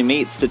Halteman Family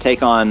Meats to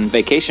take on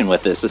vacation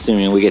with us,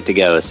 assuming we get to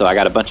go. So I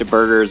got a bunch of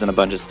burgers and a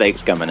bunch of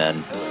steaks coming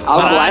in. I'll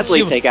But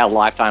gladly aren't you- take out a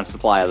lifetime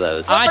supply of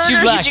those. What Aren't you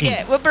burgers did lucky? you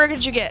get? What burger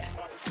did you get?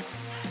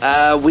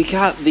 We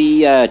got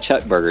the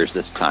Chuck burgers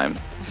this time.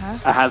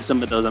 I have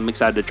some of those. I'm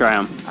excited to try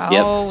them.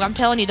 Oh, I'm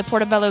telling you, the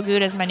Portobello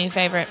Gouda is my new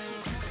favorite.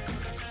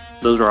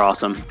 Those are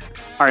awesome.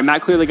 All right,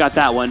 Matt clearly got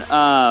that one.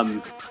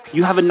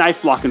 You have a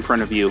knife block in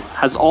front of you.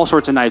 Has all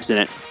sorts of knives in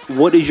it.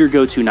 What is your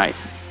go-to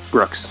knife,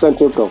 Brooks?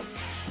 Santoco.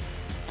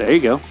 There you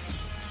go.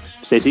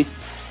 Stacy?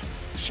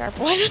 Sharp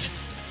one.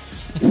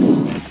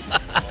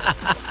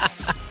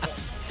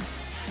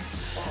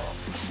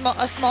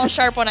 A small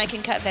sharp one I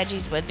can cut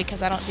veggies with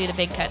because I don't do the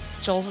big cuts.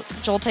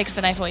 Joel takes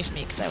the knife away from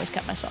me because I always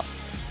cut myself.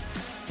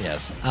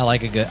 Yes, I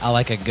like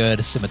a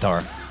good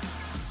scimitar.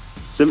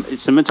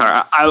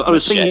 Scimitar. I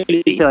was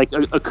thinking you'd say like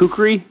a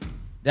kukri.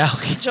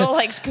 Okay. Joel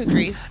likes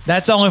kukris.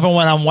 That's only for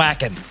when I'm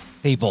whacking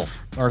people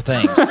or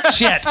things.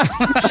 Shit.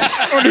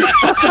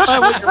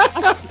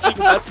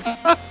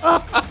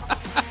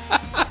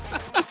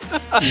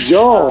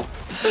 Joel,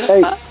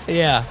 hey,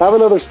 Yeah. have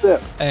another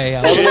sip. Hey,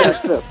 Have another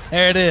sip.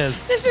 there it is.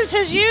 This is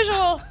his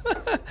usual.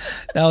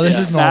 No, this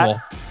is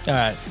normal. All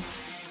right.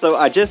 So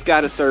I just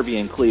got a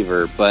Serbian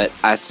cleaver, but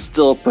I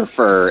still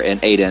prefer an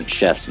 8-inch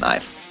chef's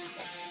knife.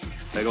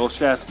 Big old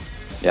chefs.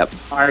 Yep.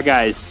 All right,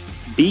 guys.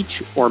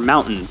 Beach or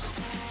mountains?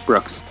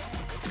 Brooks.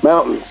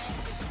 Mountains.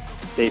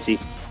 Stacy.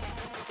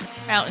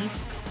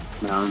 Mountains.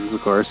 Mountains,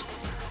 of course.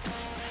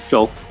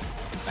 Joel.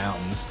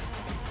 Mountains.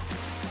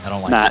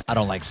 I Matt.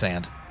 don't like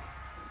sand.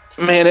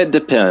 Man, it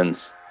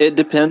depends. It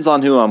depends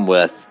on who I'm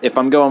with. If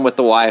I'm going with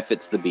the wife,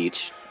 it's the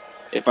beach.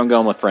 If I'm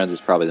going with friends,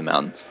 it's probably the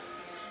mountains.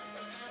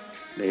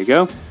 There you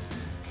go.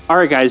 All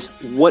right, guys.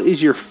 What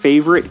is your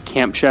favorite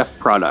Camp Chef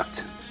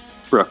product?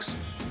 Brooks.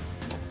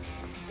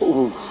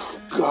 Oh,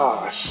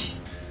 gosh.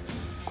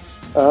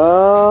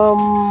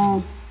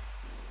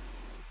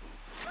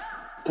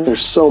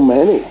 There's so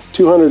many.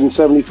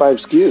 275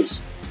 SKUs.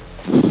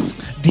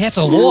 That's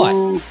a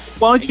lot.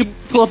 Why don't you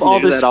pull up all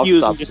the knew that off the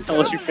SKUs top and just of tell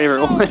your us your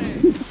favorite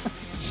one?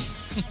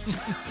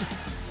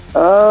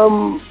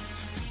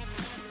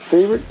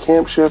 Favorite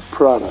Camp Chef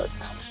product.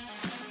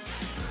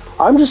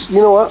 I'm just,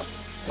 you know what?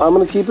 I'm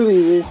going to keep it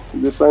easy. I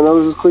know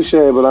this is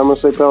cliche, but I'm going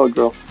to say Pellet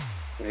Grill.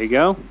 There you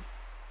go.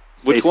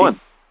 Which Stacey? one?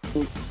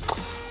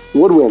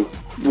 Woodwind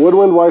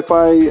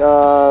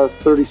Wi-Fi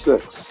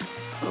 36.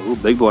 Oh,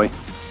 big boy.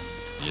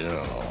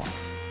 Yeah.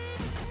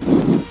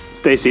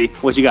 Stacy,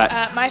 what you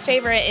got? My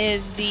favorite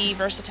is the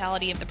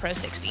versatility of the Pro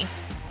 60.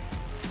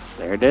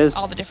 There it is.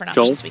 All the different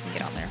Joel? options we can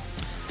get on there.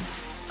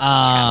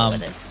 Travel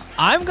with it.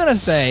 I'm gonna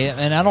say,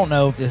 and I don't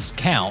know if this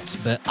counts,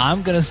 but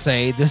I'm gonna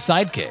say the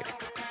Sidekick,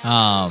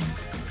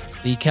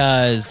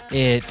 because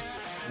it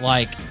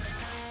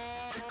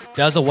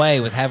does away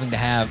with having to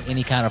have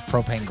any kind of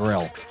propane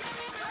grill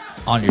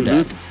on your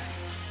deck.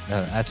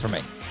 That's for me,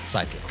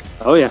 Sidekick.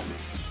 Oh, yeah.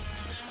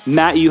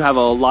 Matt, you have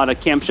a lot of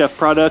Camp Chef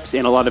products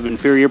and a lot of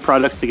inferior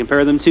products to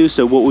compare them to.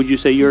 So what would you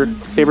say your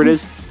favorite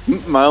is?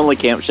 My only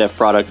Camp Chef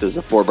product is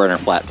a 4-burner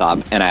flat top,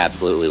 and I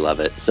absolutely love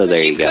it. So there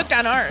you You've go. cooked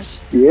on ours.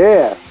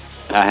 Yeah.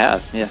 I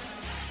have, yeah.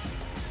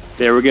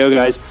 There we go,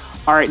 guys.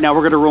 All right, now we're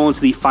going to roll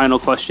into the final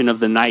question of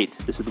the night.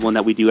 This is the one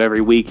that we do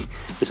every week.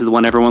 This is the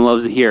one everyone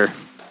loves to hear.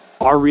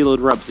 Are Reload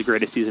rubs the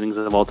greatest seasonings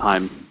of all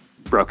time?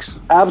 Brooks.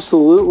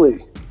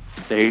 Absolutely.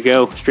 There you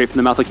go. Straight from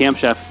the mouth of Camp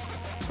Chef.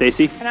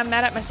 Stacy? And I'm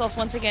mad at myself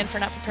once again for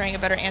not preparing a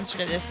better answer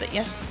to this, but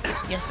yes,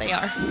 they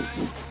are.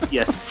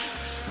 Yes.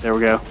 There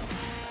we go.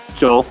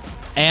 Joel?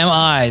 Am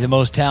I the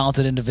most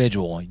talented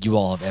individual you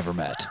all have ever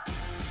met?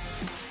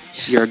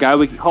 You're a guy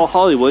we can call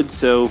Hollywood,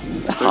 so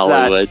there's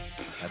Hollywood.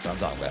 That's what I'm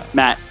talking about. that.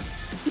 Matt?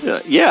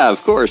 Yeah,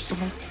 of course.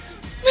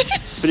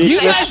 Finish You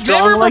this guys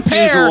strong never like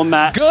prepare usual,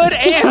 Matt. good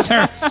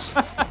answers.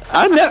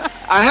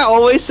 I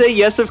always say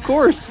yes, of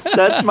course.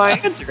 That's my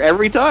answer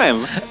every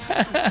time.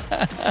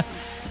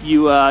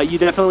 You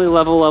definitely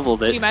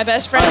leveled it. Do my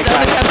best friends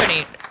own the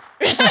company.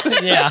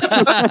 Yeah.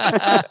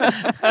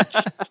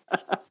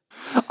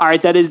 All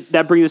right,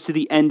 that brings us to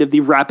the end of the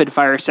rapid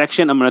fire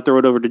section. I'm going to throw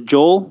it over to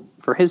Joel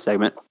for his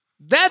segment.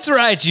 That's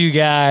right, you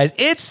guys.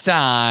 It's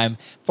time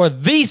for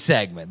the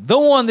segment, the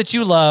one that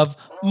you love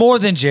more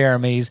than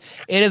Jeremy's.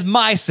 It is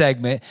my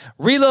segment,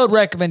 Reload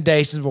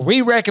Recommendations, where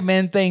we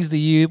recommend things to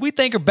you we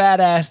think are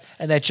badass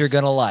and that you're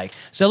going to like.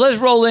 So let's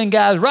roll in,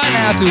 guys, right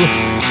now to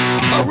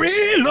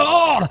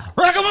Reload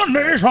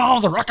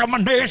Recommendations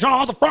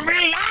from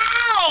Reload.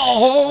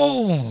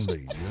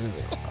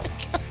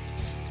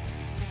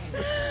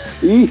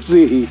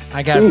 Easy.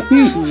 I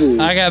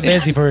got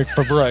busy for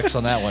Brooks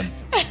on that one.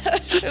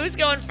 Who's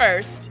going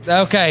first?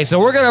 Okay, so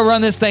we're going to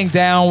run this thing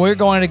down. We're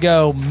going to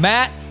go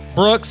Matt,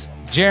 Brooks,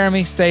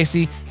 Jeremy,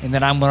 Stacy, and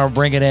then I'm going to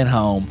bring it in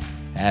home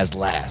as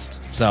last.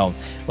 So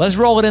let's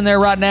roll it in there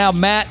right now.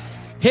 Matt,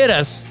 hit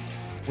us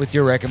with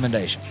your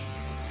recommendation.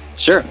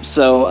 Sure.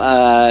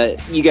 So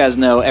you guys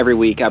know every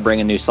week I bring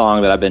a new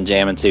song that I've been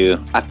jamming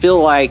to. I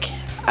feel like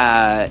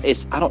I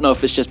don't know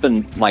if it's just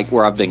been like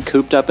where I've been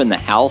cooped up in the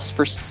house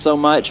for so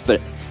much, but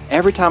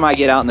every time I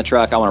get out in the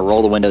truck, I want to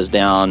roll the windows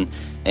down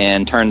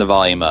and turn the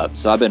volume up.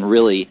 So I've been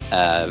really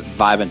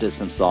vibing to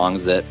some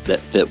songs that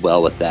fit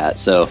well with that.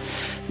 So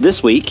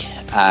this week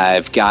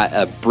I've got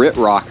a Brit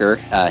rocker.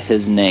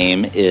 His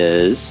name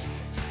is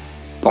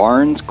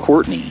Barnes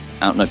Courtney.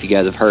 I don't know if you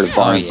guys have heard of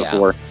Barnes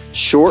before.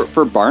 Short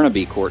for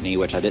Barnaby Courtney,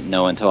 which I didn't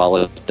know until I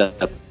looked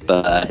up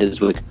his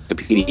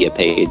Wikipedia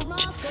page.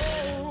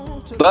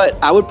 But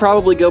I would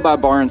probably go by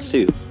Barnes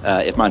too,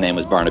 if my name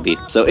was Barnaby.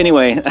 So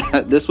anyway,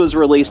 this was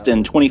released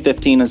in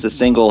 2015 as a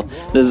single.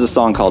 This is a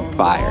song called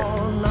Fire.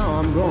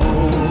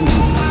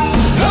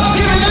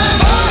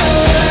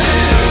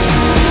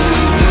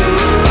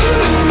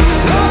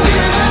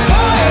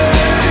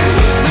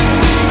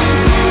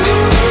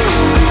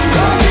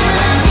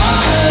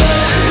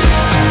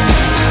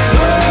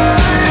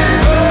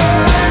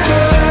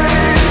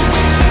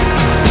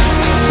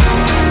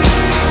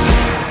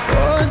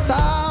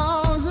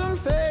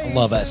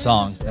 love that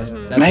song.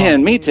 That Man,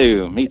 song- me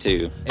too. Me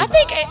too.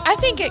 I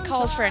think it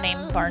calls for a name,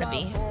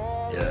 Barnaby.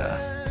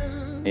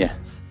 Yeah.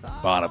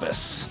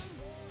 Barnabas.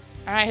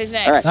 All right, who's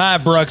next? All right. All right,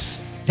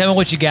 Brooks. Tell me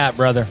what you got,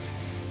 brother.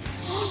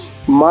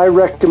 My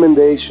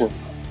recommendation.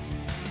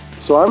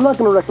 So I'm not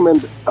going to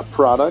recommend a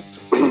product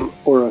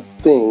or a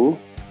thing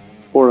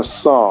or a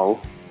song.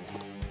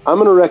 I'm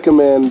going to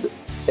recommend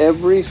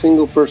every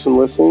single person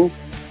listening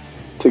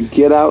to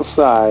get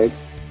outside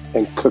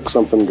and cook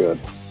something good.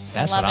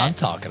 That's Love what I'm it.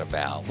 talking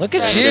about. Look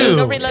at Right. you.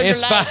 Go relive your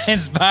life.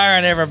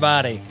 Inspiring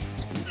everybody.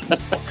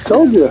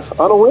 Told you,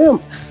 on a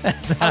whim.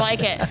 I like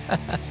it.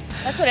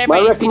 That's what My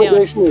everybody needs to be doing.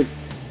 recommendation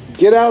is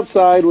get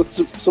outside with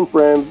some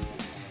friends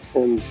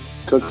and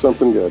cook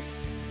something good.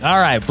 All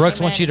right, Brooks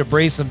Amen. wants you to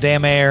breathe some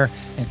damn air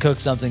and cook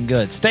something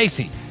good.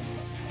 Stacy,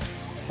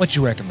 what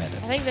you recommending?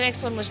 I think the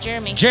next one was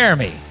Jeremy.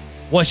 Jeremy,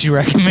 what you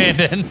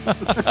recommending? No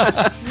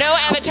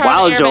Avatar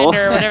Wow, the Joel.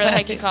 Airbender or whatever the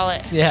heck you call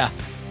it. Yeah.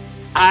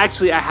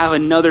 Actually, I have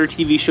another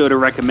TV show to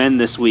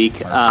recommend this week.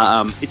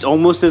 It's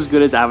almost as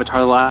good as Avatar: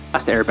 The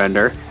Last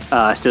Airbender.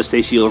 So,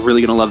 Stacey, you're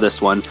really gonna love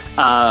this one.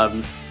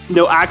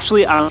 No,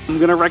 actually, I'm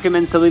gonna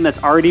recommend something that's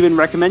already been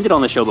recommended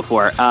on the show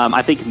before.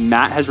 I think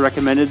Matt has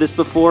recommended this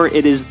before.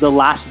 It is The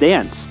Last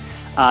Dance.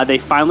 They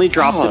finally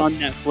dropped it on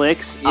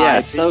Netflix. Yeah,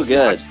 it's so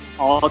good.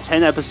 All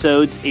 10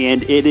 episodes,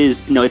 and it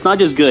is it's not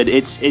just good.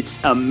 It's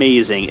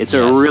amazing. It's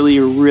Yes. a really,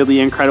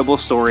 really incredible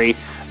story.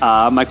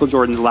 Michael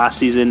Jordan's last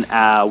season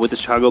with the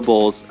Chicago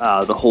Bulls,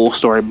 the whole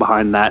story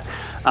behind that.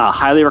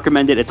 Highly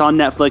recommend it. It's on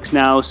Netflix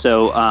now,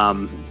 so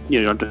you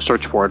don't have to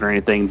search for it or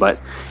anything, but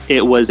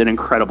it was an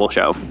incredible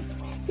show.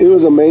 It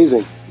was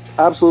amazing.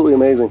 Absolutely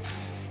amazing.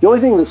 The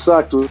only thing that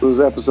sucked was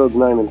episodes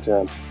 9 and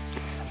 10.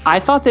 I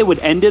thought they would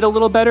end it a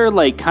little better,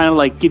 kind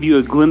of give you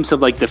a glimpse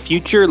of the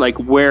future,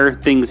 where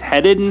things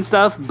headed and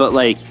stuff, but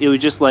it was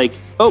just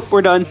oh,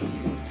 we're done.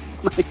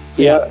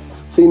 Yeah.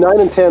 See, 9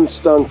 and 10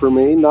 stung for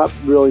me. Not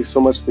really so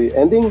much the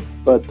ending,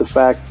 but the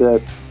fact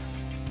that,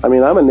 I'm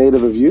a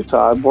native of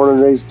Utah. I'm born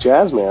and raised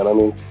jazz man.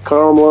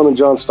 Karl Malone and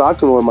John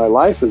Stockton were my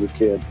life as a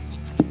kid.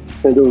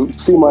 And to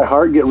see my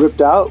heart get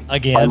ripped out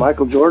Again. by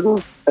Michael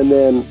Jordan and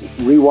then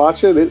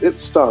rewatch it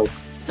stung.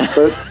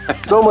 But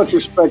so much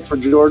respect for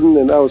Jordan,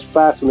 and I was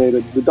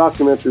fascinated. The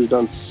documentary is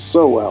done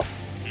so well.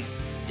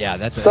 Yeah,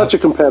 that's Such a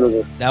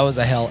competitor. that was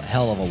a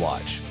hell of a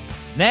watch.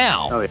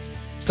 Now, Oh, yeah.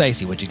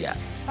 Stacy, what you got?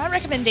 My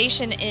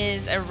recommendation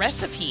is a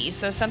recipe.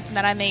 So something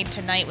that I made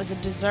tonight was a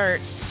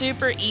dessert.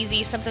 Super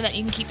easy, something that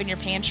you can keep in your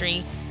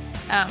pantry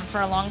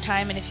for a long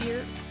time. And if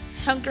you're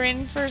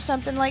hunkering for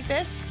something like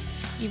this,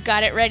 you've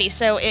got it ready.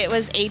 So it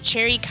was a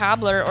cherry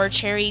cobbler or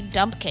cherry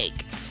dump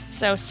cake.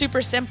 So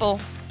super simple,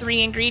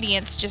 3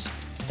 ingredients, just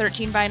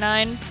 13 by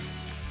 9.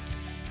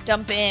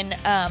 Dump in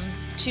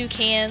 2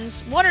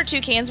 cans, 1 or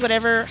 2 cans,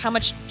 whatever, how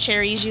much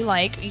cherries you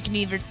like. You can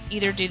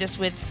either do this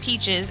with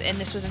peaches, and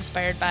this was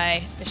inspired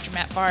by Mr.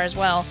 Matt Farr as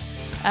well.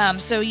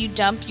 So you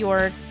dump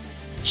your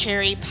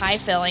cherry pie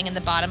filling in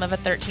the bottom of a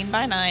 13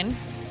 by 9,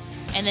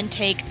 and then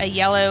take a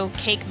yellow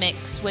cake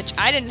mix, which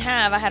I didn't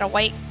have. I had a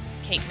white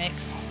cake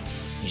mix.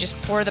 You just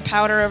pour the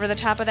powder over the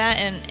top of that,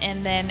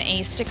 and then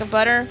a stick of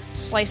butter,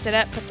 slice it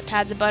up, put the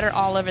pads of butter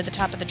all over the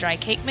top of the dry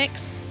cake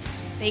mix.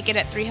 Bake it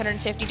at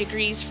 350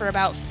 degrees for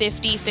about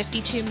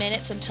 52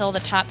 minutes until the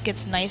top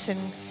gets nice and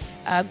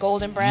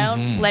golden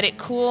brown. Let it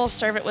cool.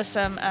 Serve it with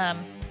some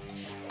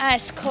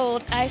ice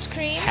cold ice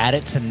cream. Had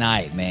it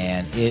tonight,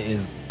 man. It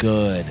is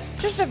good.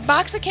 Just a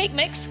box of cake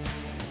mix,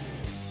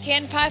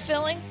 canned pie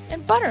filling,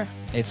 and butter.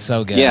 It's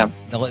so good. Yeah.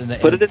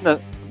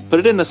 The- Put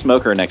it in the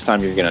smoker next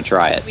time you're going to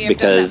try it, We have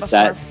done because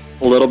that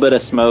that little bit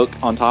of smoke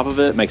on top of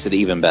it makes it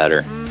even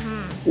better.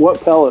 What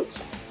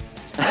pellets?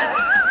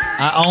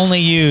 I only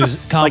use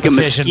Like a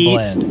competition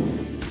mesquite.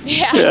 blend.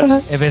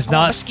 Yeah. If it's Oh,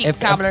 not, mesquite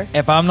cobbler.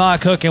 if I'm not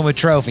cooking with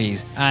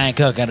trophies, I ain't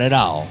cooking at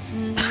all.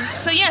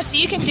 So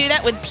you can do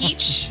that with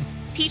peach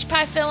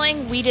pie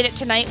filling. We did it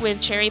tonight with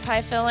cherry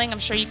pie filling. I'm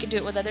sure you could do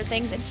it with other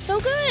things. It's so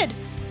good.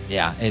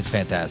 Yeah, it's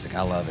fantastic.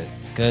 I love it.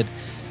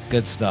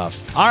 Good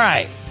stuff. All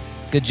right.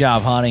 Good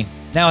job, honey.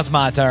 Now it's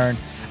my turn.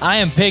 I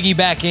am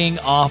piggybacking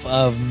off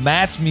of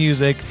Matt's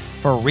music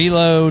for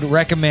Reload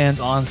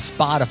Recommends on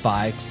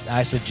Spotify.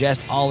 I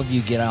suggest all of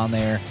you get on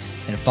there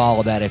and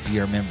follow that if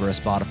you're a member of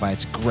Spotify.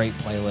 It's a great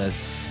playlist.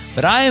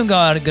 But I am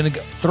going to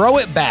throw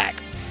it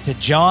back to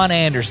John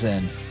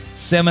Anderson,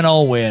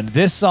 Seminole Wind.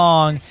 This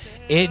song,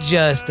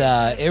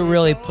 it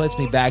really puts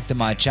me back to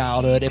my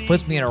childhood. It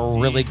puts me in a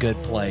really good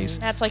place.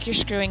 That's like you're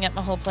screwing up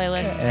my whole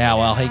playlist. Yeah,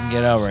 well, he can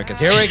get over it, because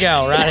here we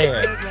go, right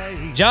here.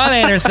 John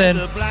Anderson,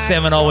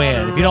 Seminole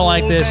Wind. If you don't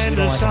like this, you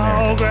don't like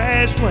America.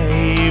 Sawgrass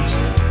waves,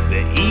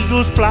 the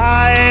eagles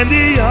fly and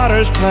the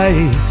otters play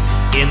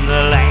in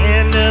the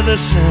land of the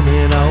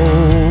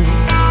Seminole.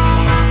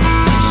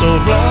 So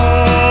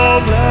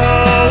blow,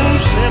 blow,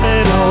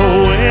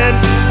 Seminole wind,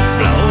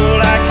 blow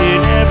like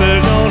you're never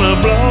gonna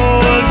blow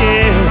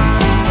again.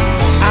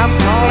 I'm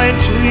calling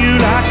to you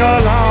like a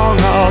long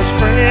lost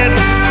friend,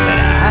 and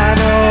I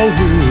know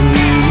who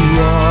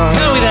you are.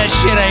 Tell me that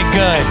shit ain't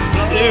good.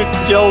 Dude,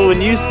 Joel, So when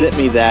you sent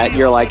me that,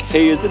 you're like,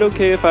 hey, is it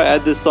okay if I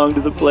add this song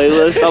to the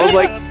playlist? I was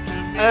like,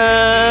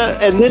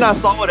 and then I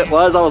saw what it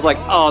was. I was like,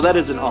 oh, that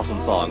is an awesome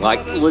song.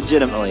 Like,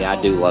 legitimately,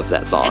 I do love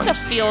that song. It's a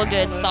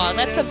feel-good song.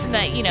 That's something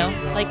that, you know,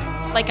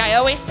 like I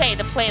always say,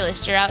 the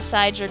playlist, you're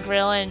outside, you're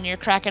grilling, you're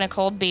cracking a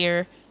cold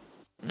beer.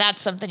 That's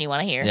something you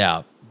want to hear.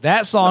 Yeah.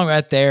 That song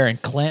right there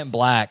and Clint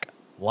Black,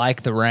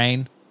 Like the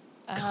Rain.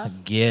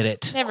 Get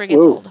it. Never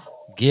gets old.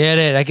 Get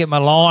it. I get my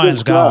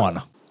loins going.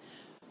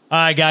 All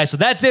right, guys. So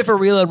that's it for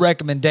Reload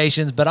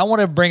recommendations. But I want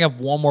to bring up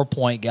one more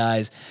point,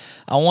 guys.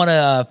 I want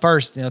to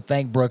first,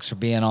 thank Brooks for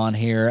being on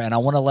here, and I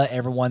want to let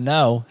everyone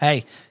know,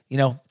 hey,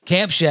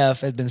 Camp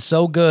Chef has been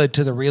so good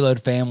to the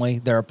Reload family.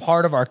 They're a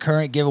part of our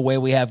current giveaway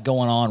we have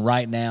going on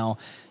right now.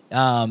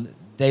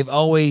 They've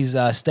always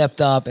stepped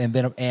up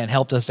and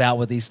helped us out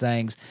with these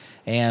things,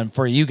 and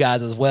for you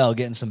guys as well,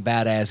 getting some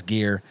badass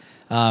gear.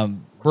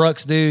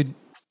 Brooks, dude,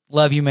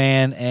 love you,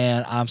 man,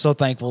 and I'm so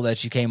thankful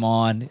that you came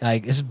on.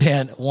 Like, it's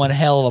been one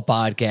hell of a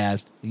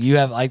podcast. You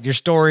have your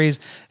stories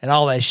and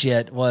all that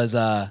shit was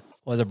a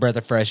breath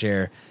of fresh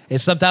air.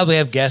 It's sometimes we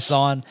have guests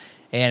on,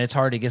 and it's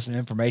hard to get some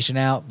information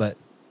out, but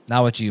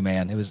not with you,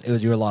 man.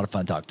 You were a lot of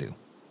fun to talk to.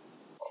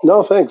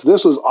 No, thanks.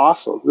 This was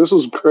awesome. This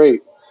was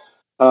great.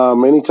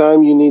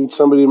 Anytime you need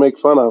somebody to make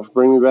fun of,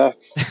 bring me back.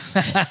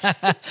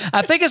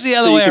 I think it's the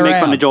other way around.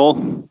 Make fun of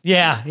Joel.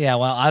 Yeah.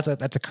 Well,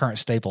 that's a current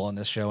staple on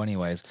this show,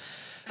 anyways.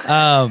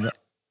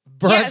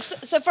 Brooks.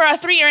 So for our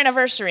 3-year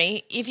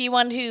anniversary, if you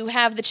want to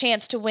have the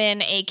chance to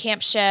win a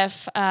Camp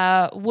Chef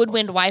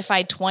Woodwind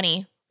Wi-Fi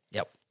 20,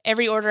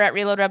 every order at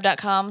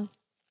reloadrub.com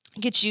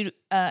gets you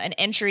an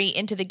entry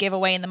into the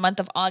giveaway in the month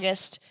of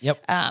August.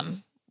 Yep.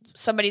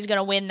 Somebody's going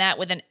to win that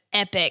with an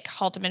epic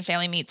Halteman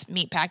Family Meats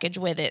meat package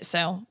with it.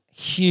 So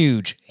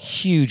huge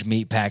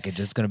meat package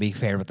is going to be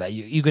paired with that.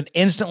 You can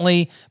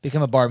instantly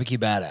become a barbecue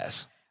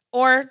badass.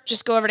 Or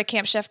just go over to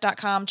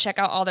campchef.com, check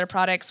out all their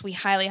products. We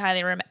highly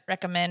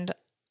recommend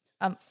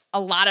a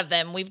lot of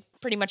them. We've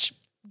pretty much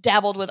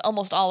dabbled with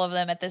almost all of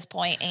them at this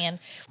point, and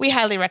we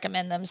highly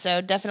recommend them.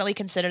 So definitely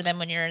consider them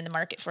when you're in the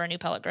market for a new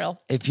pellet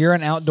grill. If you're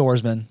an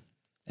outdoorsman,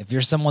 if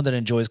you're someone that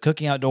enjoys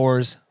cooking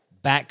outdoors,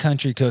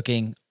 backcountry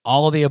cooking,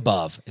 all of the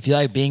above, if you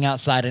like being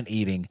outside and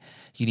eating,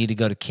 you need to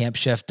go to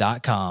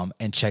campchef.com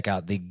and check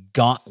out the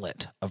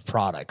gauntlet of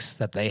products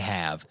that they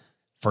have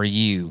for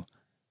you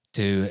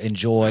to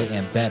enjoy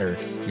and better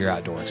your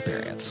outdoor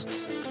experience.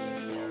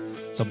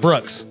 So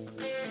Brooks,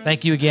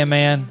 thank you again,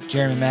 man.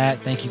 Jeremy,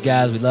 Matt, thank you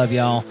guys. We love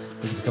y'all.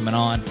 Thank you for coming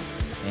on.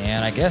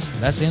 And I guess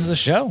that's the end of the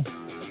show.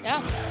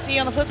 Yeah. See you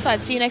on the flip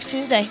side. See you next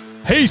Tuesday.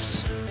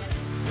 Peace.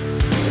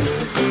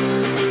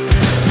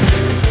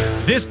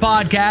 This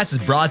podcast is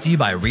brought to you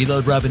by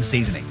Reload Rub and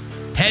Seasoning.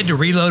 Head to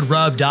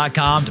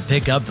reloadrub.com to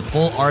pick up the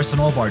full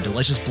arsenal of our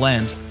delicious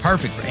blends,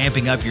 perfect for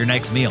amping up your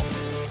next meal.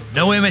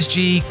 No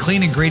MSG,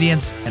 clean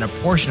ingredients, and a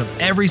portion of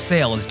every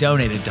sale is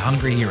donated to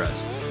Hungry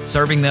Heroes,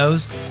 serving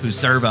those who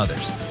serve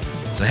others.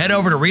 So head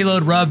over to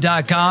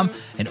reloadrub.com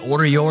and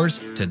order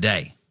yours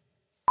today.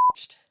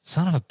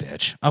 Son of a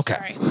bitch.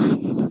 Okay. Sorry.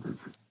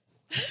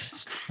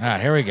 All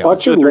right, here we go.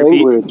 Watch your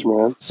language,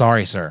 man.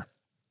 Sorry, sir.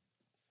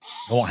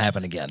 It won't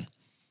happen again.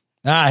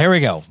 Here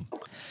we go.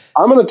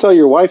 I'm going to tell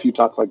your wife you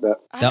talk like that.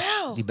 I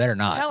know. You better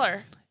not. Tell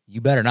her.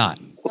 You better not.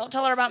 Don't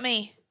tell her about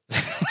me.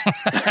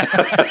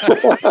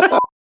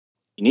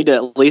 You need to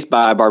at least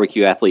buy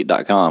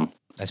barbecueathlete.com.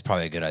 That's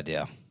probably a good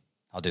idea.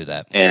 I'll do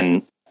that.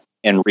 And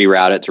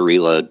reroute it to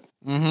Reload.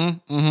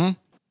 Mm-hmm.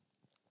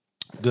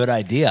 Good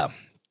idea.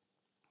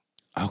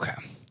 Okay.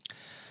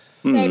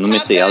 Let me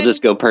see. I'll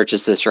just go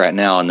purchase this right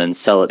now and then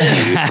sell it to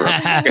you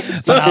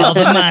for all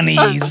the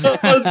monies.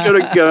 Let's go to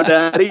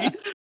GoDaddy.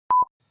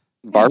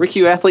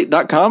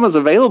 BarbecueAthlete.com is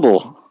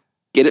available.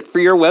 Get it for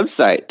your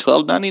website.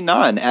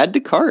 $12.99. Add to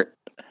cart.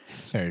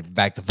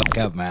 Back the fuck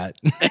up, Matt.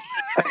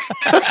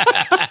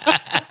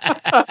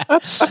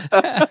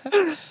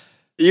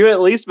 You at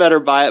least better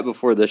buy it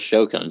before this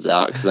show comes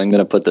out, because I'm going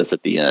to put this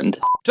at the end.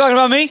 Talking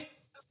about me?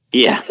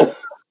 Yeah.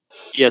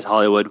 Yes,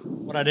 Hollywood.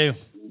 What'd I do?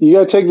 You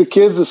got to take the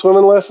kids to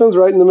swimming lessons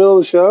right in the middle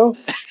of the show?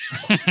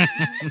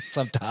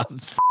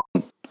 Sometimes.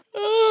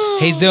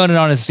 He's doing it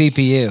on his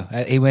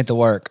CPU. He went to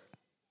work.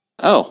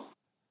 Oh,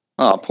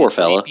 poor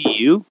fella.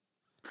 CPU?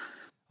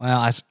 Well,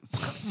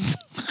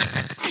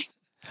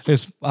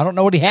 I don't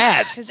know what he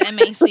has. His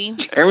MAC.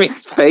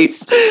 Jeremy's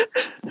face.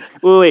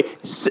 Wait.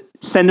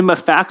 Send him a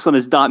fax on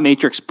his dot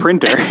matrix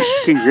printer.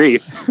 Good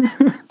grief.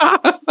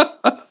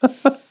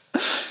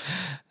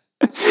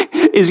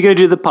 Is he going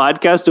to do the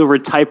podcast over a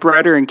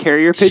typewriter and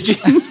carrier pigeon?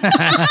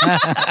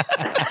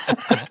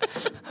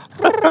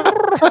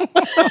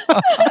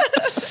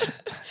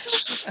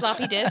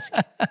 Floppy disk.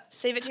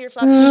 Save it to your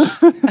floppy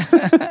disk.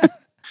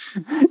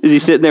 Is he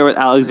sitting there with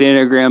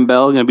Alexander Graham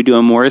Bell going to be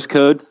doing Morse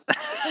code?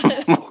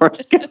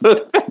 Morse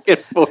code back and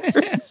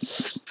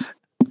forth.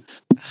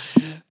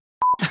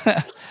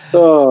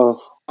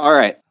 Oh. All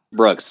right,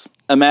 Brooks.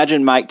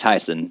 Imagine Mike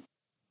Tyson,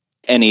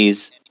 and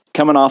he's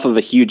coming off of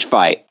a huge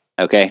fight,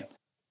 okay?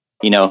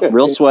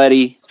 Real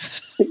sweaty,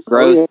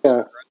 gross. Oh,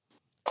 yeah.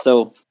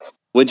 So,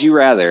 would you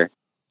rather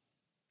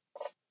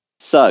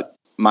suck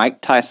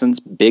Mike Tyson's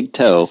big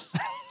toe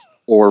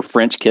or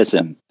French kiss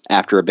him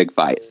after a big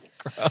fight?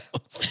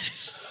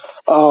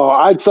 Oh,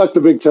 I'd suck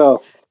the big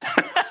toe.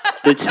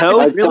 The toe?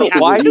 I'd Really? suck the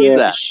Why big is toe.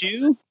 that? The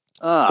shoe?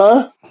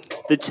 Huh?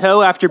 The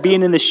toe after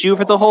being in the shoe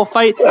for the whole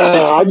fight? The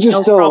I just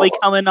toenail's don't- probably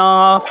coming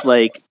off.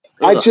 Like,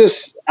 ugh.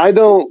 I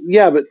don't,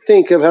 yeah, but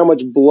think of how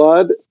much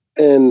blood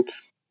and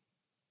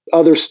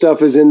other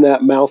stuff is in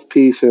that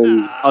mouthpiece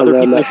and Other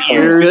around people's that toe.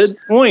 ears. Good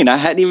point. I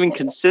hadn't even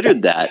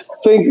considered that.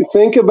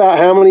 Think about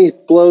how many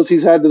blows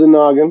he's had to the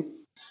noggin,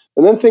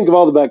 and then think of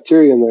all the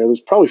bacteria in there.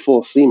 There's probably full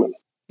of semen.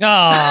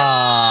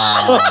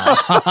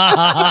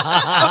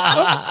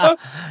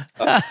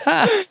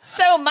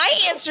 So my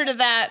answer to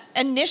that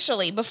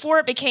initially, before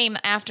it became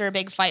after a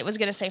big fight, was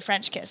going to say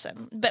French kiss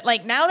him. But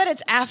like now that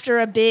it's after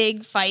a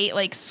big fight,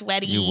 like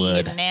sweaty You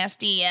would. and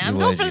nasty, yeah, I'm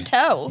You going would, for the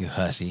toe. You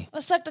hussy.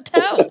 Let's suck the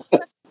toe.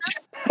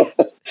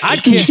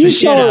 I'd kiss the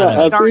shit out of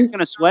Feet it. aren't going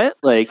to sweat?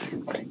 Like,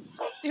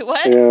 Do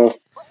what? Yeah.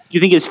 you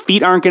think his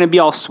feet aren't going to be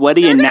all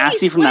sweaty They're and gonna be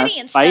nasty from that sweaty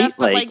and fight? stuff,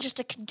 but like just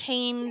a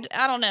contained,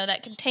 I don't know,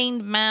 that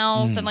contained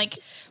mouth, and like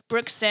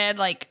Brooke said,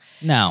 like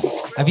No.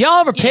 Have y'all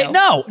ever You picked?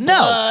 know, No.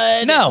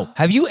 blood. No.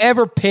 Have you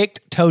ever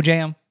picked toe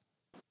jam?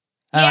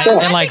 yeah, And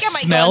I like think I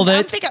might smelled go,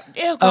 it?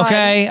 oh, God.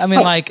 Okay. I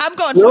mean, like, I'm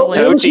going for the Nope,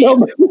 lips. never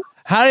smelled it.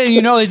 how do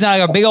you know he's not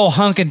like a big old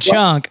hunk and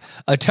chunk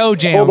of toe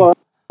jam?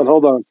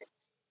 Hold on.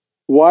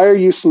 Why are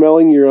you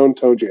smelling your own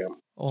toe jam?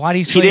 Why do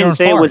you He smell your didn't own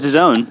say it was farts? his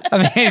own. I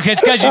mean,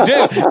 it's because you do.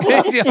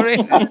 You know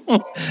what I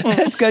mean?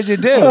 It's because you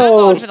do. I'm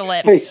going for the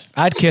lips. Hey,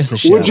 I'd kiss the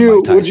shit would out you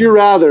of Mike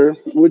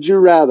would you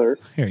rather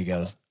Here he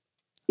goes.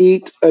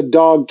 eat a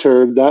dog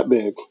turd that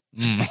big,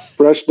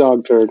 fresh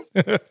dog turd,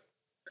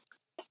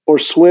 or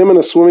swim in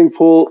a swimming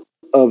pool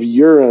of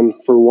urine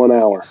for 1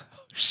 hour?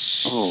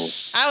 Oh,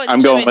 I would I'm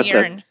swim going in with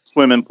urine. the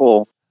swimming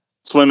pool.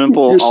 Swimming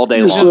pool You're- all day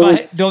you're This is long.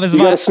 swimming. my, this is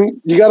You my,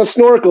 got you got to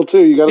snorkel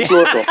too. You got to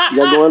snorkel. You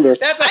got to go under.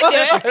 that's I'd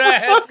do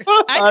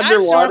it. I'd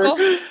Underwater.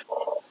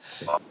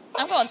 snorkel.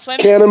 I'm going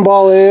swimming.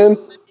 Cannonball in.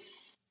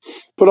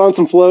 Put on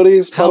some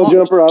floaties. How Puddle long-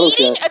 jumper. I don't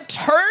Eating care. a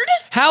turd?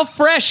 How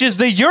fresh is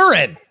the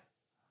urine?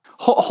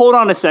 Hold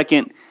on a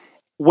second.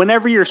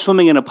 Whenever you're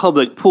swimming in a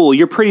public pool,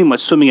 you're pretty much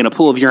swimming in a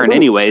pool of urine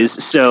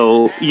anyways.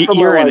 So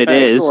urine it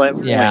is.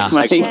 Excellent. Yeah.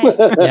 Like, Shit.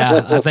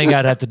 Yeah, I think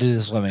I'd have to do the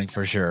swimming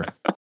for sure.